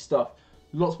funky stuff.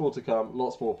 Lots more to come.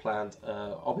 Lots more planned.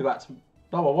 I'll be back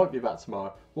No, I won't be back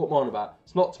tomorrow. What am I on about?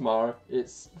 It's not tomorrow.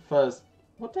 It's Thursday.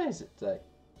 What day is it today?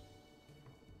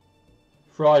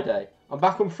 Friday. I'm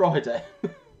back on Friday.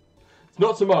 It's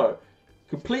not tomorrow.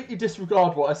 Completely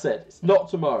disregard what I said. It's not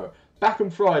tomorrow. Back on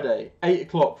Friday, 8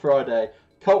 o'clock Friday.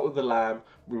 Cult of the Lamb.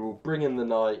 We will bring in the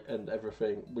night and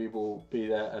everything. We will be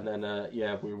there, and then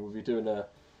yeah, we will be doing a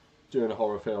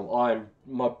horror film.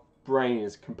 My brain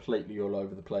is completely all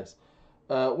over the place.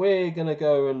 We're gonna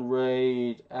go and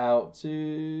raid out to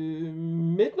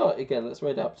midnight again. Let's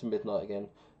raid out to midnight again.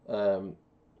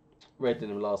 Raided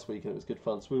him last week and it was good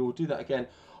fun, so we will do that again.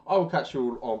 I will catch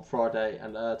you all on Friday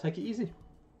and take it easy.